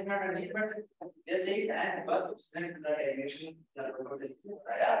क्लास में इतना नहीं, बट जैसे ही टाइम होगा तो उसमें पूरा डेरिवेशन जरूर से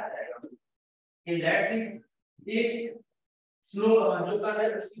बताया जाएगा। ये लेट्स सी एक स्लो जो कर रहा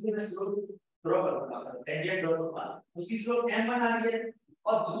है उसकी मैं स्लो ड्रॉ करूंगा, टेंजेंट ड्रॉ करूंगा, उसकी स्लोप n1 आ रही है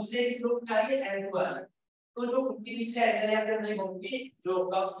और दूसरे की स्लोप क्या आ रही है n2 आ रही है, तो जो उनके बीच का एंगल है अगर नहीं होंगे, जो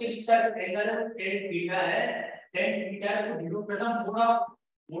कर्व्स के बीच का एंगल है tan थीटा है, tan थीटा से डिनोट करना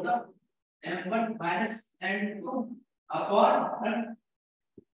mode of m1 minus n2 upon 1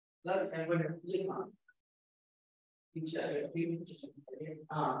 plus m1 ये हां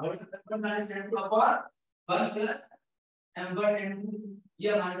 1 minus n2 upon 1 plus m1 n2, ये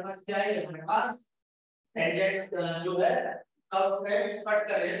हमारे पास क्या है, हमारे पास टेंजेंट जो है कर्व से कट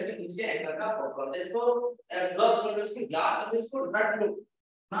कर रहे हैं तो नीचे एंगल का फॉर्मूला, इसको एब्जॉर्ब करो, इसको याद करो, इसको रट लो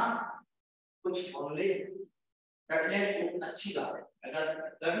ना, कुछ फॉर्मूले रट ले तो अच्छी बात है, अगर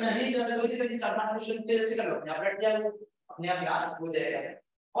रटना नहीं चाहते कोई दिक्कत नहीं, 4-5 क्वेश्चन तेरे से कर लो, आप रट जाओ अपने आप याद हो जाएगा।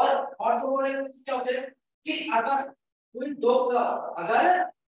 और तो वो क्या होता है कि अगर कोई दो अगर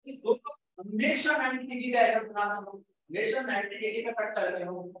दो हमेशा 90 डिग्री का एंगल बनाते हो, हमेशा 90 डिग्री का कट करते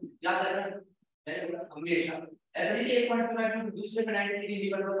हो, याद रखना मैंने बोला हमेशा, ऐसा नहीं कि एक पॉइंट पे मैं दूसरे पे 90 डिग्री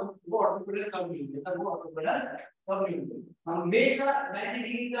निकल रहा हूँ वो ऑर्थोगोनल कब नहीं होते, तब वो ऑर्थोगोनल कब नहीं होते। हमेशा 90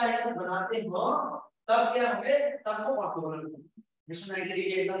 डिग्री का एंगल बनाते हो तब क्या होंगे, तब वो ऑर्थोगोनल होंगे। मिशन 90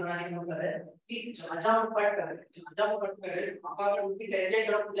 डिग्री एंगल बनाने का मतलब है कि जहां वो कट करे वहां पर अगर उसकी टेंजेंट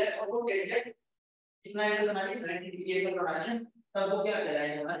ड्रॉप हो जाए और वो टेंजेंट कितना एंगल बनानी 90 डिग्री एंगल बनाना है, तब वो क्या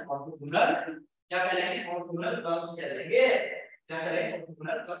कहलाएंगे हमारे ऑर्थोगोनल, क्या कहलाएंगे ऑर्थोगोनल कर्व्स कहलाएंगे, क्या कहलाएंगे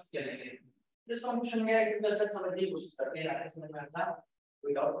ऑर्थोगोनल कर्व्स कहलाएंगे। इस कंप्यूटेशन में एक तरह से समझने की कोशिश करते हैं, आगे समझ में आता है,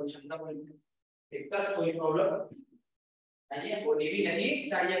 कोई डाउट कोई शंका कोई दिक्कत कोई प्रॉब्लम नहीं है, कोई भी नहीं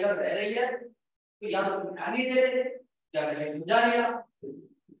चाहिए, अगर रह रही है तो या तो तुम ध्यान नहीं दे रहे या वैसे समझा लिया,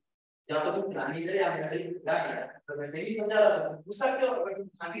 या तो तुम ध्यान नहीं दे रहे या वैसे ही समझा लिया, तो वैसे ही समझा रहा था गुस्सा क्यों, अगर तुम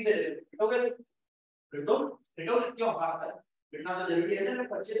ध्यान नहीं दे रहे पिटोगे, पिटोगे क्यों, हाँ सर पिटना तो जरूरी है ना,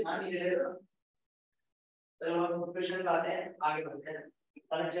 बच्चे ध्यान नहीं दे रहे तो। चलो हम क्वेश्चन लाते हैं, आगे बढ़ते हैं।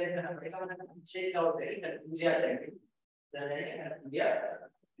 अलग चेक करना पड़ेगा, मतलब चेक क्या होता है कि कंफ्यूज आ जाएगी, जाएगा।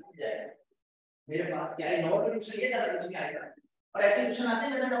 मेरे पास क्या है, नॉट क्वेश्चन ये ज्यादा कुछ नहीं आएगा, और ऐसे क्वेश्चन आते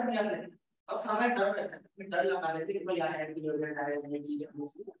हैं ज्यादा टफ नहीं आते, बस हमें डर रहता है, फिर डर लगा लेते हैं कि भाई यार है कि लोग है ये चीज है,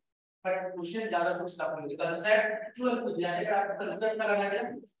 बट क्वेश्चन ज्यादा कुछ टफ नहीं है, कंसेप्ट जो कुछ जानेगा आपको कंसेप्ट लगाना है,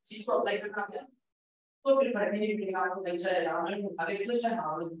 चीज को अप्लाई करना है, तो फिर पढ़ने में भी आपको नहीं चलेगा, मैं आगे तो चाहे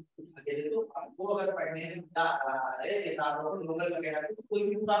मामले आगे दे तो आपको अगर पढ़ने में है किताबों को नोबल वगैरह तो कोई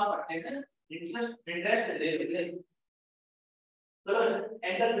भी काम पढ़ने में इंटरेस्ट ले ले। चलो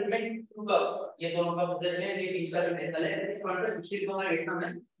एंगल बिटवीन टू कर्व्स, ये दोनों कर्व्स दे रहे हैं, ये बीच का जो एंगल है इस पॉइंट पे 60,8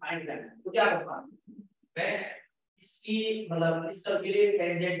 में फाइंड करना है, तो क्या करता हूं मैं, इसकी मतलब इस कर्व के लिए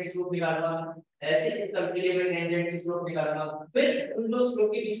टेंजेंट की स्लोप निकालूंगा, ऐसे इस कर्व के लिए मैं टेंजेंट की स्लोप निकालूंगा, फिर उन दो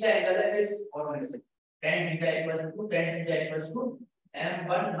स्लोप के बीच का एंगल है इस फॉर्मूले से tan theta equals to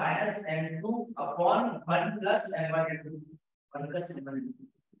m1 minus m2 upon 1 plus m1 into 1 plus m1 into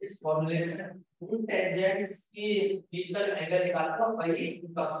इस फॉर्मूले से उन टेंजेंट्स के बीच का जो एंगल निकालता हूं वही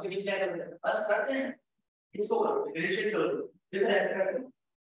कर्व्स के बीच का एंगल बस करते हैं, इसको डिफरेंशिएट करो with respect to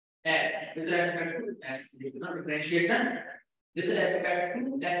x, with respect to x, लिखना differentiation with respect to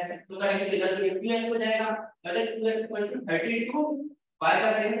x, तो करेंगे तो इधर 2x हो जाएगा, मतलब 2x 30 into y का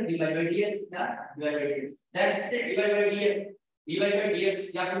करेंगे dy by dx या dy by dx, that is dy by dx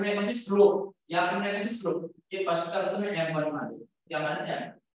या फिर मैं कहूंगी स्लोप, या फिर मैं कहूंगी स्लोप, ये फर्स्ट का तो मैं m1 मान ले, क्या मान ले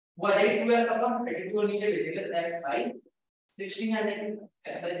वो आ जाएगी 2x अपन 32 को नीचे ले लेंगे x by 16 आ जाएगी,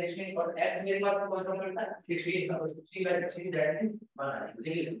 x by 16 और x मेरे पास कौन सा मिलता है 16, तो 16 by 16 दैट मींस 1 आ जाएगी,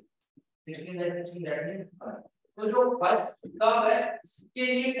 देखिए 16 by 16 दैट मींस 1, तो जो फर्स्ट कर्व है उसके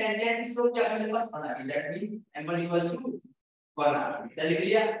लिए टेंजेंट की स्लोप क्या मेरे पास 1 आ गई, दैट मींस m1 = 1 आ गई, लिख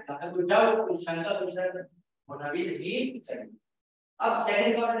लिया, अगर कोई डाउट कोई शंका कुछ होना भी नहीं चाहिए। अब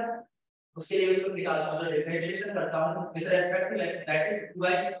सेकंड कर्व है उसके लिए इसको निकालता हूं, डिफरेंशिएशन करता हूं with respect to x, that is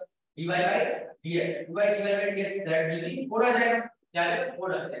 2y dy by dx, 2y dy by dx that will be 4 आ जाएगा, क्या है 4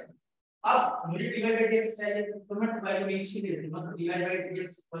 आ जाएगा। अब मुझे dy by dx चाहिए तो मैं 2y को नीचे दे दूंगा, तो dy by dx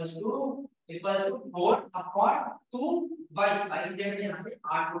equals to 4 upon 2y, I Z यहां से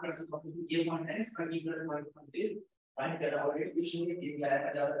 8 को कर सकता हूं, ये पॉइंट है इसका इक्वल पॉइंट फाइंड कर रहा हूं, ऑलरेडी क्वेश्चन में दिया गया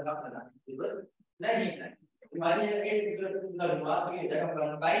है, ज्यादा लगा जरूरत नहीं है हमारी ये फिगर का अनुपात भी हो जाएगा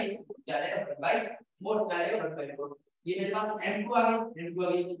 1 बाय क्या आएगा 1 बाय 4 क्या आएगा 1 बाय 4, ये मेरे पास m2 आ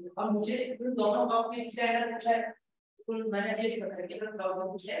गई, अब मुझे इन दोनों कर्व के बीच का एंगल पूछा है, तो मैंने ये लिखा है कि अगर कर्व का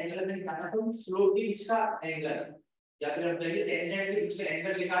कुछ एंगल में निकालना तो स्लोप के बीच का एंगल या फिर हम कहेंगे टेंजेंट के बीच का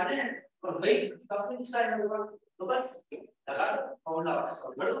एंगल निकालना है और वही कर्व के बीच का एंगल होगा, तो बस लगा दो फॉर्मूला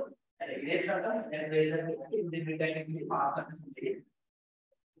सॉल्व कर दो, एंड इरेज कर दो एंड रेजर के लिए डिफाइन करने के लिए पास सकते समझिए,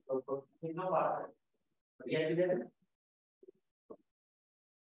 तो कितना पास है बढ़िया चीज है।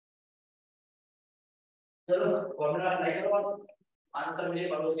 चलो फॉर्मूला अप्लाई करो और आंसर मुझे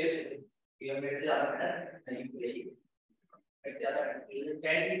पड़ोस के दे दो, ये मेरे से ज्यादा बेटर नहीं मिलेगी, मेरे से ज्यादा better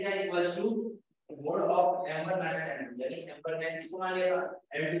tan theta equals to mode of m1 m2, यानी m1 मैं इसको मान लेगा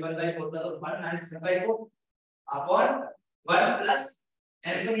m2 1/4 था तो 1 - 1/4 upon 1 plus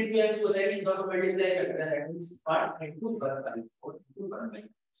m2 into m2 हो जाएगी, दोनों मल्टीप्लाई करते हैं, दैट मींस 1 into 1/4 into 1/4,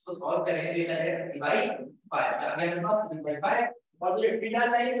 इसको सॉल्व करेंगे ये आएगा 3/5, क्या आगे मेरे पास 3/5, और मुझे थीटा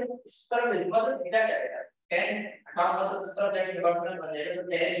चाहिए तो इस तरफ लिखूंगा तो थीटा क्या आएगा 10 हटाऊंगा तो इस तरफ जाके इनवर्स में बन जाएगा, तो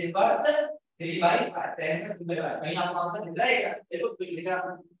tan इनवर्स 3/5, tan का 3/5, कहीं आपको आंसर मिल जाएगा, देखो तो लिखा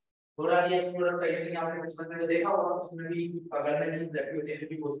थोड़ा ये स्टूडेंट का ये आपने बचपन में देखा होगा, उसमें भी अगर मैं चीज रेप्यूटेशन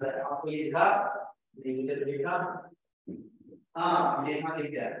भी पूछता है आपको ये लिखा नहीं मुझे तो लिखा, हां ये यहां लिख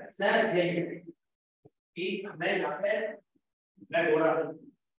दिया सर, यही कि मैं यहां पे मैं बोल रहा हूं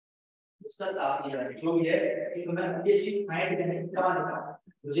उसका साफ नहीं है जो भी है कि तुम्हें ये चीज फाइंड करने की कहां दिखा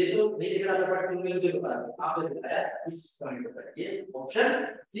मुझे तो नहीं दिख रहा था बट तुमने मुझे बता दिया आपने दिखाया इस पॉइंट पर ये ऑप्शन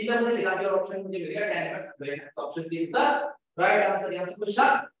सी का मुझे लिखा दिया ऑप्शन मुझे मिल गया 10% option C is the right answer यहां पे कुछ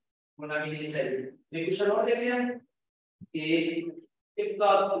शक होना भी नहीं चाहिए ये क्वेश्चन और देखते हैं कि इफ द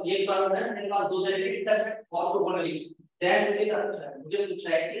ये कारण है मेरे पास दो जगह इंटरसेक्ट ऑर्थोगोनली देन मुझे पूछा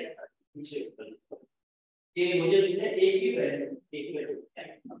है कि नीचे कि मुझे पूछा है एक ही वैल्यू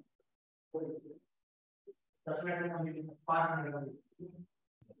 10 मिनट में 5 मिनट में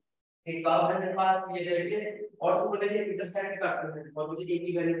एक बार मेरे पास ये देखिए ऑर्थोगोनली इंटरसेक्ट करते हैं और मुझे एक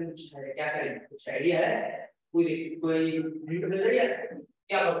ही वैल्यू पूछना है क्या करें कुछ आइडिया है कोई हिंट मिल रही है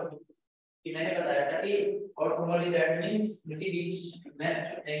क्या करूं कि मैंने बताया था कि ऑर्थोगोनली दैट मींस मिड बीच में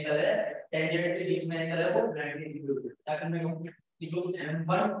एंगल है टेंजेंट के बीच में एंगल है वो 90 डिग्री है ताकि मैं कहूं कि जो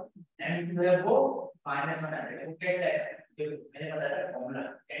m1 m2 है वो -1 आ जाएगा वो कैसे है जो मैंने बताया था formula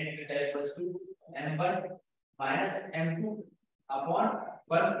tan θ m1 m2 upon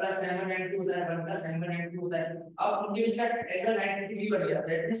 1 + m1 m2 होता है 1 + m1 m2 होता है अब उनके बीच का एंगल 90 डिग्री बन गया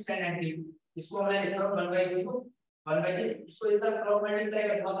दैट मींस tan 90 इसको मैं लिख रहा हूं 1/3 को 1/3 इसको इधर क्रॉस मल्टीप्लाई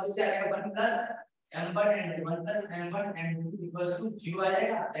करना तो इससे आएगा 1 + m1 and 1 + m1 and 2 equals to 0 आ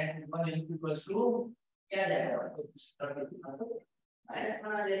जाएगा and 1 and 2 equals to क्या आ जाएगा तो माइनस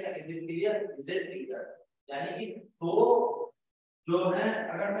बना जाएगा इज इट क्लियर यानी कि दो जो है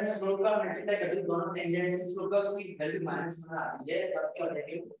अगर मैं स्लोप का मल्टीप्लाई कर दूं दोनों टेंजेंट से स्लोप का उसकी वैल्यू माइनस में आती है तब क्या हो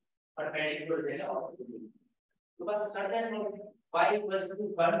जाएगा परपेंडिकुलर हो जाएगा और तो बस करते हैं slope y = 1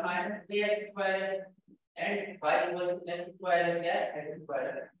 - 3x² and y = x² क्या है x²।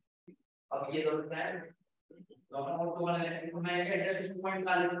 अब ये दोनों क्या है दोनों को बना लेंगे तो मैं इनका इंटरसेक्शन पॉइंट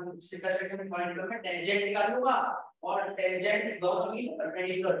निकाल लूंगा इस इंटरसेक्शन पॉइंट पर मैं टेंजेंट निकालूंगा और टेंजेंट दोनों की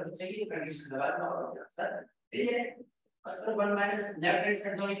परपेंडिकुलर होनी चाहिए कंडीशन लगा दूंगा और आंसर ठीक है बस तो 1 माइनस लेफ्ट हैंड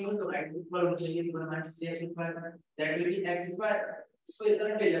साइड दोनों इक्वल तो राइट इक्वल होना चाहिए 1 - 3x² that will be x²। इसको इस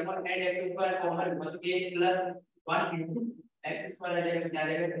तरह ले जाऊंगा एड x² कॉमन मतलब 1 + 1 into x² आ जाएगा क्या आ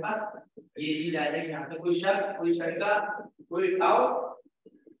जाएगा मेरे पास ये चीज आ जाएगी यहां पे कोई शक का कोई डाउट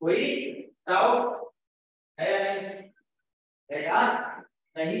है या नहीं है यार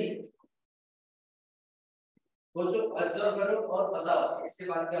नहीं सोचो ऑब्जर्व करो और बताओ इसके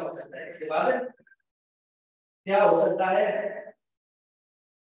बाद क्या हो सकता है इसके बाद क्या हो सकता है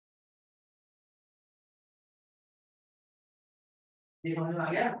ये समझ में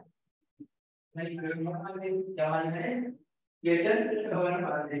आ गया नहीं क्या मालूम है क्वेश्चन कवर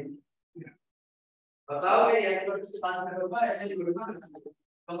मार दे बताओ ये एक्सपर्ट से बात करूंगा ऐसे नहीं करूंगा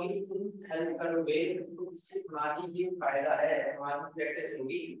क्योंकि तुम हेल्प करोगे तो इससे तुम्हारी ये फायदा है तुम्हारी प्रैक्टिस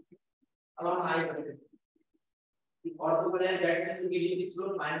होगी अब हम आगे बढ़ते हैं और तो बताया दैट मींस कि ये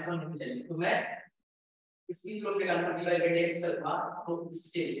स्लोप -1 होनी चाहिए तो मैं इसकी स्लोप निकालना डिवाइड बाय dx करूंगा तो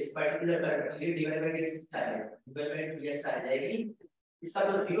इससे इस पर्टिकुलर पैरामीटर के लिए डिवाइड बाय dx क्या है डिवाइड बाय dx आ जाएगी इसका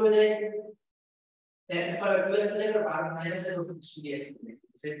तो 0 हो जाएगा x पर 2x हो जाएगा और माइनस है तो कुछ dx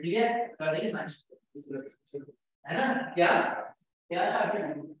इसे क्लियर कर देंगे माइनस है ना क्या क्या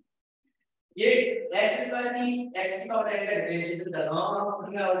ये x² की पावर का डिफरेंशिएशन कर रहा हूं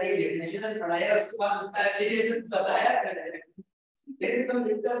हमने ऑलरेडी डिफरेंशिएशन पढ़ाया है उसके बाद उसका एप्लीकेशन बताया लेकिन तुम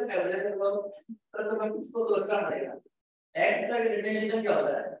डिस्कस कर रहे हो तो तुम्हें इसको सोचना पड़ेगा x का डिफरेंशिएशन क्या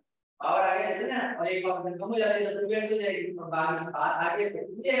होता है पावर आगे जाती है ना और एक पावर कम हो जाती है तो 2x हो जाएगी और बाद आगे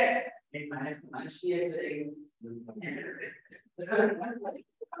 2x एक माइनस dx हो जाएगी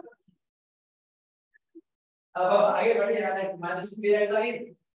अब आगे बढ़े यहाँ तक -2x आ गई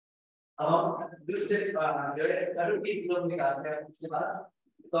अब हम दूसरे जो है रूट की स्लोप निकालते हैं उसके बाद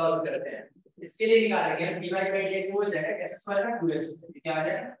सॉल्व करते हैं इसके लिए निकालेंगे हम डिवाइड बाय dx हो जाएगा x² का 2x क्या आ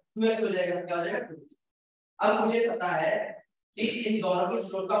जाएगा 2x हो जाएगा क्या हो जाएगा 2x अब मुझे पता है कि इन दोनों की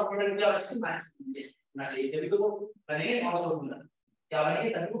स्लोप का प्रोडक्ट क्या माइनस होना चाहिए जब भी तो बनेंगे ऑर्थोगोनल क्या बनेंगे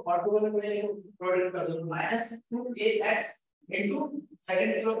तब तो ऑर्थोगोनल बनेंगे प्रोडक्ट कर दो -2ax into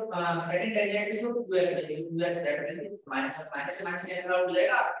second slope second tangent slope 2x बनेगी 2x दैट मींस माइनस से माइनस कैंसिल आउट हो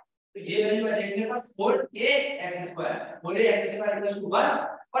जाएगा तो ये वैल्यू आ जाएगी मेरे पास 4ax² 4ax² 1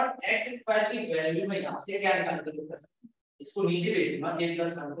 और x² की वैल्यू मैं यहां से क्या निकाल कर सकता हूं इसको नीचे भेज दूंगा a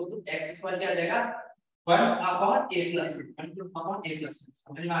 + 1 को तो x² क्या आ जाएगा 1/a+1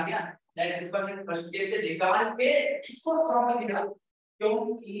 समझ में आ गया x² मैंने फर्स्ट केस से निकाल के इसको फॉर्म में निकाल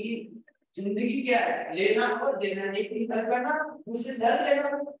क्योंकि जिंदगी क्या है लेना और देना एक ही हल करना दूसरे से हेल्प लेना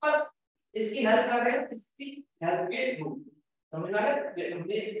बस इसकी हेल्प कर रहे हैं इसकी हेल्प के थ्रू समझ में आ गया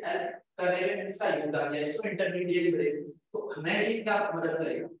हमने हेल्प करने में इसका योगदान है इसको इंटरमीडिएट करेंगे तो मैं ये क्या मदद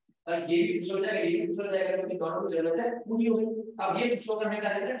करेगा और ये भी पूछ हो जाएगा ये भी पूछ हो जाएगा क्योंकि दोनों को जरूरत है पूरी होगी अब ये शो करने का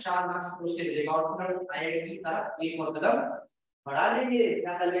रहता है 4 मार्क्स पूछ के देगा और फिर आईआईटी की तरफ एक और कदम बढ़ा देंगे,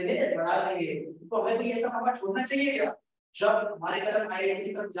 क्या कर लेंगे, बढ़ा देंगे। तो हमें तो ये सब हमारा छोड़ना चाहिए क्या? जब हमारे कदम आईआईटी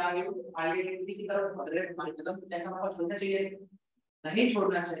की तरफ जाएंगे तो आईआईटी की तरफ बढ़ हमारे कदम, ऐसा हमारा छोड़ना चाहिए, नहीं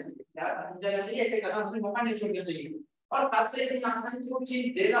छोड़ना चाहिए, क्या करना चाहिए, ऐसे कदम हमें मौका नहीं छोड़ना चाहिए। और खास करके इतनी आसानी से कोई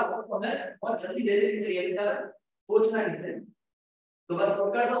चीज देगा हो तो हमें बहुत जल्दी दे देनी चाहिए, बेटा सोचना नहीं चाहिए। तो बस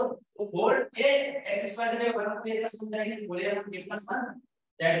नोट कर दो, तो 4a x स्क्वायर की जगह 1 पे प्लस करेंगे, बोलेगा हम a plus 1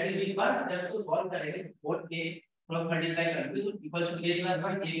 that will be 1, जब इसको सॉल्व करेंगे 4a क्रॉस मल्टीप्लाई करेंगे तो equals to a plus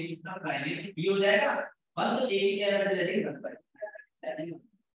 1, a इसका प्राइमरी b हो जाएगा 1, तो a की जगह पे ले जाएंगे 1 पर।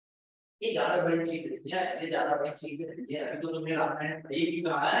 ये ज्यादा बड़ी चीज है यार, ये ज्यादा बड़ी चीज है ये, अभी तो तुमने रामायण पढ़ी ही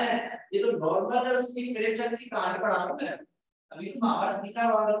कहा है, ये तो नॉर्मल है, उसकी प्रेक्षण की कहानी पढ़ा रहा हूं मैं। अभी तो महाभारत गीता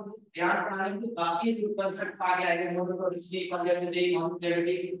और ज्ञान पढ़ाने में तो काफी कंसेप्ट आ गया है, मोड और history complexity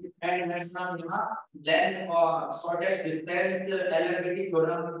longevity and maximum यहां लेंथ और shortest distance eligibility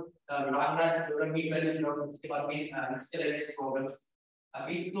theorem, Lagrange theorem, mean value theorem के बाद में मिक्सड प्रॉब्लम्स।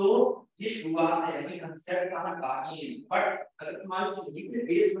 अभी तो ये शुरुआत है, अभी कंसेप्ट आना बाकी है, बट अगर तुम्हारे से ये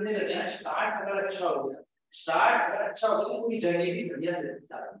बेस बनने लगे ना, स्टार्ट अगर अच्छा हो गया, स्टार्ट अगर अच्छा हो गया तो पूरी जर्नी भी बढ़िया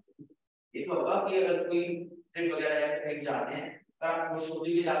चलती है। ये तो होगा कि अगर कोई ट्रिप वगैरह कहीं जाते हैं तो आप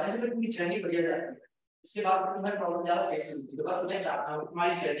मसूरी भी जाते हैं तो पूरी जर्नी बढ़िया जाती है, उसके बाद तुम्हें प्रॉब्लम ज्यादा फेस नहीं होती। तो बस मैं चाहता हूँ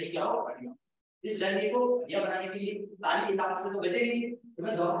तुम्हारी जर्नी क्या हो बढ़िया, इस जर्नी को बढ़िया बनाने के लिए ताली एक हाथ से तो बजेगी,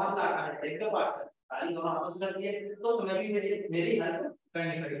 तुम्हें दोनों हाथ लगाना है, एक पार्ट से ताली दोनों हाथों से करती है, तो तुम्हें भी मेरी हेल्प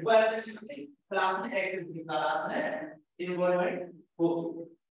करनी पड़ेगी। वो एप्लीकेशन क्लास में एक्टिविटी क्लास में इन्वॉल्वमेंट होगी।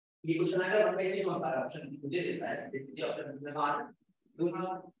 ये क्वेश्चन अगर बनता है तो हमारा ऑप्शन मुझे देता है, सीधे ऑप्शन में मान दूंगा।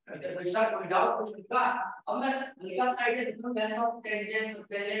 अगर कोई शक कोई डाउट कुछ लिखा, अब मैं हल्का साइड में लिखूं length of tangent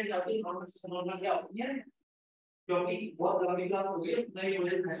tangent knotting normal क्या होती है, क्योंकि बहुत लंबी क्लास हो गई है, नहीं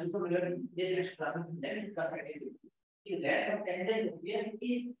मुझे महसूस हो रहा है ये नेक्स्ट क्लास में लेंथ का साइड कि लेंथ ऑफ टेंजेंट होती है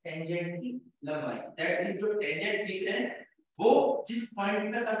कि टेंजेंट की लंबाई, दैट मींस जो टेंजेंट खींच रहे हैं वो जिस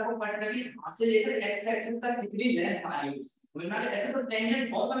पॉइंट पे कर्व को कट करी वहां से लेकर एक्स एक्सिस तक कितनी लेंथ आ रही है, समझ में आ गया? ऐसे तो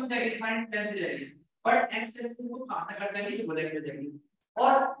टेंजेंट बहुत लंबी जाएगी, पॉइंट लेंथ जाएगी, बट एक्स एक्सिस को कहां तक कट करेगी वो लेकर जाएगी।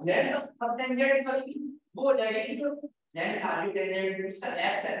 और लेंथ ऑफ सब टेंजेंट की वो हो जाएगी कि जो लेंथ आ रही टेंजेंट उसका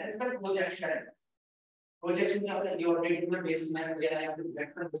एक्स एक्सिस पर प्रोजेक्शन है। प्रोजेक्शन क्या होता है, ये ऑलरेडी में बेसिक मैथ वगैरह या फिर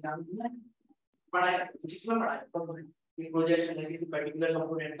वेक्टर प्रोग्रामिंग में पढ़ाया, जिसमें पढ़ाया तो ये प्रोजेक्शन है किसी पर्टिकुलर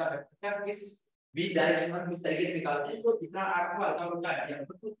कंपोनेंट का वेक्टर किस बी डायरेक्शन में किस तरीके से निकालते हैं, तो इतना आपको हल्का फुल्का आइडिया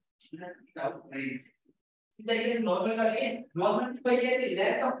हो तो डाउट नहीं। इसी तरीके से नॉर्मल का लिए नॉर्मल की वही है कि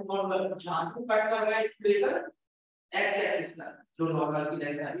लेंथ ऑफ नॉर्मल जहां से कट कर रहा है लेकर एक्स एक्सिस तक जो नॉर्मल की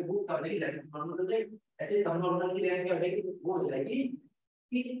लेंथ आ रही है वो कब नहीं लेंथ नॉर्मल हो जाएगी। ऐसे सब नॉर्मल की लेंथ क्या हो जाएगी, वो हो जाएगी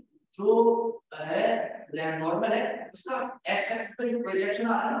कि जो है नॉर्मल है उसका एक्स एक्सिस पे जो प्रोजेक्शन आ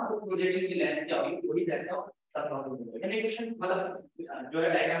रहा है ना वो प्रोजेक्शन की लेंथ क्या होगी, वही लेंथ है सब नॉर्मल होगा। यानी क्वेश्चन मतलब जो है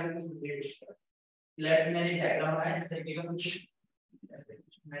डायग्राम में कुछ रिलेशन लेट्स से मैंने डायग्राम बनाया इस तरीके का कुछ, ऐसे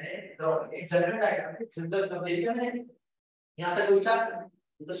मैंने ड्रॉ एक जनरल डायग्राम है, सिंपल कर दिया मैंने यहां तक पूछा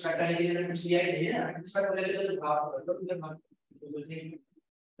तो स्टार्ट करने के लिए मैंने कुछ किया ही है ना, स्टार्ट करने के लिए तो ग्राफ कर दो तुमने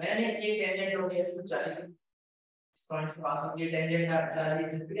मैंने ये टेंजेंट हो गया इसको चाहिए पॉइंट्स के पास होती है टेंजेंट का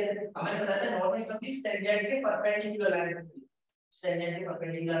चार्ज ठीक है। हमें बताते हैं नॉर्मल कभी इस टेंजेंट के परपेंडिकुलर लाइन होती है, इस टेंजेंट के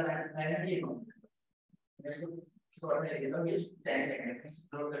परपेंडिकुलर लाइन ये नॉर्मल इसको शॉर्ट में लिख देता हूं, ये टेंजेंट है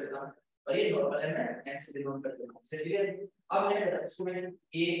इसको नोट कर देता हूं और ये नॉर्मल है मैं ऐसे डिनोट कर देता हूं चलिए। अब मैंने बताया इसको मैंने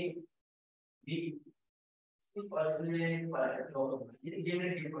ए बी सी और इसमें ये मैंने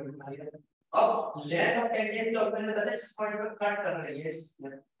डी पॉइंट बना दिया। अब लेंथ ऑफ टेंजेंट जो मैंने बताया इस पॉइंट पर कट कर रही है, इस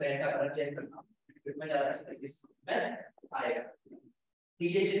पॉइंट का चेक करना में ज्यादा इसमें आएगा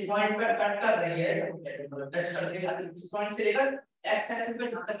ठीक है। जिस पॉइंट पर कट कर रही है मतलब टच कर देगा उस पॉइंट से लेकर एक्स एक्सिस पे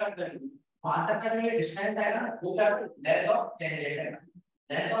जहां तक कट करेगी वहां तक का जो डिस्टेंस आएगा ना वो क्या लेंथ ऑफ टेंजेंट है,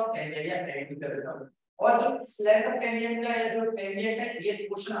 लेंथ ऑफ टेंजेंट या टेंजेंट। और जो लेंथ ऑफ टेंजेंट का जो टेंजेंट है ये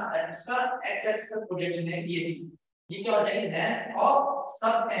क्वेश्चन आता है उसका एक्स एक्सिस का प्रोजेक्शन है ये चीज, ये क्या हो जाएगी लेंथ ऑफ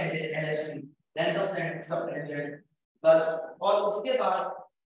सब टेंजेंट एलएसटी, लेंथ ऑफ सब टेंजेंट बस। और उसके बाद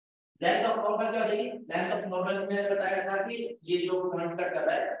लेंथ ऑफ नॉर्मल क्या हो जाएगी, लेंथ ऑफ नॉर्मल में बताया था कि ये जो पॉइंट कट कर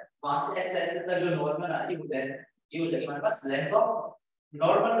रहा है वहां से एक्स एक्सिस तक जो नॉर्मल आ रही है वो लेंथ ये हो जाएगी हमारे पास लेंथ ऑफ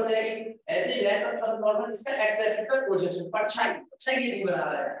नॉर्मल हो जाएगी। ऐसे ही लेंथ ऑफ सब नॉर्मल इसका एक्स एक्सिस पर प्रोजेक्शन परछाई ये नहीं बना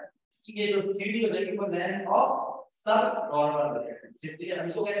रहा है इसकी ये जो सीधी हो जाएगी वो लेंथ ऑफ सब नॉर्मल हो जाएगी। सिंपली हम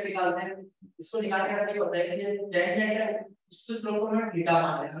इसको कैसे निकालते हैं, इसको निकालने का क्या होता है कि टेंजेंट है उसको स्लोप को हम थीटा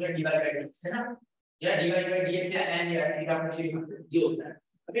मान लेते हैं डिवाइड बाय dx है ना, या डिवाइड बाय dx या n या थीटा पर ये होता है।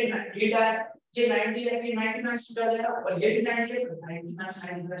 अभी थीटा ये 90 है कि 90 माइनस थीटा हो जाएगा और ये भी 90 है तो 90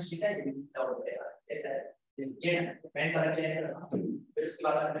 माइनस थीटा ये भी थीटा हो जाएगा ऐसा है। ये ना पेन कलर चेंज करना फिर उसके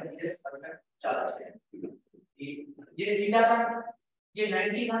बाद हमें इस पर चला जाएगा ये थीटा था ये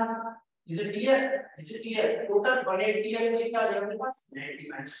 90 था is it clear? Is it clear? Total 180 है तो क्या आ जाएगा मेरे पास 90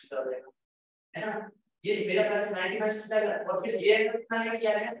 माइनस थीटा आ जाएगा, है ना? ये मेरा पास 90 माइनस थीटा है और फिर ये कितना आएगा,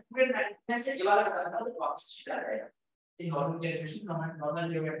 क्या आएगा पूरे 90 में से ये वाला करना तो वापस थीटा आ जाएगा। ये नॉर्मल कैलकुलेशन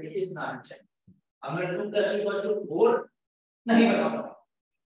नॉर्मल ज्योमेट्री इतना अच्छा है। अब मैं 2+2=4 नहीं बताऊंगा,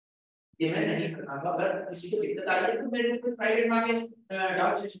 ये मैं नहीं बताऊंगा। अगर किसी को दिक्कत आ जाए तो मेरे को प्राइवेट में आके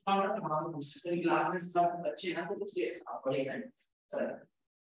डाउट सेक्शन में वहां पे पूछ सकते हैं। क्लास में सब अच्छे हैं तो कुछ आप पढ़ेगा। चलो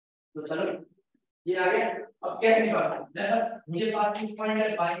तो चलो ये आ गया। अब कैसे निकालना है? बस मुझे पास की पॉइंट है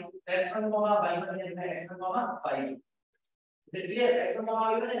y x1 y1 है x1 y2, तो क्लियर x1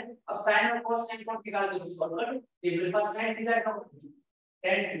 y1 है। अब sin और cos tan को निकाल के उसको कर, ये मेरे पास tan थीटा है,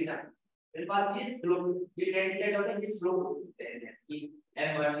 tan थीटा मेरे पास ये स्लोप, ये tan थीटा होता है, ये स्लोप होता है कि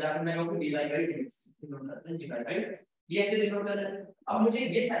m1 या फिर मैं कहूं dy/dx डिनोट करते हैं dy/, ये ऐसे डिनोट करते हैं। अब मुझे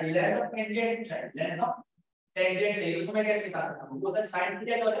ये चाहिए लेंथ ऑफ टेंजेंट चाहिए, लेंथ ऑफ टेंजेंट चाहिए, तो मैं कैसे निकालता हूं? वो होता है sin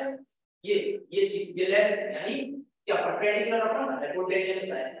थीटा का होता है ये चीज, ये लेंथ यानी क्या परपेंडिकुलर होता है ना, हाइपोटेन्यूज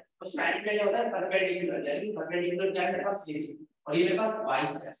होता है, तो sin थीटा क्या होता है परपेंडिकुलर, यानी परपेंडिकुलर क्या है मेरे पास ये चीज, और ये मेरे पास y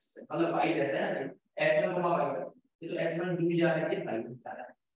एक्सिस है, मतलब y रहता है x1 y1, ये तो x1 दूर जा रहा है y1 जा रहा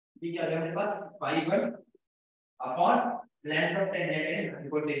है, ठीक है? अगर मेरे पास y1 upon length of tangent है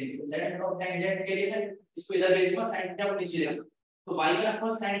हाइपोटेन्यूज, लेंथ ऑफ टेंजेंट के लिए इसको इधर भेज दूंगा, sin थीटा को नीचे रखूंगा, तो y1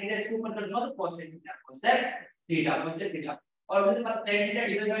 अपॉन sin थीटा इसको ऊपर कर दूंगा तो cos थीटा और मेरे पास tan theta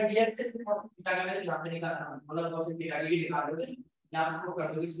divide by dx है, इसमें cos थीटा का मैं यहां पे निकालना है, मतलब cos थीटा की भी निकाल दोगे यहां पे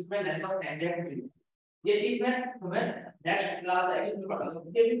कर दोगे, इसमें लेंथ ऑफ टेंजेंट ये चीज मैं तुम्हें नेक्स्ट क्लास आएगी उसमें पढ़ा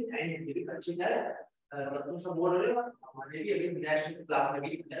दूंगा, ये भी टेंजेंट भी अच्छी है, मतलब तुम सब बोल रहे हो हमारे भी अभी नेक्स्ट क्लास में भी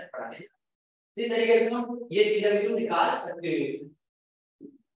पढ़ाने, इसी तरीके से तुम ये चीजें भी तुम निकाल सकते हो,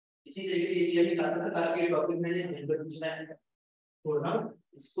 इसी तरीके से ये चीजें निकाल सकते हो, ताकि टॉपिक में जो छोड़ना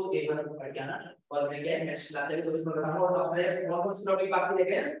इसको एक बार पढ़ के आना, और मैं क्या नेक्स्ट क्लास है तो उसमें बताऊंगा। और हमारे बहुत से टॉपिक बाकी रह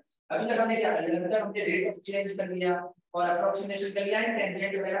गए, अभी तक हमने क्या किया, अभी तक हमने रेट ऑफ चेंज कर लिया और अप्रोक्सीमेशन कर लिया है,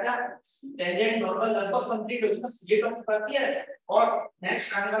 टेंजेंट वगैरह का, टेंजेंट नॉर्मल लगभग कंप्लीट हो गया, बस ये टॉपिक बाकी है। और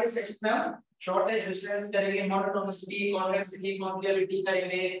नेक्स्ट आने वाले सेक्शन में हम शॉर्टेज डिस्टेंस करेंगे, मोनोटोनिसिटी, कॉन्वेक्सिटी, कॉन्केविटी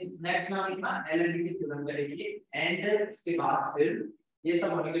करेंगे, नेक्स्ट में हम अपना एलएनडी थ्योरम करेंगे, एंड उसके बाद फिर ये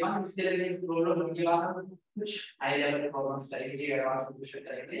सब होने के बाद इसके लिए प्रॉब्लम होने के बाद हम कुछ हाई लेवल प्रॉब्लम्स करेंगे, एडवांस क्वेश्चन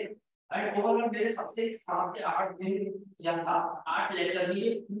करेंगे, एंड ओवरऑल मेरे सबसे 7 से 8 दिन या 7-8 लेक्चर में ये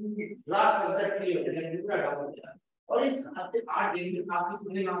पूरा कांसेप्ट क्लियर हो जाएगा, पूरा डाउट हो जाएगा। और इस हफ्ते 8 दिन में आपके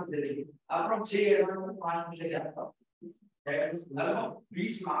पूरे मार्क्स दे देंगे, आप 6 एडवांस में 5 क्वेश्चन के आसपास, दैट इज लगभग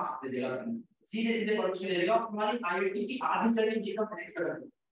 20 मार्क्स दे देगा, सीधे सीधे क्वेश्चन दे देगा। तुम्हारी आईआईटी की आधी जर्नी ये सब कनेक्ट कर देगा,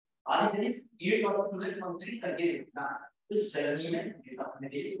 आधी जर्नी ये टॉपिक तुम्हें कंप्लीट करके देखना इस जर्नी में ये सब हमने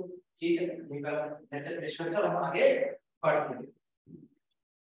देखो, ठीक है? लेक्चर फिनिश करके हम आगे बढ़ते हैं,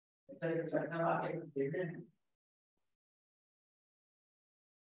 लेक्चर चलना आगे देखते हैं।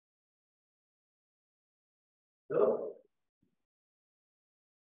 तो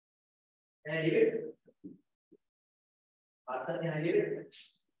एलिवेट आंसर में एलिवेट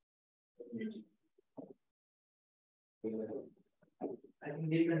आई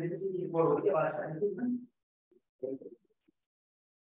थिंक ये करने की बहुत बढ़िया बात है।